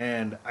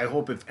 and I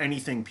hope if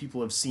anything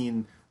people have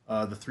seen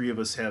the 3 of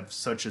us have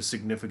such a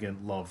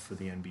significant love for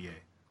the NBA.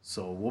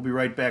 So we'll be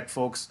right back,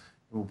 folks,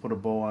 and we'll put a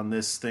bow on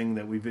this thing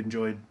that we've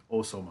enjoyed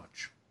oh so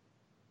much.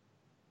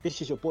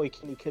 This is your boy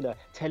Kenny Killer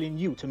telling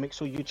you to make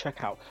sure you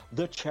check out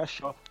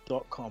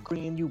thechairshot.com,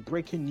 bringing you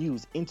breaking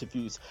news,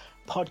 interviews,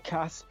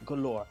 podcasts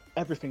galore,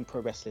 everything pro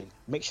wrestling.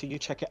 Make sure you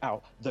check it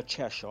out,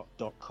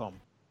 thechairshot.com.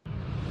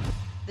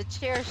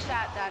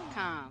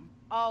 Thechairshot.com.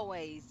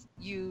 Always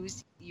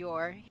use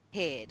your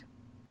head.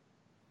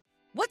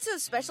 What's so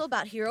special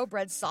about Hero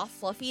Bread's soft,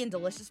 fluffy, and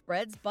delicious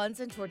breads, buns,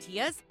 and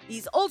tortillas?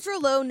 These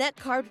ultra-low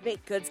net-carb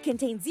baked goods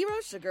contain 0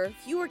 sugar,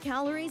 fewer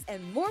calories,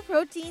 and more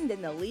protein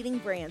than the leading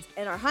brands,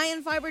 and are high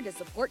in fiber to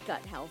support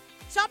gut health.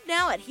 Shop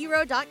now at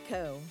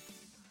hero.co.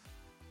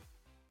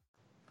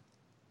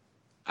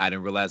 I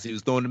didn't realize he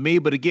was throwing to me,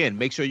 but again,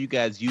 make sure you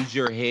guys use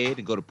your head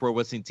and go to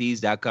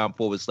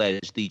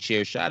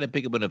prowrestlingtees.com/thechairshot and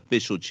pick up an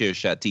official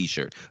Chairshot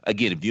t-shirt.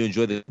 Again, if you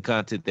enjoy the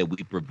content that we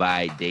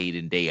provide day in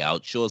and day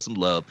out, show us some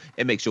love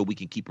and make sure we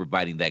can keep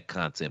providing that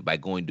content by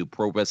going to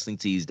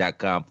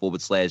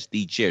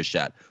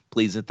prowrestlingtees.com/thechairshot.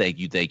 Please and thank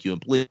you,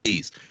 and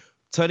please.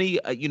 Tunney,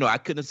 I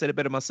couldn't have said it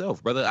better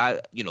myself,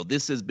 brother.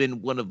 This has been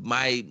one of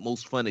my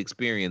most fun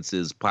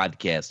experiences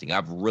podcasting.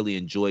 I've really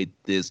enjoyed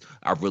this.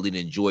 I've really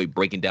enjoyed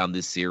breaking down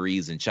this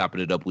series and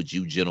chopping it up with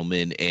you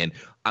gentlemen. And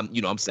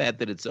I'm sad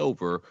that it's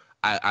over.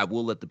 I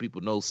will let the people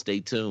know, stay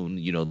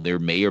tuned. There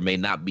may or may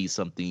not be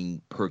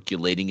something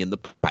percolating in the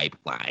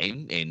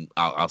pipeline, and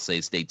I'll say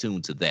stay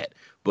tuned to that.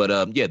 But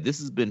this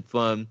has been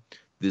fun.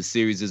 This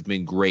series has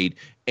been great.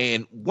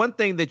 And one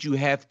thing that you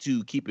have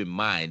to keep in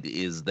mind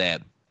is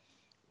that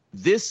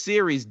this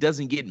series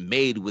doesn't get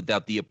made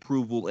without the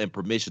approval and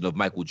permission of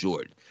Michael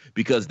Jordan,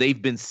 because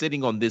they've been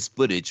sitting on this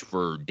footage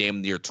for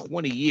damn near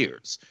 20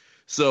 years.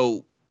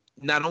 So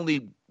not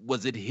only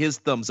was it his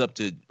thumbs up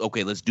to,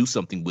 okay, let's do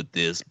something with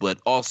this, but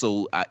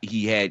also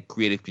he had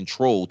creative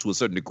control to a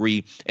certain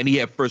degree, and he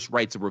had first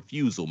rights of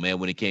refusal, man,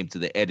 when it came to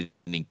the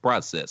editing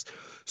process.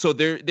 So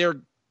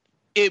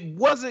it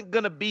wasn't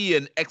going to be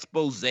an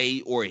expose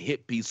or a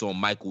hit piece on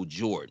Michael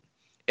Jordan.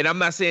 And I'm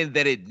not saying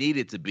that it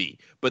needed to be,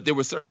 but there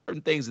were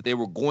certain things that they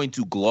were going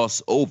to gloss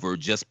over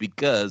just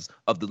because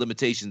of the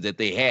limitations that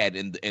they had.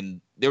 And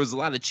there was a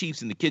lot of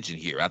chiefs in the kitchen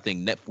here. I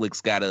think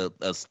Netflix got a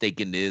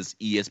stake in this,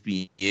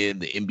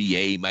 ESPN, the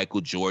NBA, Michael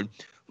Jordan,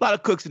 a lot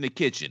of cooks in the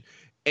kitchen.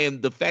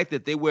 And the fact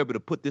that they were able to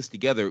put this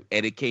together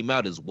and it came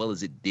out as well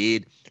as it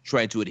did,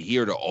 trying to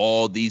adhere to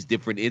all these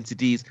different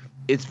entities,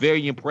 it's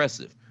very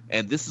impressive.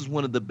 And this is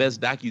one of the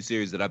best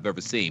docuseries that I've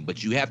ever seen.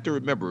 But you have to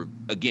remember,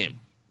 again,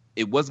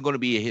 it wasn't going to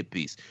be a hit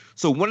piece.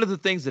 So one of the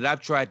things that I've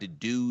tried to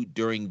do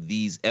during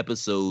these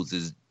episodes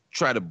is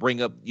try to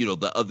bring up,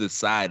 the other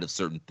side of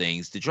certain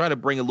things, to try to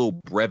bring a little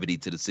brevity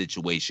to the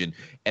situation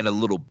and a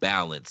little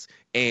balance.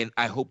 And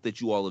I hope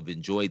that you all have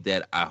enjoyed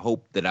that. I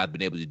hope that I've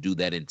been able to do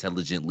that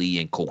intelligently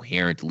and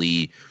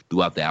coherently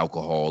throughout the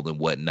alcohol and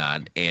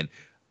whatnot. And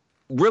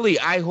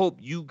really, I hope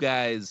you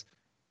guys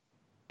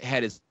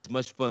had as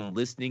much fun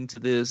listening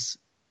to this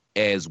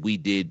as we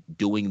did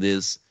doing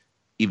this,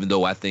 even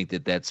though I think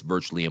that that's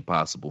virtually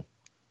impossible.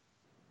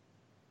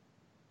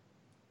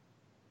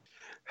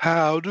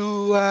 How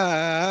do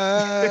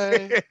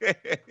I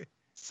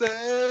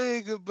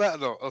say goodbye?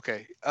 No,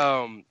 okay.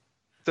 The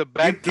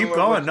back. Keep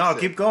going. No,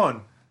 keep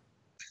going.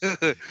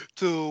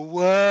 To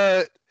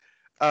what?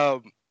 I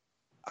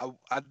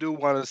do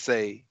want to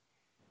say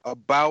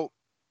about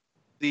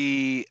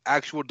the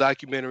actual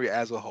documentary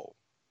as a whole.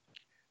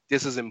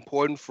 This is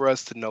important for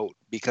us to note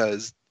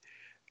because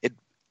I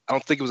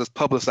don't think it was as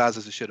publicized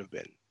as it should have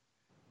been.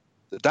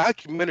 The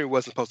documentary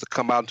wasn't supposed to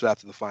come out until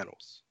after the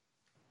finals.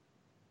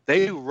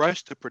 They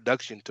rushed the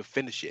production to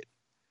finish it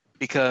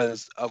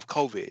because of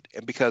COVID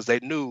and because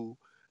they knew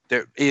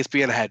their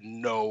ESPN had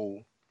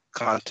no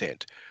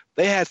content.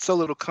 They had so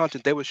little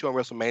content, they were showing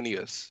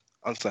WrestleManias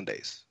on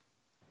Sundays.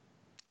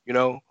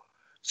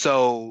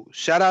 So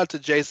shout out to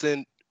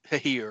Jason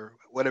here,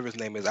 whatever his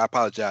name is. I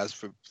apologize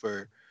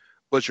for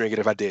butchering it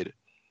if I did.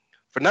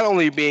 For not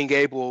only being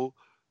able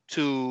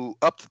to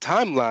up the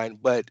timeline,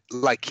 but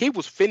like he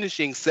was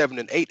finishing 7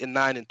 and 8 and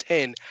 9 and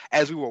 10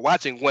 as we were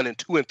watching 1 and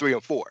 2 and 3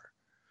 and 4.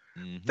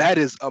 Mm-hmm. That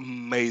is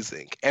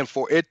amazing. And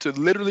for it to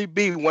literally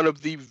be one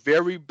of the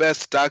very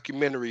best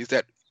documentaries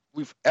that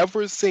we've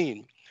ever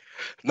seen,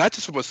 not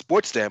just from a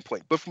sports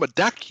standpoint, but from a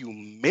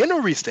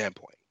documentary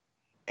standpoint.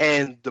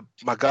 And the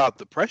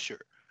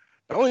pressure,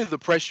 not only the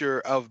pressure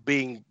of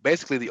being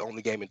basically the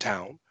only game in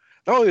town,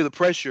 not only the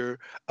pressure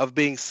of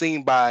being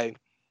seen by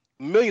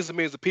millions and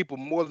millions of people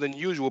more than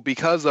usual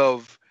because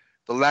of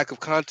the lack of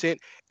content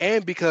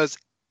and because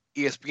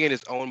ESPN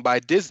is owned by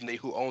Disney,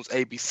 who owns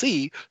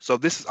ABC. So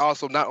this is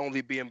also not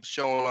only being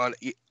shown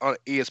on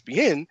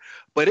ESPN,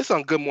 but it's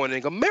on Good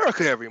Morning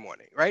America every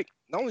morning, right?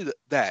 Not only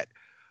that,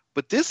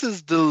 but this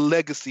is the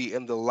legacy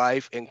and the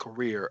life and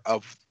career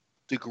of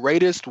the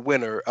greatest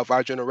winner of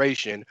our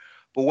generation,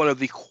 but one of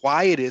the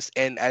quietest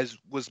and, as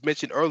was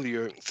mentioned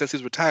earlier, since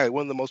he's retired,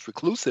 one of the most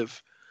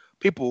reclusive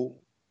people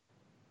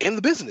in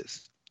the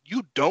business.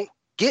 You don't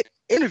get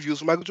interviews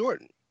with Michael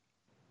Jordan.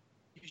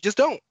 You just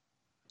don't.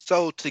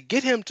 So to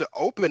get him to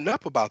open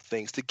up about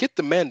things, to get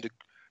the man to,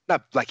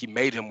 not like he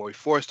made him or he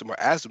forced him or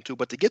asked him to,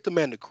 but to get the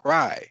man to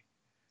cry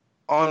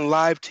on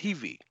live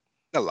TV,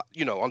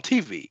 you know, on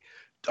TV,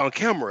 on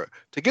camera,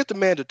 to get the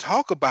man to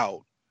talk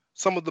about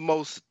some of the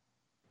most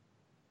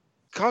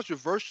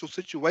controversial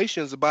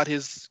situations about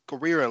his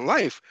career and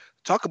life,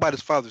 talk about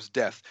his father's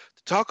death,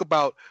 to talk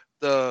about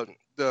the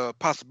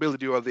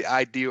possibility or the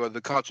idea or the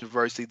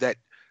controversy that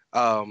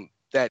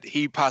that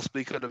he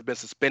possibly could have been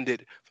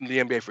suspended from the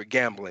NBA for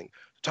gambling.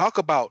 Talk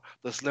about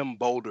the Slim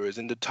Boulders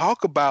and to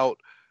talk about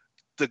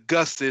the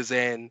Gus's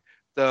and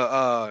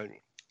the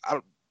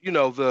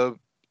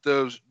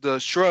the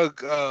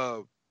shrug.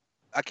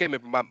 I can't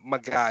remember my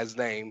guy's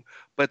name,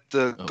 but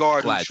the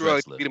guard who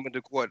shrugged beat him in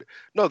the quarter.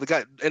 No, the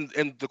guy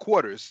in the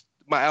quarters,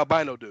 my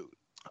albino dude.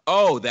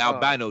 Oh, the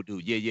albino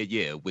dude.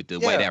 Yeah, with the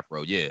white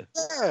afro. Yeah.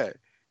 Yeah,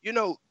 you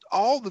know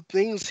all the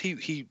things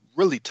he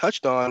really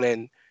touched on,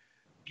 and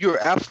you're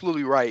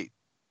absolutely right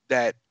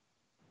that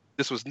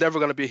this was never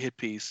going to be a hit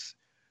piece,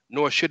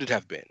 nor should it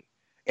have been.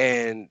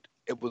 And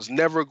it was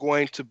never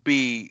going to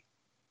be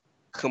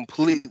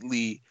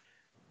completely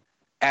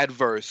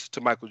adverse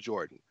to Michael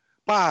Jordan.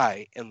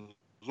 By and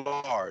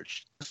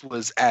large, this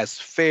was as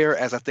fair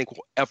as I think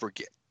we'll ever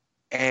get.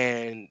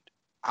 And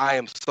I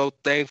am so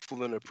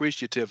thankful and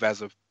appreciative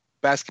as a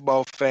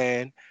basketball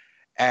fan,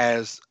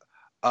 as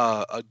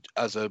a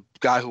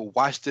guy who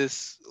watched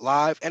this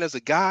live, and as a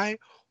guy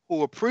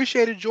who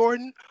appreciated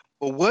Jordan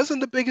but wasn't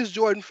the biggest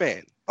Jordan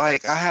fan.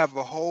 Like, I have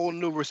a whole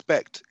new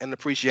respect and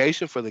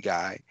appreciation for the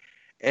guy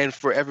and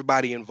for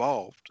everybody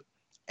involved.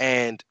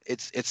 And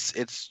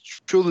it's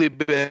truly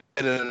been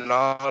an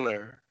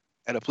honor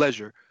and a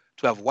pleasure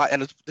to have watched.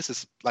 And this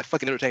is like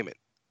fucking entertainment.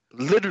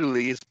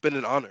 Literally, it's been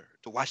an honor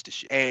to watch this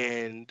shit.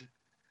 And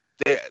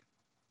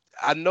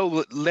I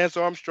know Lance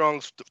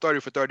Armstrong's 30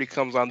 for 30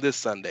 comes on this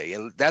Sunday,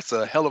 and that's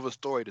a hell of a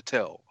story to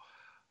tell.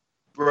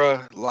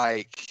 Bruh,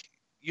 like,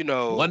 you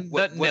know.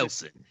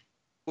 Nelson.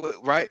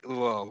 Right?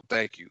 Well,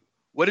 thank you.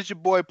 What did your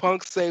boy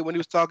Punk say when he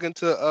was talking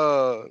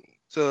to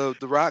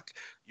The Rock?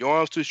 Your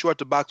arm's too short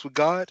to box with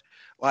God?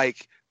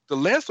 Like, the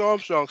Lance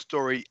Armstrong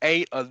story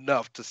ain't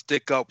enough to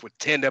stick up with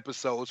 10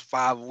 episodes,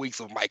 5 weeks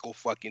of Michael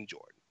fucking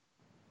Jordan.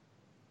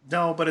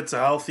 No, but it's a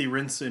healthy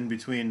rinse in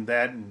between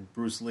that and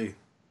Bruce Lee.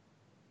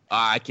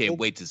 I can't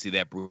wait to see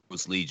that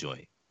Bruce Lee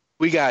joint.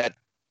 We got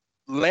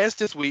Lance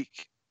this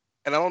week,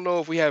 and I don't know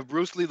if we have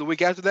Bruce Lee the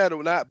week after that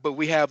or not, but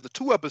we have the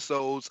 2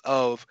 episodes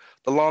of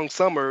the long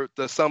summer,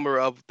 the summer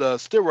of the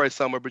steroid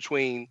summer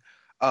between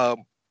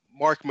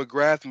Mark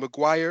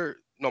McGuire.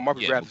 No, Mark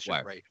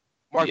McGrath, right?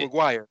 Mark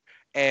McGuire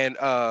and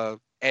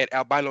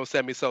albino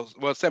Sammy Sosa.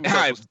 Well, Sammy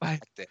Sosa was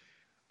back then.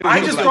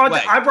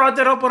 I brought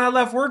that up when I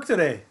left work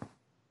today.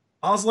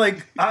 I was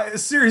like,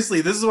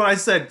 seriously, this is what I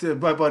said to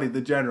my buddy,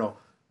 the general.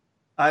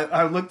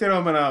 I looked at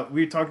him and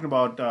we were talking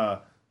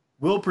about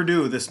Will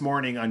Perdue this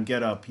morning on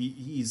Get Up.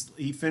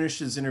 He finished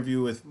his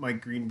interview with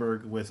Mike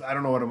Greenberg with, I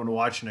don't know what I'm going to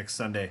watch next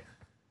Sunday.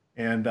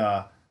 And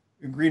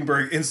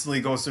Greenberg instantly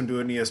goes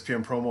into an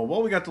ESPN promo.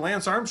 Well, we got the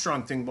Lance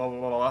Armstrong thing, blah, blah,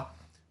 blah, blah.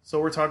 So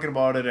we're talking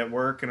about it at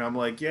work, and I'm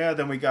like, yeah,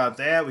 then we got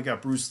that. We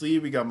got Bruce Lee,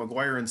 we got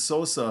McGuire and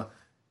Sosa.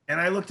 And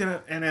I looked at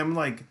it, and I'm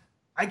like,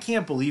 I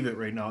can't believe it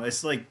right now.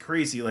 It's like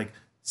crazy. Like,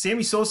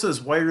 Sammy Sosa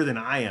is whiter than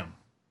I am.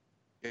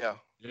 Yeah.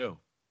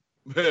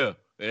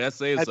 That's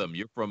saying something.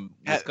 You're from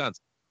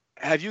Wisconsin.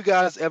 Have you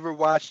guys ever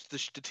watched the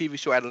TV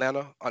show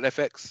Atlanta on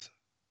FX?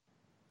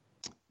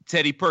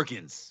 Teddy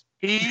Perkins.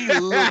 He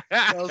looks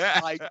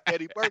just like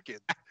Teddy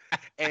Perkins.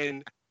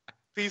 And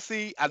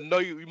PC, I know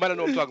you might not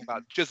know what I'm talking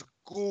about. Just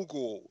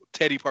Google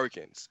Teddy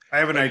Perkins. I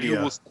have an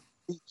idea.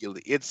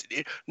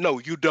 No,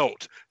 you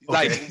don't.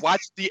 Okay. Like,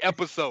 watch the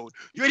episode.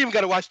 You ain't even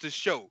got to watch the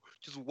show.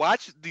 Just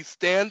watch the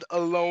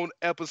standalone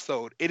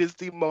episode. It is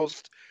the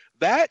most,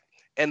 that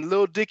and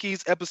Lil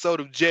Dicky's episode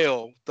of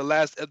Jail, the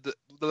last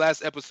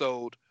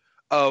episode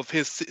of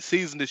his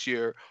season this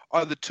year,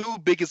 are the 2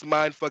 biggest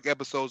mindfuck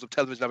episodes of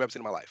television I've ever seen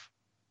in my life.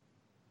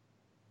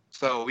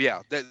 So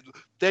yeah,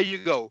 there you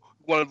go.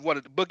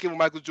 Wanted to book it with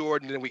Michael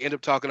Jordan, and then we end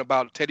up talking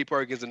about Teddy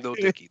Perkins and Lil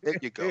Dicky. There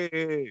you go.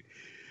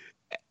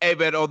 Hey,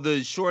 man, on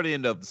the short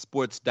end of the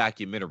sports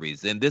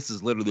documentaries, and this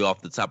is literally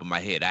off the top of my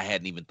head, I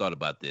hadn't even thought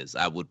about this.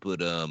 I would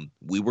put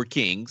We Were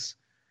Kings.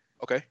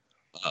 Okay.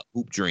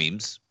 Hoop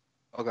Dreams.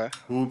 Okay.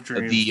 Hoop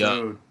Dreams.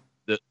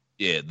 The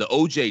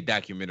OJ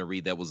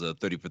documentary that was a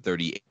 30 for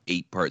 30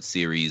 8-part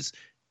series,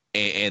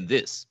 and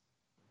this.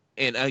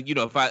 And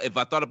if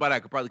I thought about it, I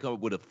could probably come up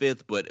with a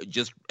fifth, but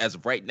just as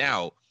of right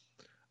now,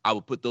 I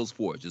would put those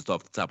four just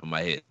off the top of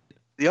my head.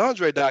 The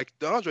Andre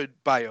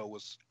bio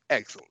was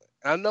excellent.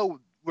 And I know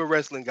we're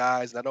wrestling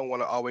guys, and I don't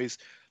want to always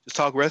just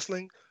talk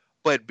wrestling,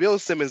 but Bill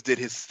Simmons did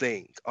his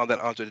thing on that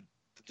Andre the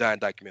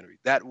Giant documentary.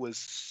 That was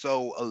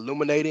so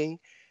illuminating,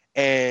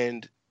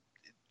 and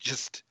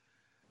just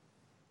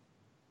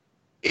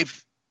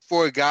if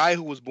for a guy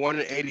who was born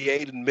in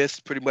 '88 and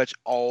missed pretty much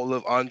all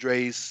of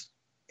Andre's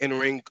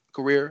in-ring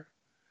career,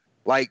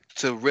 like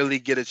to really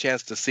get a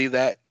chance to see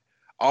that,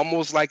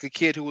 almost like a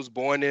kid who was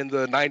born in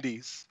the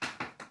 '90s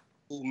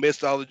who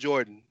missed all of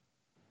Jordan,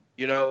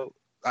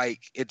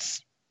 like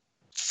it's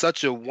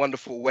such a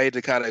wonderful way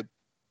to kind of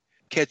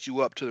catch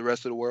you up to the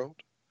rest of the world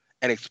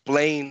and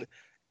explain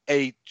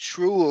a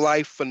true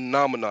life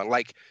phenomenon.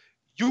 Like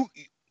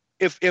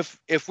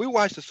if we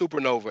watch the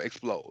supernova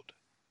explode,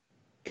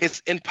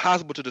 it's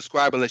impossible to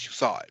describe unless you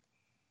saw it,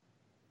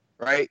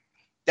 right?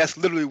 That's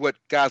literally what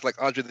guys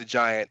like Andre the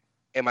Giant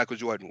and Michael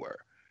Jordan were.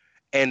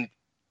 And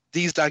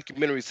these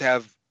documentaries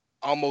have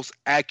almost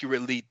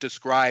accurately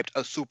described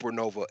a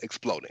supernova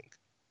exploding.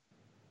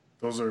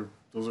 Those are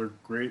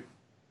great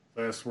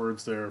last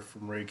words there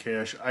from Ray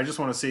Cash. I just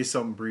want to say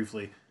something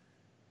briefly.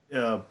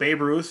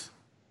 Babe Ruth,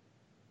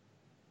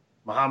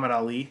 Muhammad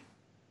Ali,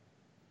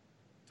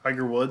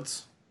 Tiger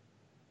Woods,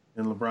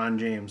 and LeBron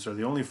James are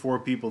the only four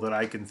people that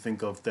I can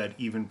think of that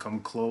even come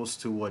close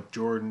to what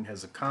Jordan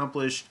has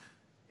accomplished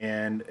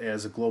and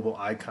as a global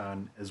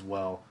icon as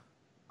well.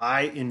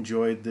 I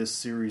enjoyed this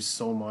series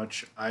so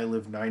much. I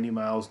live 90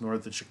 miles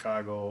north of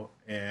Chicago,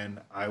 and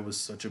I was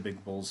such a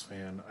big Bulls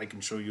fan. I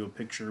can show you a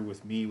picture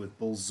with me with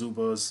Bulls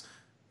Zubas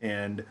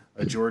and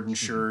a Jordan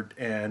shirt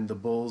and the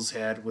Bulls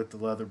hat with the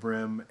leather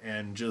brim,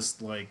 and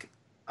just like,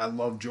 I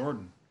love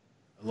Jordan.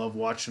 I love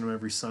watching him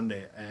every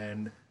Sunday,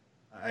 and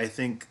I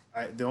think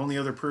the only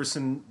other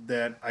person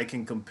that I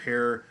can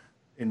compare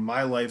in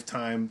my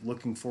lifetime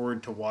looking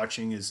forward to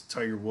watching is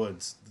Tiger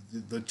Woods.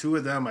 The two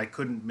of them I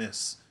couldn't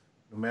miss,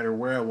 no matter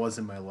where I was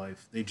in my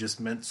life. They just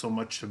meant so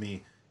much to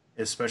me,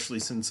 especially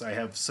since I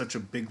have such a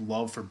big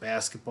love for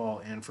basketball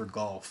and for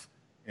golf.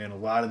 And a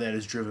lot of that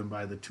is driven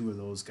by the two of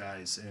those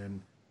guys.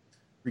 And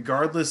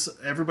regardless,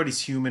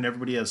 everybody's human.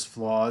 Everybody has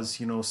flaws.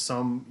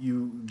 Some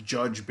you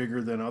judge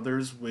bigger than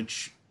others,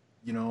 which,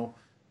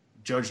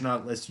 judge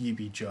not lest ye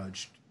be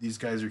judged. These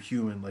guys are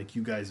human, like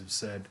you guys have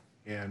said.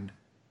 And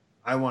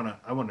I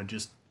wanna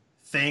just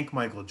thank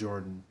Michael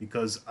Jordan,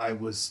 because I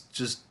was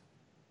just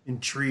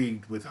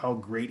intrigued with how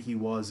great he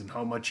was and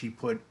how much he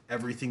put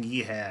everything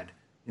he had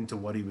into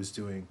what he was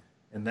doing.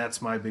 And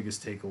that's my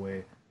biggest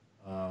takeaway.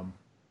 And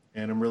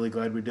I'm really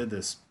glad we did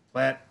this.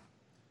 Platt,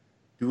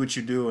 do what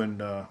you do and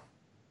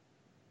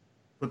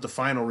put the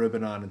final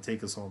ribbon on and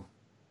take us home.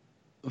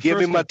 Give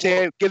me my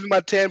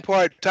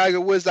 10-part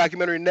Tiger Woods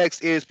documentary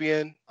next,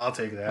 ESPN. I'll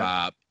take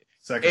that.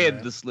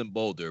 The Slim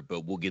Boulder,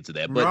 but we'll get to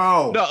that. But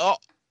no,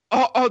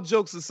 all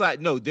jokes aside,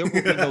 no, there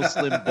will be no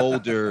Slim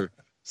Boulder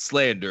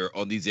slander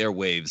on these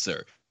airwaves,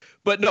 sir.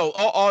 But no,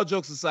 all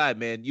jokes aside,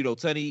 man,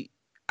 Tony,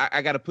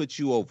 I got to put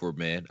you over,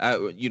 man.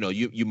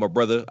 You my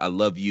brother. I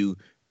love you.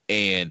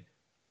 And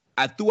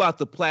I threw out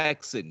the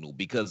plaque signal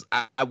because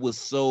I was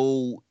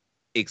so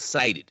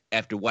excited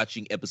after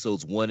watching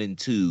episodes 1 and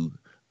 2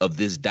 of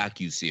this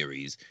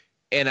docuseries.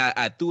 And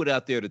I threw it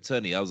out there to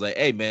Tony. I was like,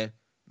 hey, man,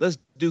 let's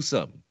do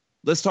something.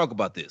 Let's talk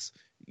about this.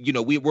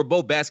 We're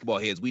both basketball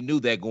heads. We knew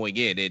that going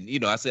in.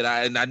 And, I said,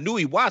 I knew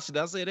he watched it.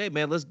 I said, hey,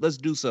 man, let's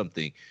do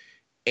something.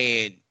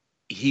 And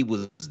he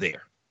was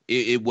there.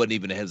 It wasn't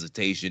even a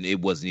hesitation.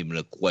 It wasn't even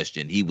a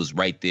question. He was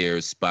right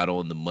there, spot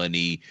on the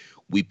money.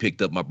 We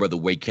picked up my brother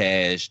Way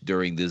Cash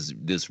during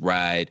this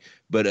ride.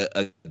 But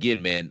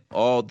again, man,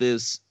 all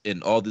this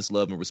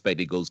love and respect,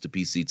 it goes to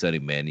PC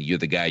Tunney, man. And you're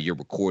the guy, you're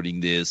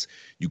recording this.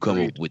 You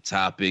come up with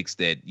topics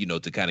that,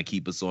 to kind of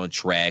keep us on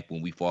track.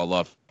 When we fall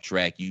off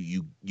track,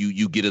 you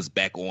get us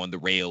back on the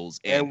rails.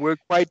 And we're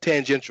quite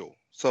tangential.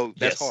 So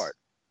that's hard.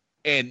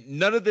 And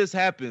none of this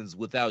happens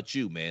without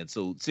you, man.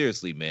 So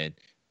seriously, man,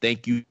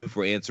 thank you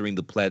for answering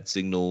the Platt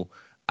signal.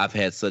 I've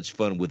had such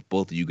fun with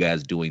both of you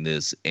guys doing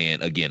this.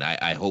 And again,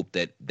 I hope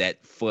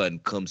that fun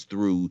comes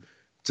through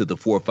to the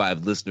 4 or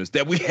 5 listeners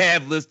that we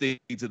have listening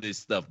to this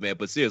stuff, man.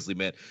 But seriously,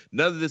 man,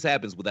 none of this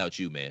happens without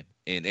you, man.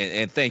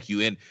 And thank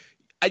you. And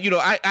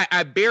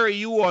I bury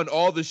you on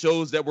all the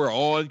shows that we're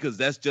on, because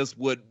that's just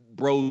what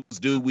bros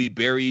do. We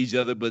bury each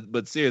other.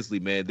 But seriously,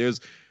 man, there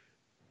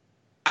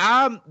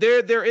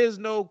is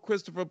no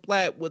Christopher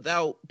Platt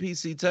without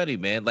PC Tunney,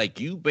 man. Like,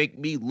 you make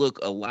me look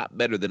a lot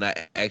better than I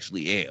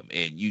actually am.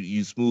 And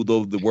you smooth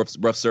over the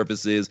rough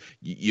surfaces.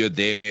 You're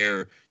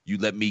there. You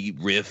let me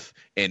riff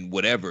and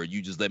whatever.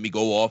 You just let me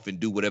go off and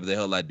do whatever the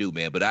hell I do,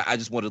 man. But I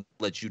just want to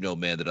let you know,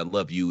 man, that I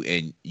love you,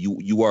 and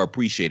you are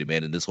appreciated,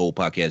 man, in this whole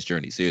podcast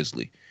journey.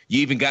 Seriously. You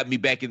even got me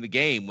back in the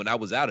game when I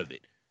was out of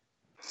it.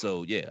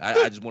 So yeah,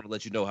 I just want to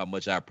let you know how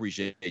much I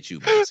appreciate you,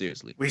 man.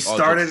 Seriously. We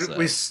started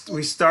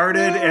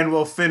and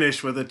we'll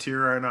finish with a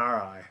tear in our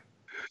eye.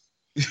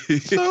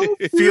 So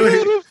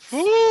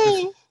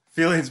beautiful.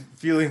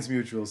 Feelings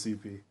mutual,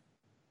 CP.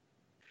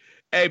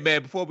 Hey,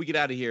 man, before we get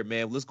out of here,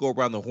 man, let's go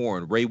around the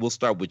horn. Ray, we'll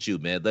start with you,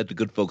 man. Let the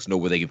good folks know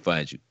where they can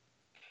find you.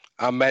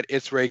 I'm at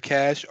It's Ray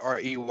Cash,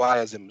 REY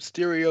as in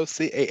Mysterio,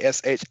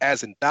 CASH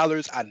as in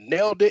dollars. I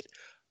nailed it.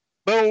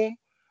 Boom.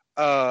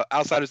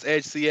 Outsiders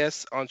Edge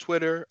CS on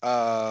Twitter.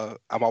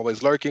 I'm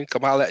always lurking.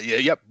 Come holla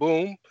at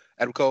boom.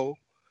 Adam Cole.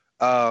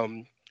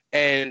 And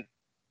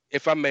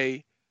if I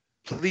may,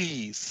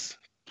 please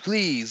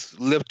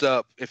lift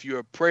up, if you're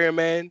a prayer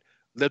man,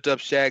 lift up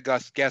Shad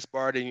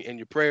Gaspard in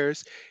your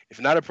prayers. If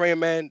you're not a prayer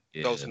man,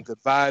 throw some good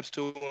vibes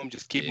to him.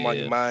 Just keep him on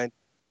your mind.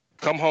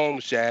 Come home,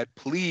 Shad.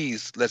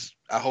 Please.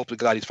 I hope to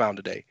God he's found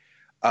today.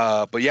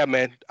 But yeah,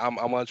 man, I'm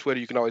on Twitter.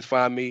 You can always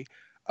find me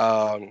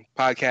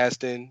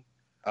podcasting,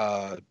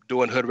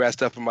 doing hood rat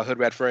stuff with my hood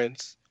rat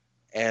friends.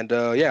 And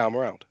yeah, I'm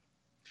around.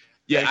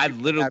 Yeah, I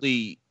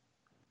literally...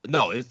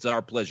 No, it's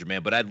our pleasure,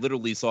 man. But I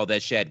literally saw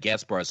that Shad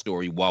Gaspard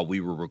story while we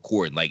were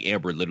recording. Like,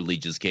 Amber literally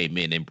just came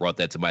in and brought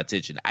that to my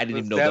attention. I didn't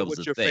even know that was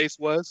a thing. What your face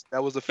was?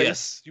 That was the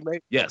face you made?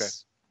 Yes. Okay.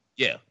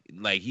 Yeah,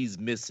 like he's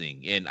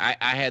missing. And I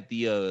had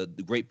the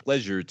great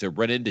pleasure to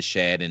run into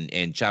Shad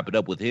and chop it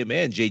up with him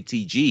and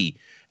JTG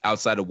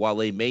outside of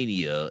Wale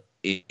Mania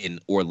in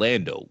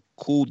Orlando.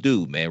 Cool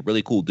dude, man.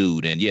 Really cool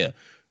dude. And yeah,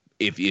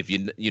 if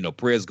you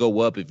prayers go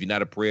up, if you're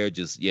not a prayer,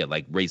 just,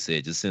 like Ray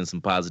said, just send some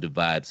positive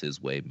vibes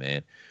his way,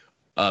 man.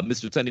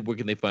 Mr. Tunney, where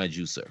can they find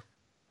you, sir?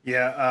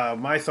 Yeah,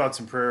 my thoughts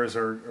and prayers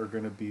are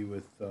going to be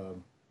with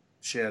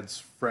Shad's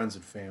friends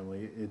and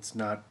family. It's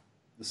not,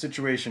 the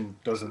situation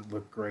doesn't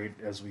look great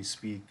as we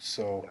speak.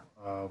 So,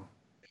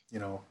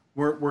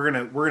 we're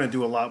gonna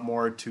do a lot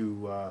more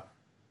to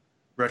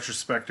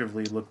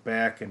retrospectively look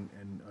back and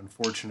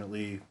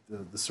unfortunately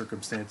the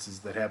circumstances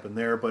that happened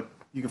there. But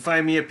you can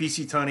find me at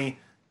PC Tunney.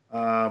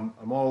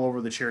 I'm all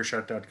over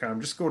thechairshot.com.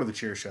 Just go to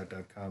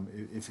thechairshot.com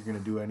if you're going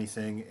to do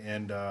anything.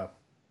 And,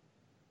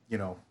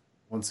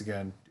 once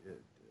again,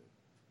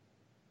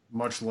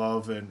 much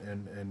love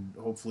and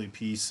hopefully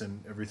peace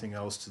and everything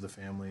else to the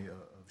family of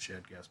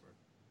Shad Gaspard.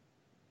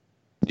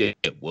 Yeah,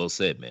 well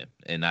said, man.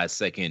 And I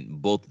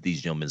second both of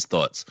these gentlemen's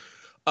thoughts.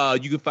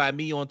 You can find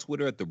me on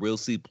Twitter at The Real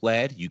C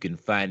Plaid. You can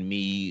find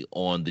me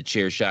on The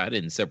Chair Shot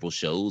and several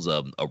shows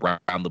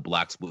around the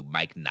blocks with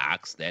Mike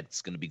Knox.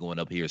 That's going to be going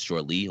up here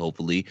shortly,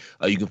 hopefully.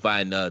 You can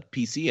find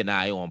PC and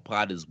I on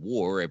Pod is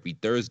War every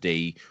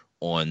Thursday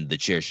on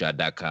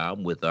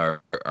thechairshot.com with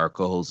our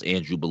co-host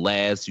Andrew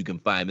Belaz. You can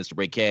find Mr.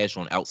 Ray Cash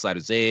on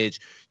Outsiders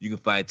Edge. You can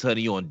find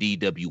Tunney on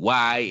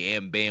DWI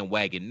and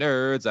Bandwagon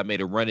Nerds. I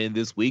made a run-in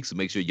this week, so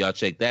make sure y'all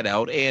check that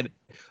out. And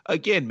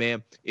again,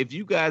 man, if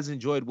you guys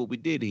enjoyed what we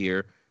did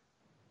here,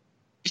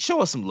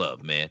 show us some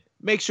love, man.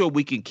 Make sure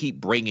we can keep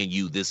bringing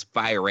you this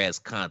fire-ass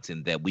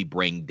content that we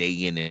bring day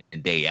in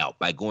and day out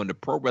by going to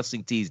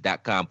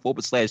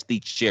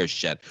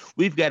ProWrestlingTees.com/TheChairShot.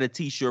 We've got a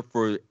t-shirt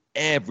for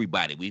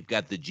everybody. We've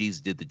got the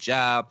G's Did the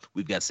Job.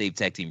 We've got Save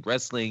Tag Team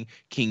Wrestling.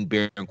 King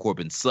Baron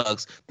Corbin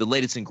Sucks. The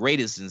latest and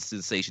greatest in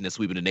sensation that's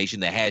sweeping the nation,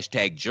 the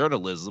hashtag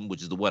journalism,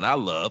 which is the one I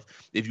love.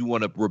 If you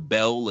want to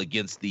rebel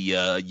against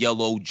the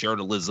yellow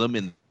journalism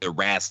in the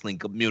wrestling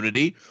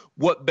community,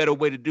 what better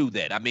way to do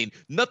that? I mean,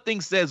 nothing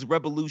says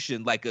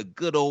revolution like a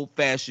good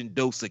old-fashioned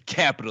dose of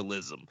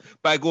capitalism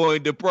by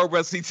going to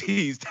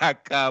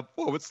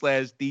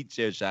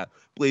ProWrestlingTees.com/TheChairShot.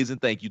 Please and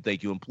thank you.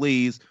 And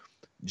please,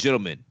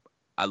 gentlemen,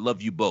 I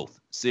love you both.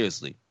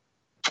 Seriously.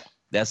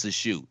 That's a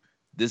shoot.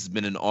 This has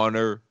been an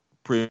honor,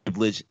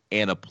 privilege,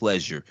 and a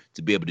pleasure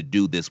to be able to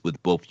do this with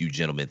both you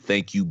gentlemen.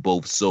 Thank you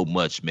both so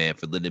much, man,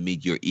 for lending me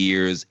your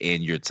ears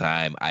and your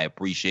time. I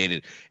appreciate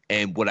it.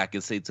 And what I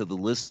can say to the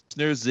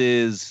listeners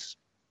is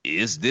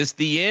this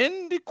the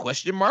end? ?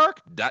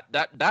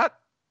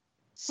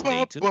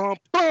 Stay tuned.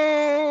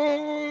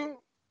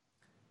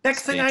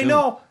 Next thing I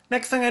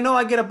know,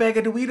 I get a bag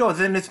of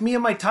Doritos, and it's me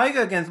and my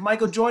tiger against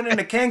Michael Jordan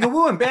and a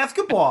kangaroo in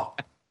basketball.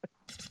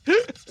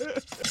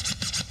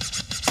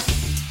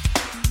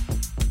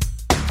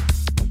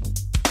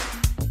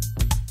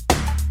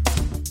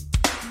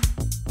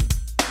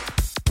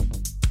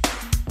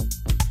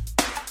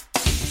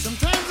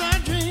 Sometimes I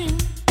dream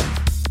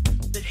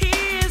that he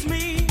is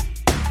me.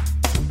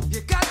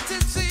 You got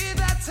to see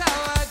that's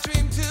how I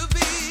dream to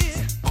be.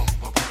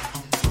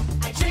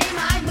 I dream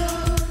I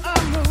move.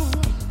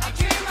 I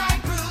dream I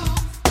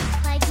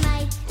groove. Like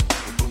Mike.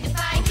 If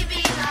I could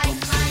be like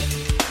Mike.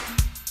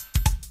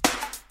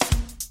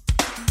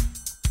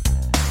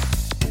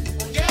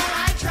 Yeah,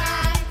 I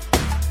try.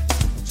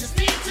 Just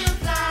need to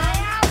fly.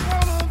 I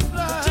wanna fly.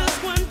 But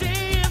just one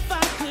day if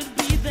I could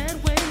be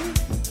that way.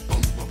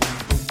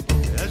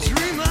 I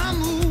dream I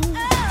move.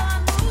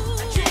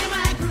 I dream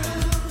I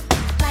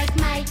groove. Like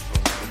Mike.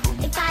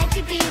 If I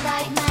could be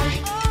like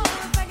Mike.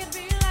 Oh, if I could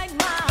be like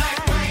Mike.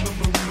 Like Mike.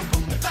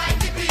 If I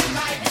could be like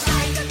Mike. If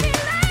I could be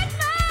like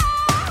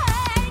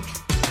Mike.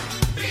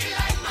 Be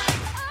like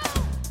Mike.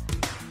 Oh.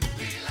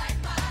 Be like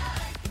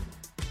Mike.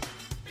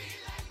 Be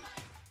like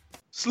Mike.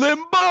 Slim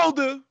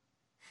Boulder.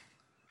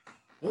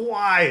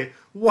 Why?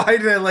 Why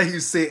did I let you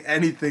say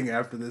anything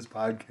after this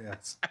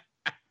podcast?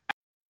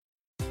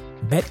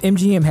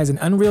 BetMGM has an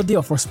unreal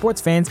deal for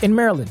sports fans in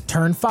Maryland.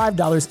 Turn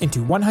 $5 into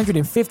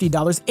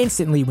 $150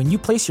 instantly when you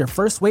place your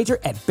first wager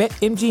at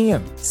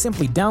BetMGM.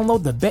 Simply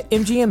download the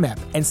BetMGM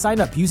app and sign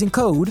up using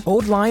code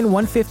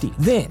OldLine150.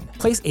 Then,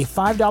 place a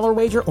 $5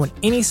 wager on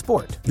any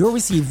sport. You'll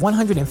receive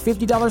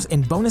 $150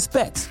 in bonus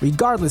bets,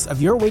 regardless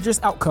of your wager's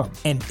outcome.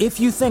 And if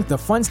you think the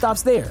fun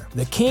stops there,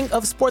 the King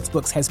of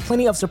Sportsbooks has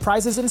plenty of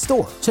surprises in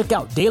store. Check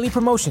out daily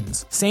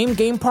promotions,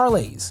 same-game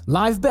parlays,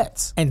 live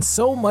bets, and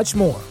so much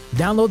more.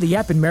 Download the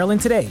app in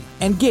Maryland today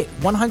and get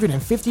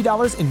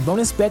 $150 in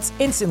bonus bets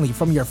instantly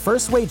from your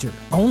first wager.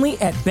 Only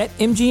at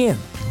BetMGM.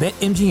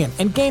 BetMGM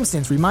and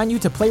GameSense remind you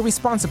to play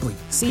responsibly.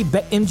 See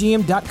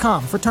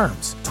BetMGM.com for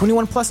terms.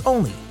 21 plus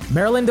only.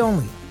 Maryland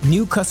only.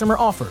 New customer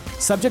offer.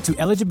 Subject to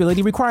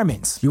eligibility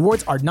requirements.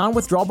 Rewards are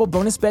non-withdrawable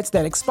bonus bets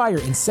that expire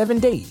in 7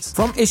 days.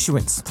 From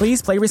issuance,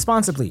 please play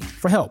responsibly.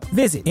 For help,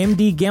 visit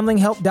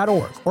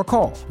mdgamblinghelp.org or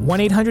call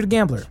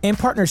 1-800-GAMBLER in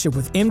partnership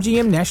with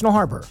MGM National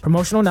Harbor.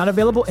 Promotional not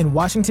available in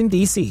Washington,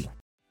 D.C.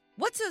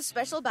 What's so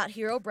special about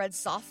Hero Bread's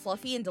soft,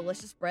 fluffy, and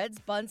delicious breads,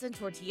 buns, and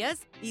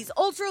tortillas? These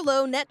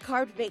ultra-low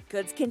net-carb baked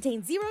goods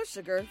contain zero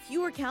sugar,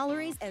 fewer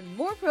calories, and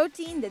more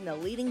protein than the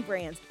leading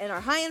brands, and are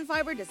high in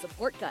fiber to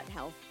support gut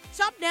health.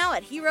 Shop now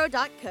at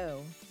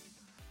hero.co.